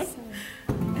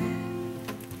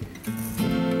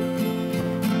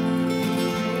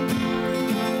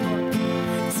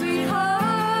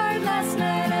 Sweetheart, last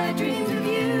night I dreamed of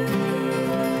you.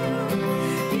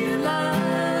 You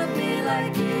loved me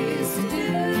like you used to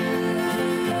do.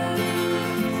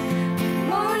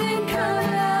 Morning come,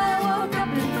 I woke up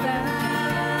and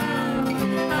found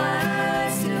I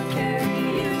still carry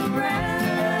you around.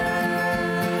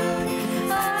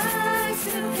 I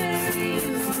still carry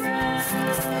you around.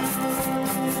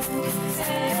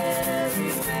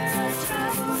 Everywhere I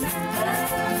travel now.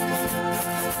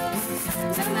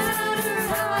 No matter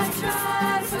how I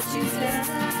try to put you down,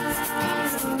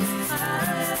 I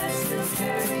still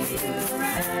carry you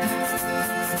around.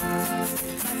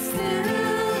 I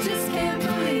still just can't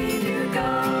believe you're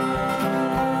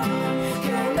gone.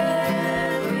 Your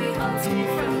memory haunts me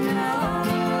from now on.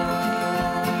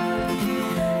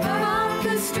 I'm off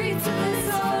the streets of this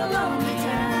old lonely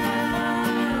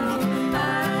town. I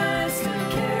still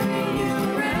carry you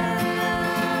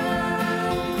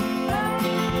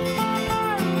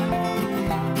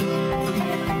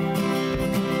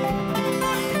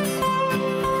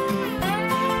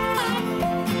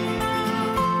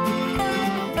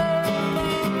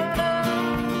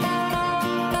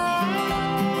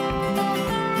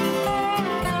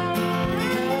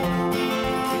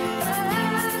I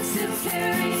still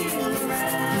carry you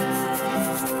around.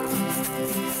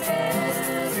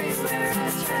 Everywhere I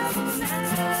travel now.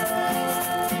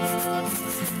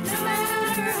 No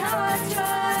matter how I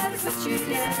try to put you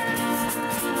down,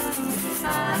 I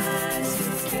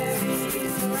still carry you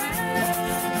around.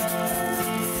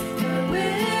 You're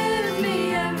with me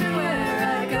everywhere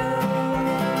I go.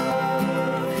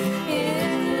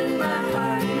 In my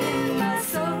heart and in my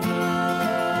soul.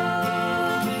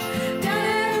 Down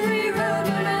every road,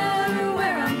 no matter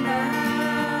where I'm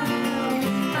bound,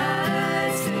 I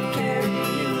still carry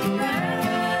you around.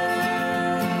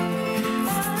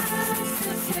 I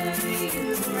still carry you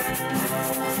around.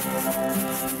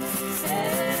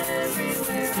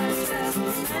 Everywhere I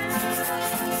travel now.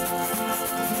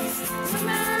 No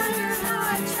matter how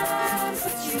I try to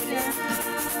put you down,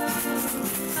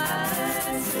 I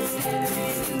still carry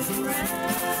you around.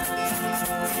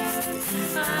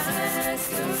 I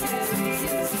still carry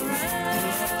you around.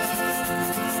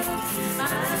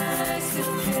 I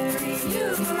still carry you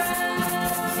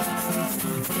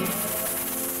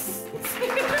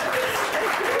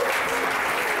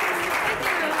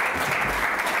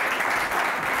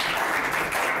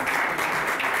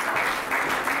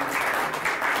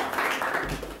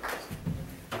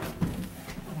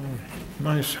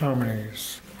Nice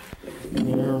harmonies.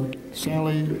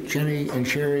 Sally, Jenny, and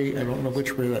Sherry, I don't know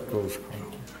which way that goes.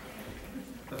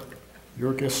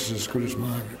 Your guess is as good as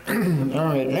mine. All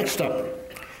right, next up.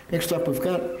 Next up, we've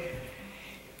got,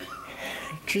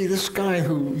 gee, this guy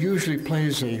who usually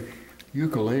plays a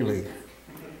ukulele,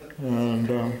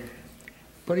 and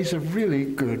but he's a really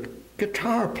good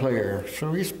guitar player.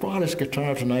 So he's brought his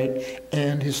guitar tonight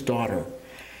and his daughter.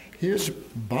 Here's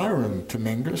Byron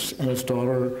Dominguez and his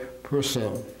daughter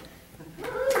Purcell. I'll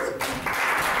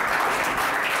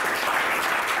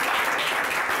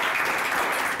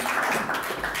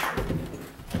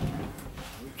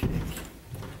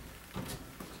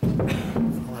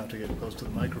have to get close to the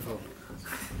microphone.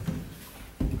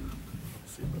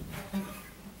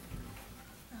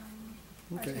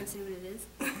 Are you going to say what it is?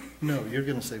 No, you're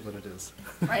going to say what it is.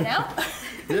 Right now?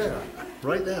 Yeah,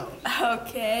 right now.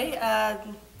 Okay,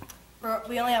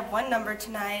 we only have one number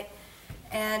tonight,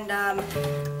 and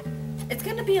it's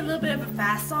going to be a little bit of a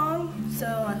fast song, so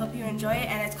I hope you enjoy it,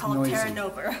 and it's called Noisy. Terra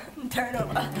Nova. Terra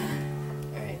Nova.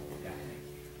 All right.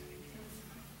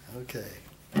 Okay.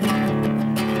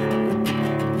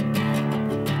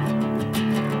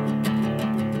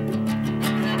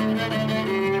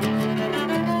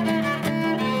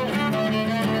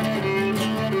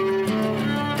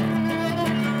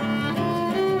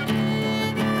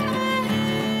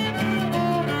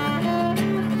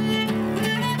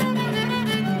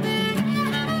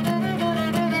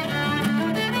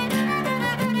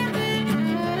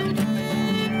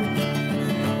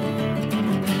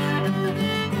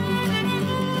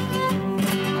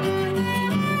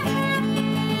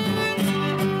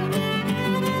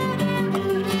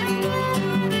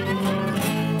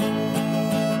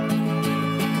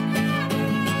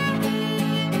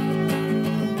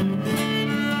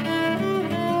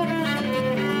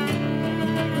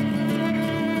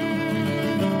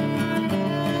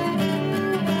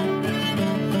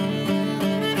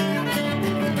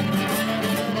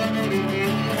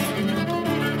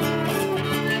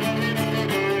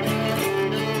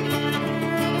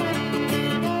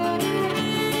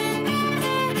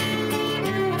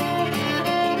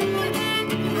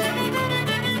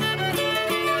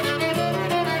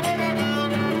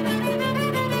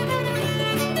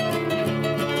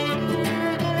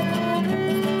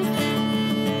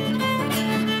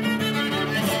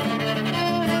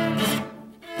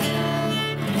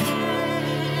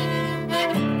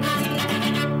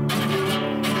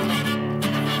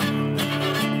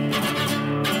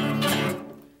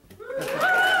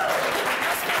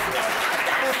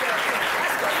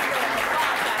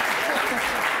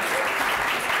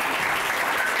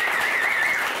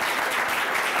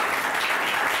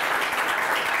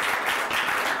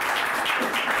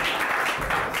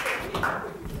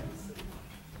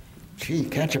 Gee,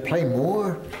 can't you play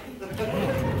more?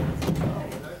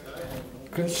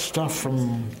 Good stuff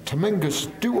from Dominguez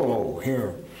Duo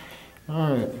here.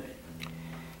 All right.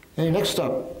 Hey, next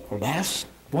up, last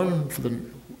one for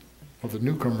the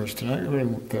newcomers tonight,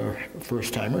 the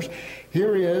first timers.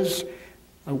 Here he is,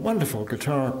 a wonderful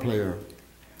guitar player.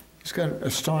 He's got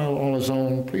a style all his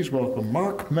own. Please welcome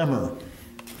Mark Memmer.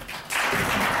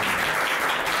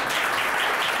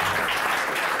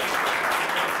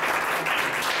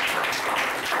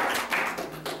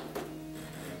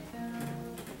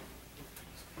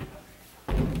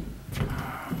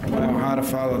 Well, how to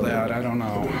follow that, I don't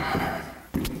know.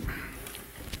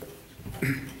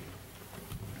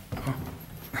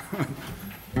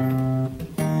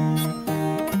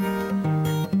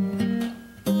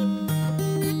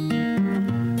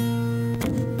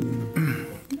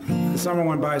 The summer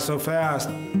went by so fast,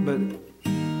 but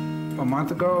a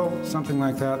month ago, something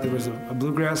like that, there was a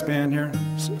bluegrass band here,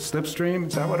 Slipstream,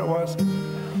 is that what it was?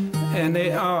 And they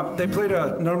played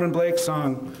a Norman Blake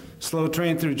song, Slow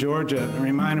Train Through Georgia. It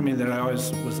reminded me that I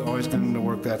was always going to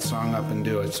work that song up and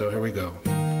do it, so here we go.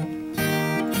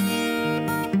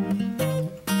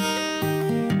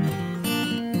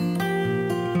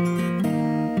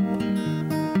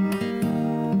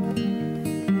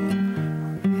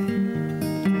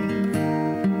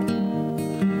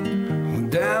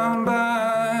 Down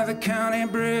by the county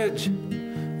bridge,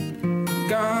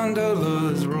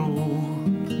 gondolas roll,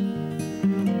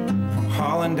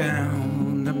 hauling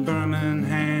down to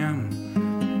Birmingham,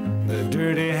 the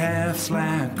dirty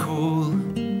half-slack coal.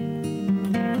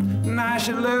 And I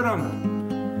should let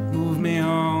 'em move me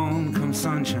on come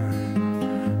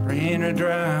sunshine, rain or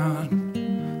drought,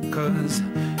 'cause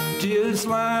just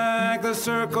like the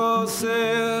circle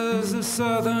says, the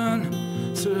southern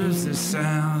serves the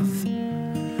south.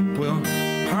 Well,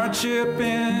 hardship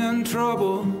and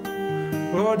trouble,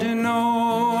 Lord, you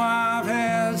know I've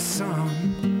had some.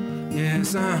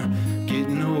 Yes, I'm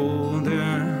getting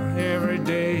older every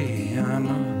day. I'm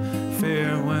a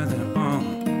fair weather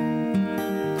bum.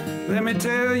 Let me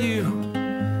tell you,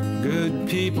 good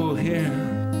people here,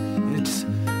 it's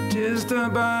just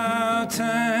about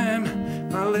time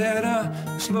I let a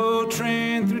slow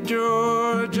train through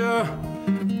Georgia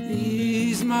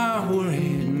ease my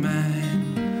worried mind.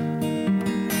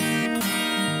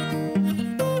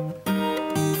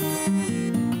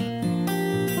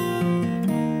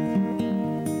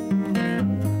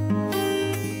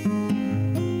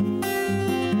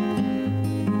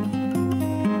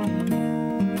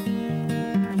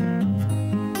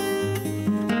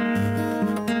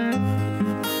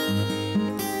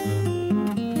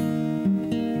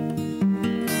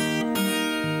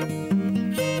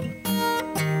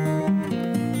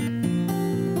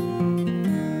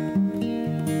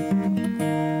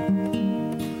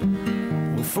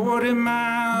 40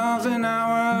 miles an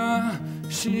hour,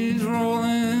 she's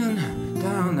rolling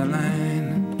down the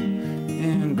line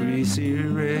in greasy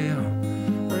rail,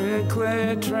 red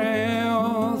clay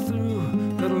trail through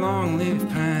the longleaf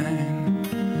pine.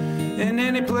 In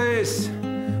any place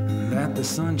that the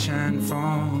sunshine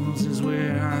falls is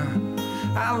where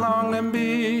I long to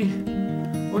be.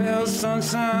 Well,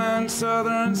 sunshine,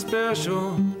 southern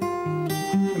special,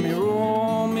 let me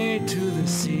roll me to the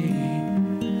sea.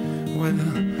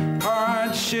 With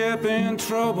hardship and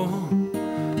trouble,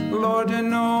 Lord, you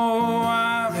know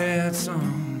I've had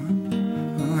some.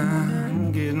 Well,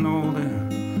 I'm getting older.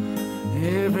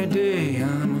 Every day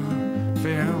I'm a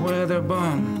fair weather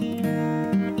bum.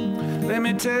 Let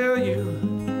me tell you,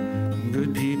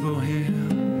 good people here,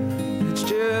 it's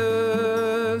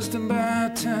just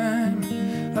about time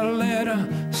I let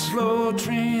a slow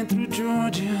train through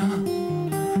Georgia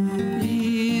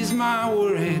ease my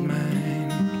worried mind.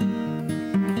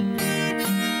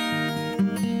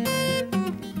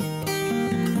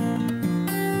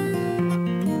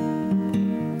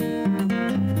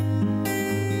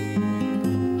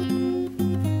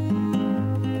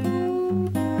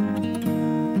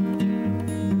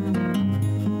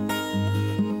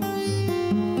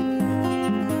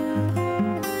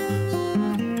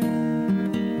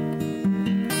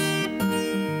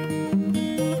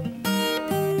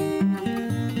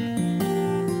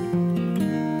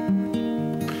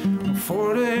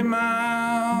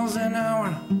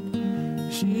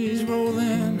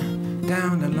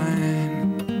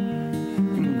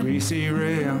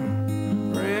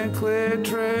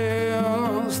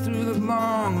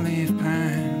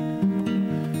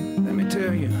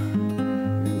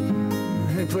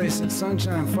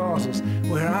 Sunshine Falls is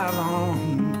where I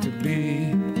long to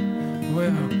be.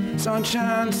 Well,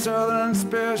 sunshine, southern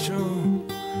special,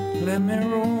 let me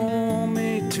roll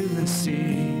me to the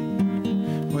sea.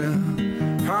 Well,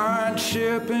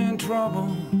 hardship and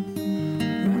trouble,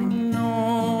 let me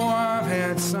know I've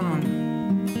had some.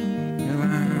 Well,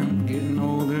 I'm getting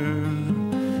older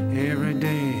every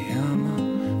day,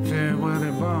 I'm a fair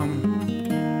weather bum.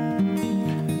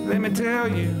 Let me tell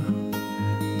you,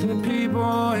 to the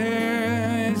people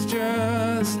here, it's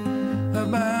just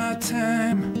about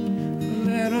time.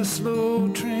 Let a slow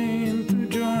train through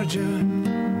Georgia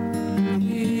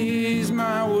ease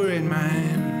my worried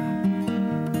mind.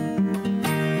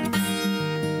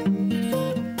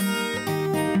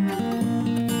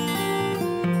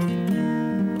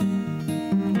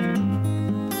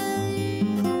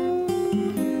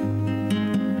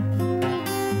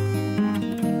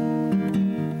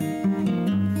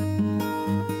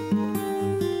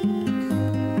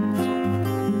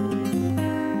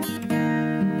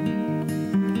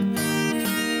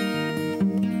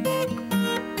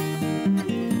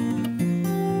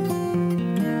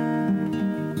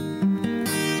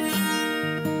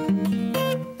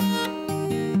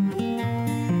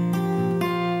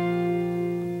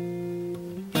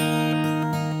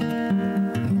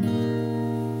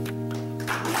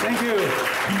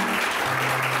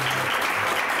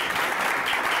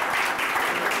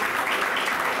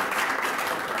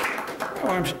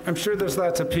 I'm sure there's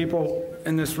lots of people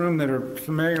in this room that are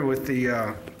familiar with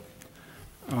the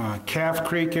Calf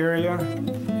Creek area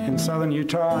in southern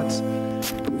Utah.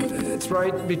 It's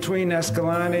right between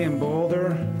Escalante and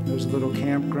Boulder. There's a little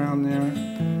campground there.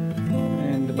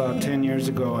 And about 10 years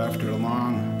ago, after a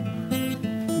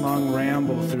long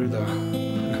ramble through the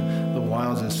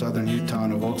wilds of southern Utah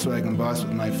in a Volkswagen bus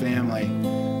with my family,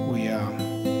 we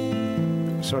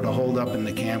sort of holed up in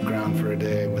the campground for a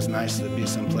day. It was nice to be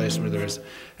someplace where there was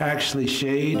actually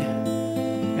shade.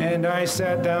 And I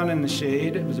sat down in the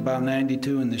shade. It was about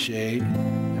 92 in the shade.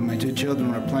 And my two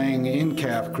children were playing in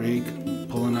Calf Creek,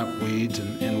 pulling up weeds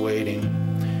and waiting.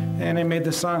 And I made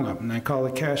the song up, and I call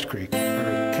it Calf Creek,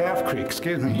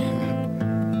 excuse me.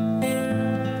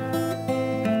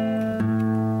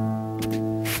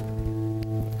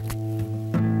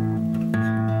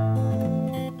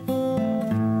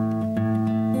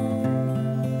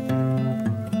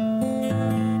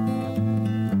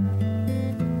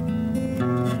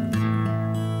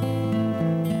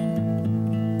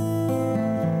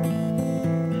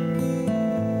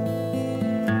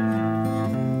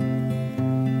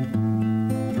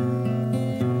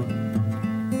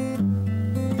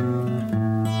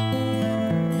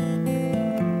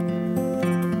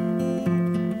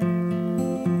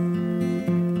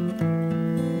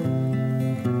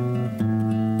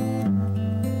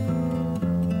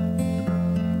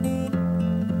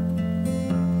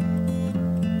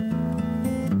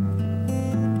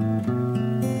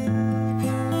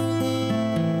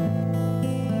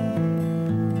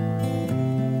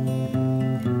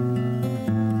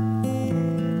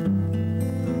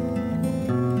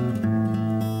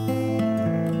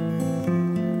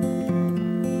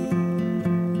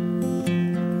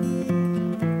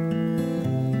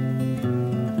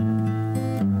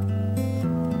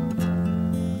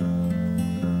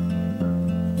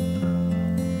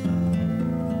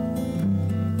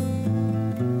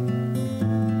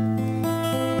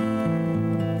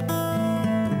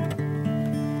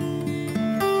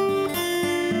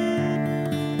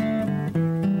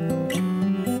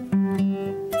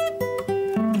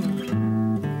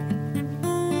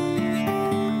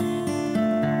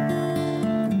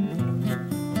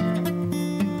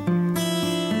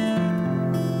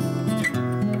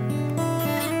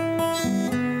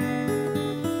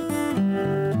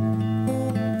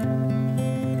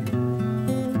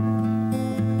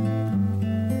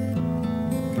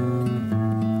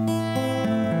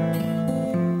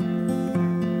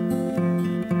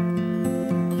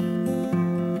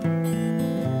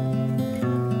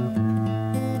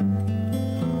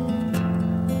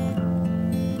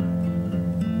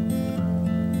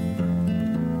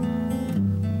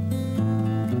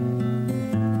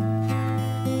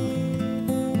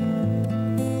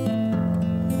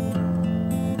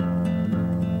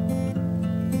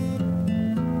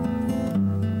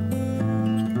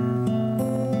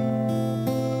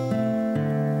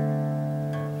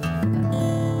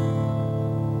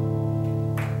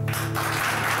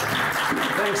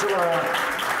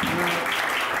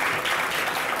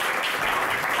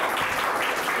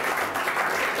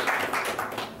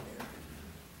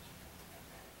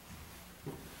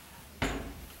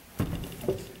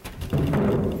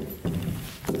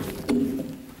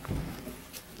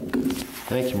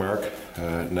 Thank you, Mark.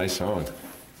 Nice song.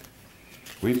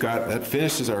 That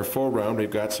finishes our full round. We've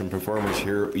got some performers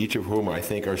here, each of whom I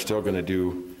think are still going to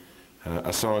do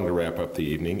a song to wrap up the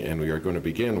evening, and we are going to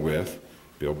begin with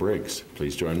Bill Briggs.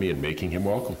 Please join me in making him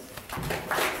welcome.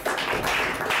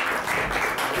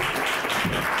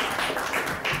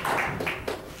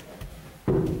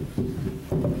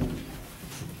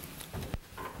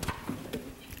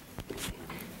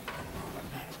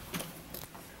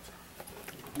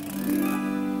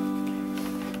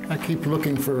 I keep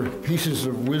looking for pieces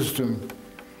of wisdom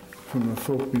from the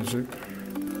folk music,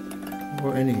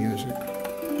 or any music.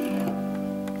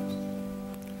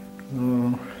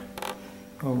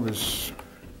 I always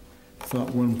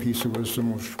thought one piece of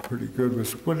wisdom was pretty good,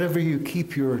 was whatever you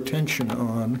keep your attention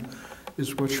on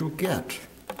is what you'll get.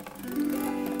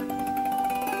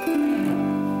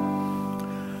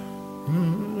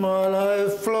 My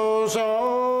life flows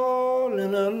on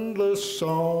in endless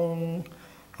song,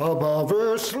 above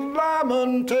earth's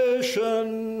lamentation,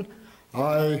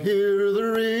 I hear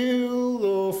the real,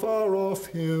 though far off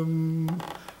hymn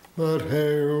that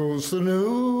hails the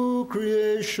new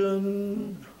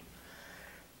creation.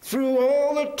 Through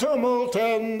all the tumult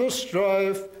and the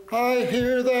strife, I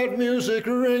hear that music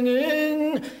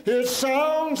ringing. It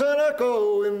sounds an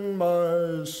echo in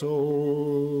my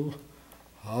soul.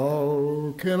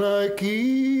 How can I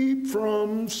keep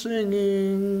from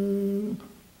singing?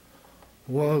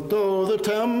 What though the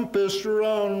tempest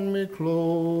round me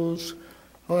close,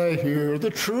 I hear the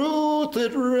truth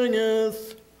it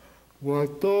ringeth.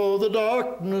 What though the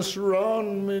darkness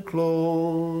round me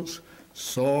close,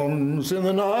 songs in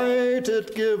the night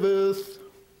it giveth.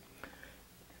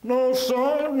 No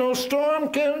song, no storm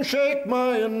can shake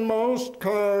my inmost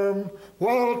calm,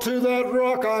 while to that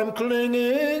rock I'm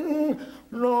clinging.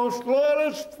 No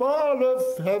slightest fall of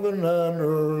heaven and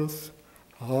earth,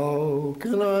 how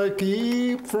can I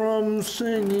keep from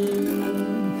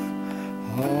singing?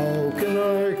 How can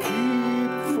I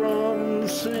keep from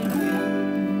singing?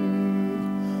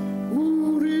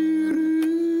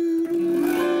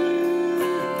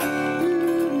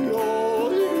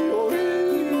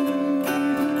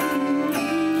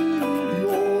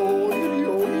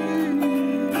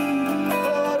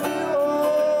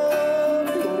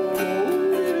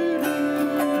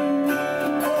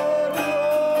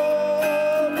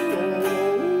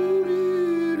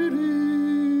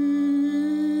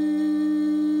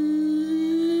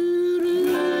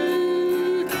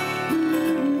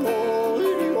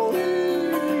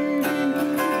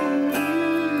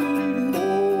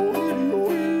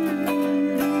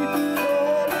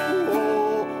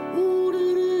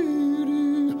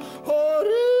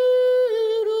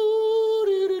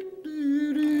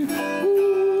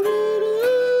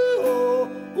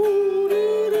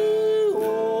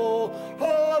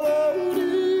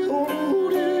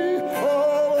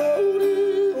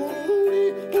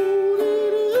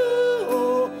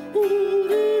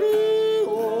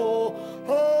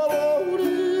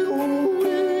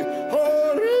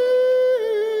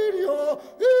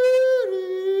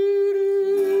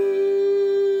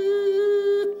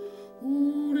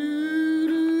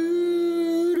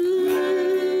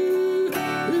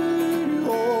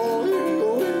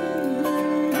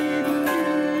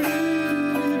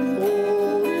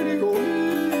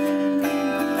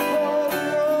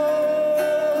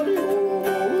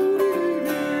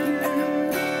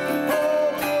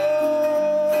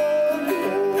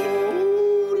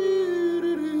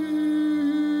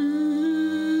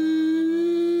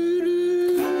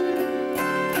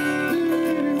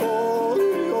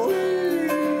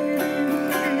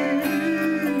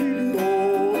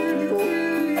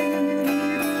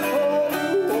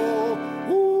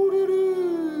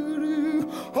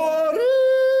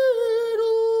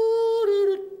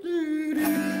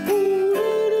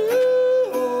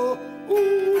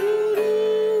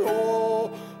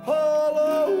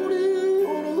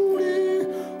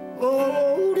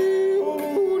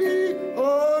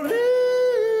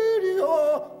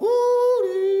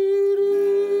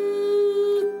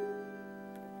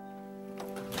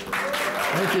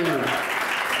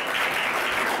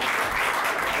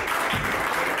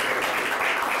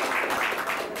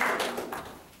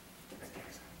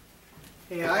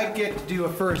 Hey, I get to do a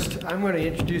first. I'm going to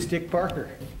introduce Dick Barker.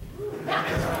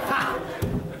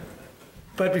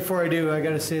 But before I do, I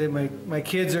got to say that my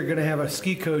kids are going to have a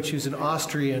ski coach who's an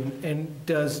Austrian and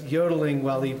does yodeling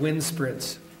while he wind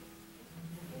sprints.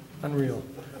 Unreal.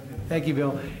 Thank you,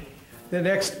 Bill. The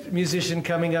next musician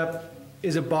coming up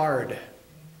is a bard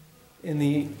in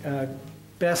the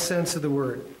best sense of the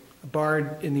word. A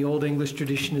bard in the Old English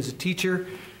tradition is a teacher,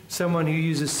 someone who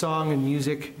uses song and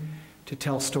music to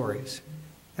tell stories.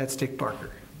 That's Dick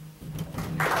Barker.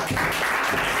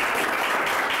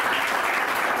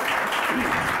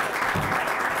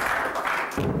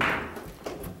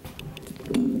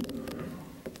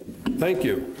 Thank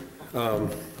you.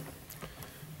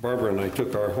 Barbara and I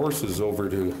took our horses over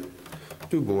to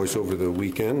Du Bois over the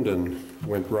weekend and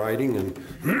went riding,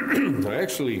 and I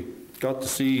actually got to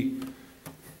see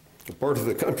a part of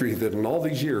the country that in all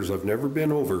these years I've never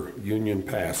been over, Union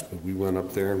Pass, but we went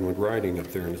up there and went riding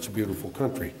up there, and it's a beautiful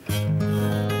country.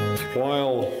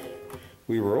 While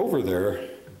we were over there,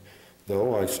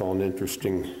 though, I saw an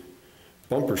interesting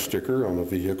bumper sticker on a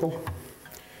vehicle.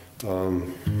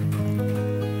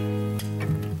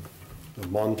 A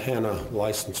Montana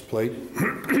license plate,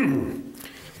 and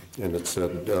it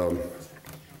said,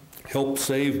 "Help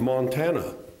save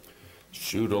Montana,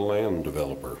 shoot a land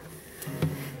developer."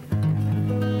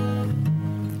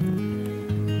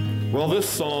 Well, this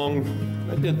song,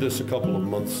 I did this a couple of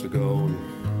months ago,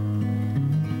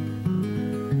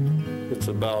 and it's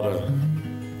about a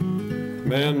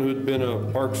man who'd been a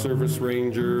Park Service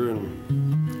ranger and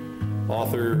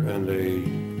author and a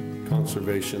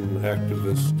conservation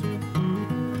activist.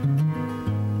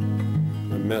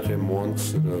 I met him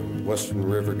once at a Western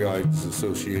River Guides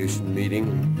Association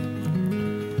meeting.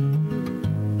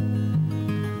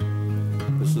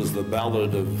 This is the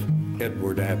Ballad of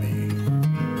Edward Abbey.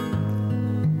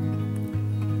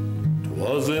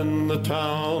 'Twas in the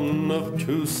town of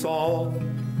Tucson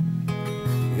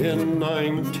in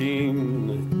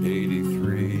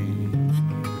 1983.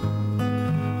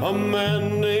 A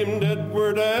man named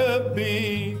Edward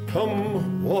Abbey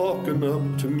come walking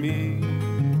up to me.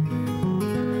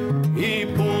 He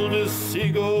pulled his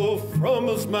seagull from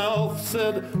his mouth,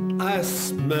 said, "I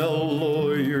smell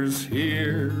lawyers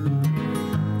here.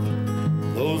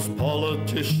 Those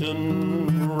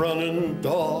politicians running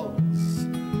dogs,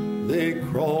 they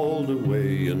crawled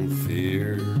away in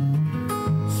fear.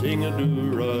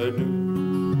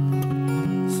 Sing-a-doo-ri-doo,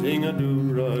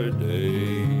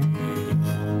 sing-a-doo-ri-day."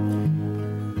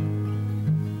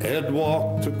 Ed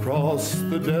walked across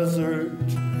the desert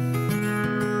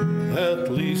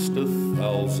at least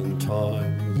 1,000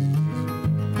 times.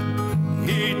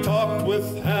 He talked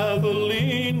with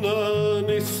javelina and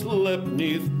he slept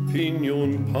 'neath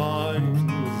pinon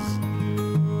pines.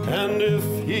 And if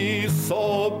he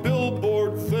saw a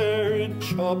billboard there, he'd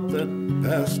chop that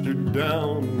bastard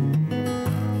down.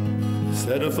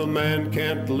 Said if a man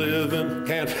can't live and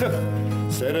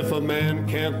said if a man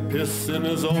can't piss in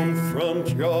his own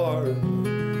front yard,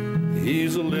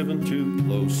 he's a living too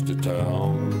close to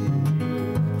town.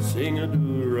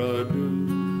 Sing-a-doo-ri-doo,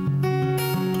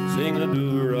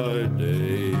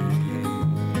 sing-a-doo-ri-day.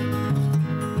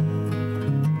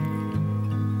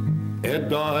 Ed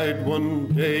died one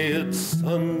day at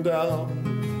sundown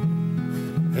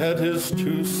at his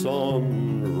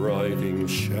Tucson riding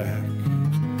shack.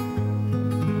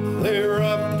 They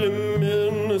wrapped him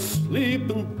in a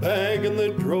sleeping bag and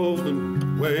they drove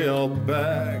him way out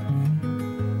back.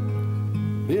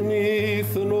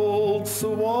 Beneath an old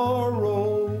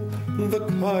saguaro, the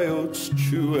coyotes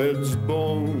chew Ed's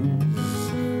bones.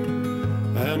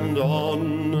 And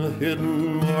on a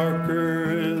hidden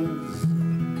marker is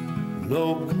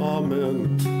no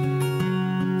comment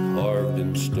carved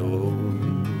in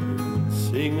stone.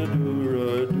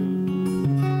 Sing-a-doo-ri-doo,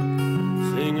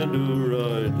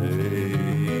 sing-a-doo-ri-day.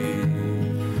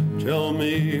 Tell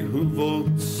me who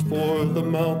votes for the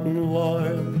mountain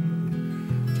lion.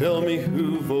 Tell me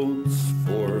who votes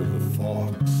for the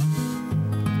fox.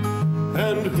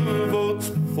 And who votes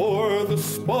for the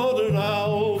spotted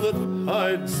owl that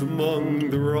hides among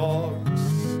the rocks.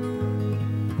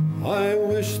 I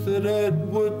wish that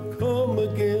Ed would come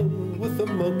again with a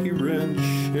monkey wrench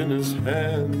in his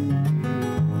hand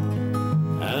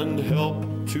and help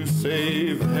to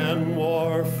save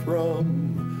Hanwar from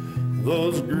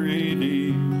those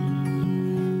greedy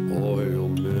oil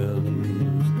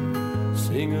men.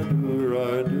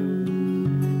 Sing-a-doo-ri-doo,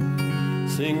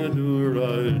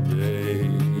 sing-a-doo-ri-day.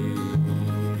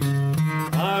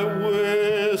 I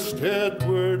wished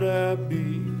Edward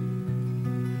Abbey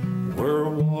were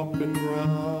walking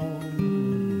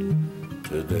round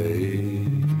today.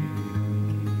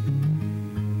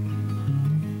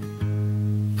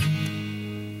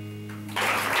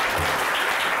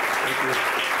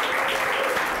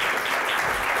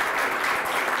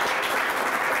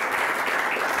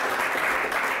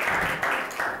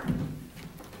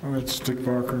 it's Dick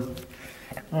Barker.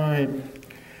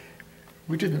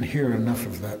 We didn't hear enough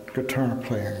of that guitar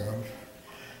playing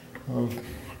of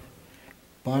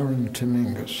Byron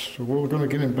Timingus. So we're going to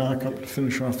get him back up to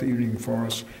finish off the evening for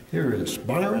us. Here is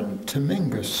Byron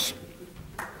Timingus.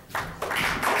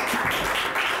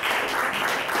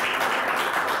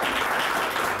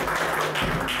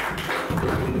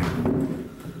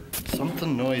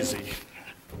 Something noisy.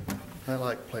 I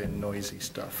like playing noisy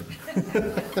stuff.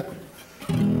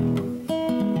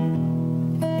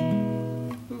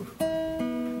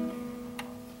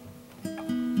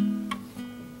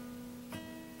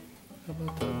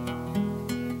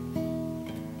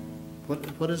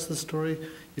 What is the story?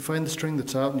 You find the string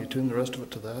that's out and you tune the rest of it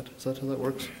to that? Is that how that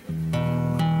works?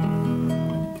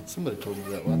 Somebody told me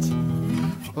that once.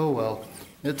 Oh well,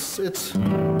 it's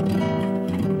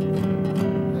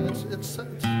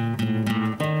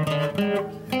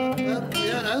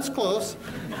yeah, that's close.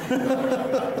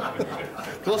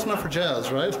 Close enough for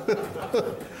jazz, right?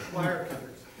 Wire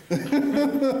cutters.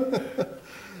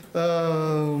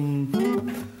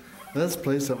 Let's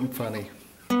play something funny.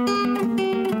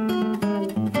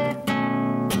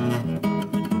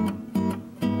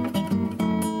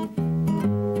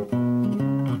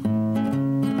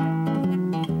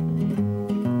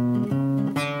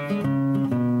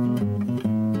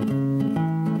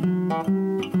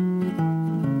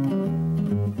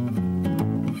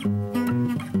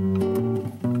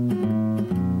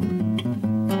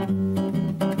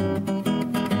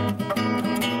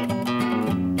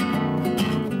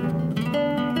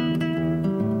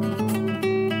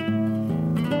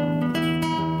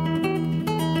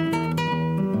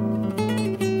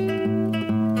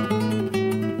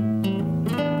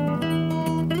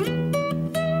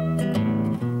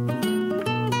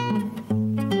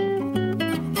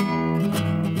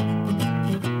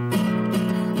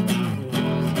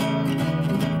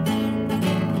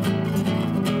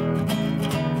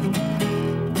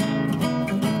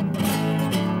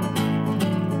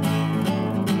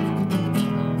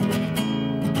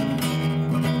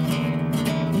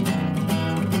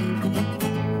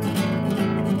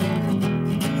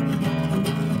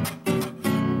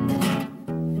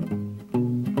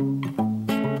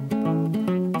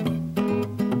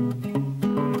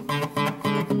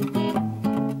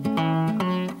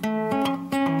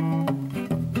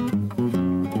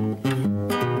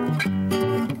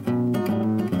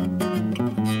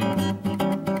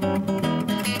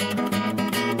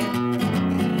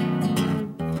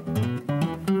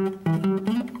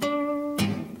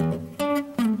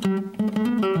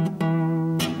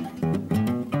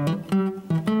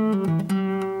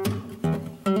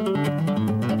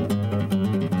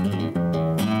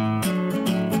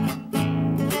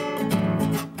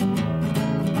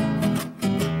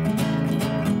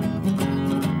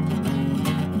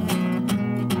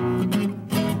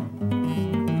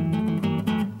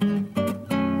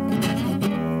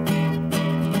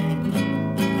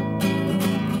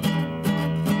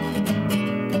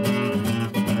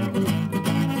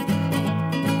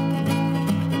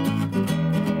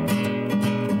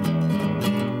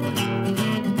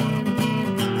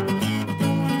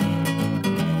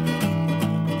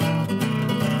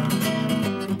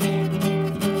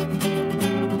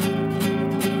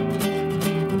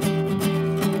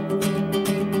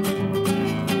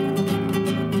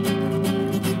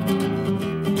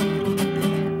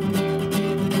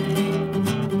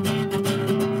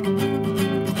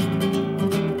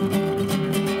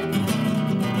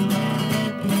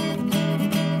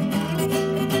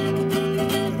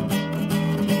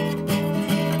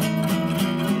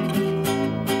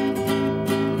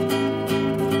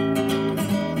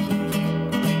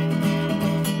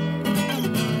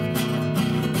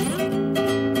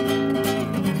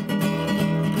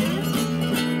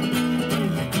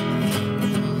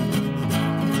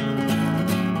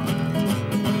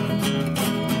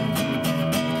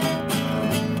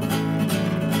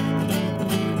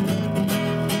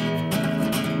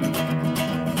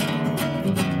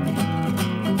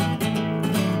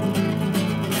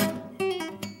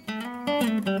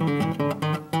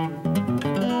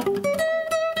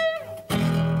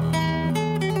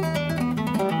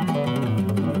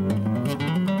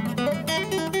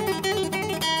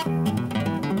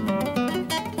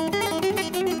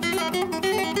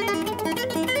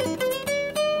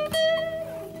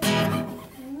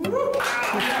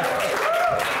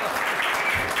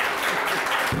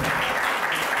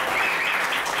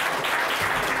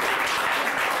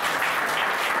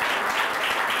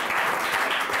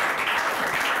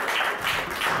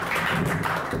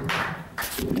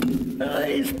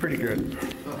 He's pretty good.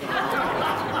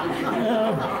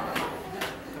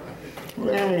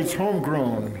 Well, he's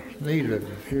homegrown,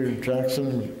 native here in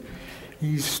Jackson. He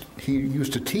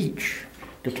used to teach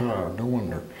guitar, no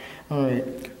wonder. All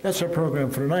right, that's our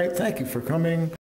program for tonight. Thank you for coming.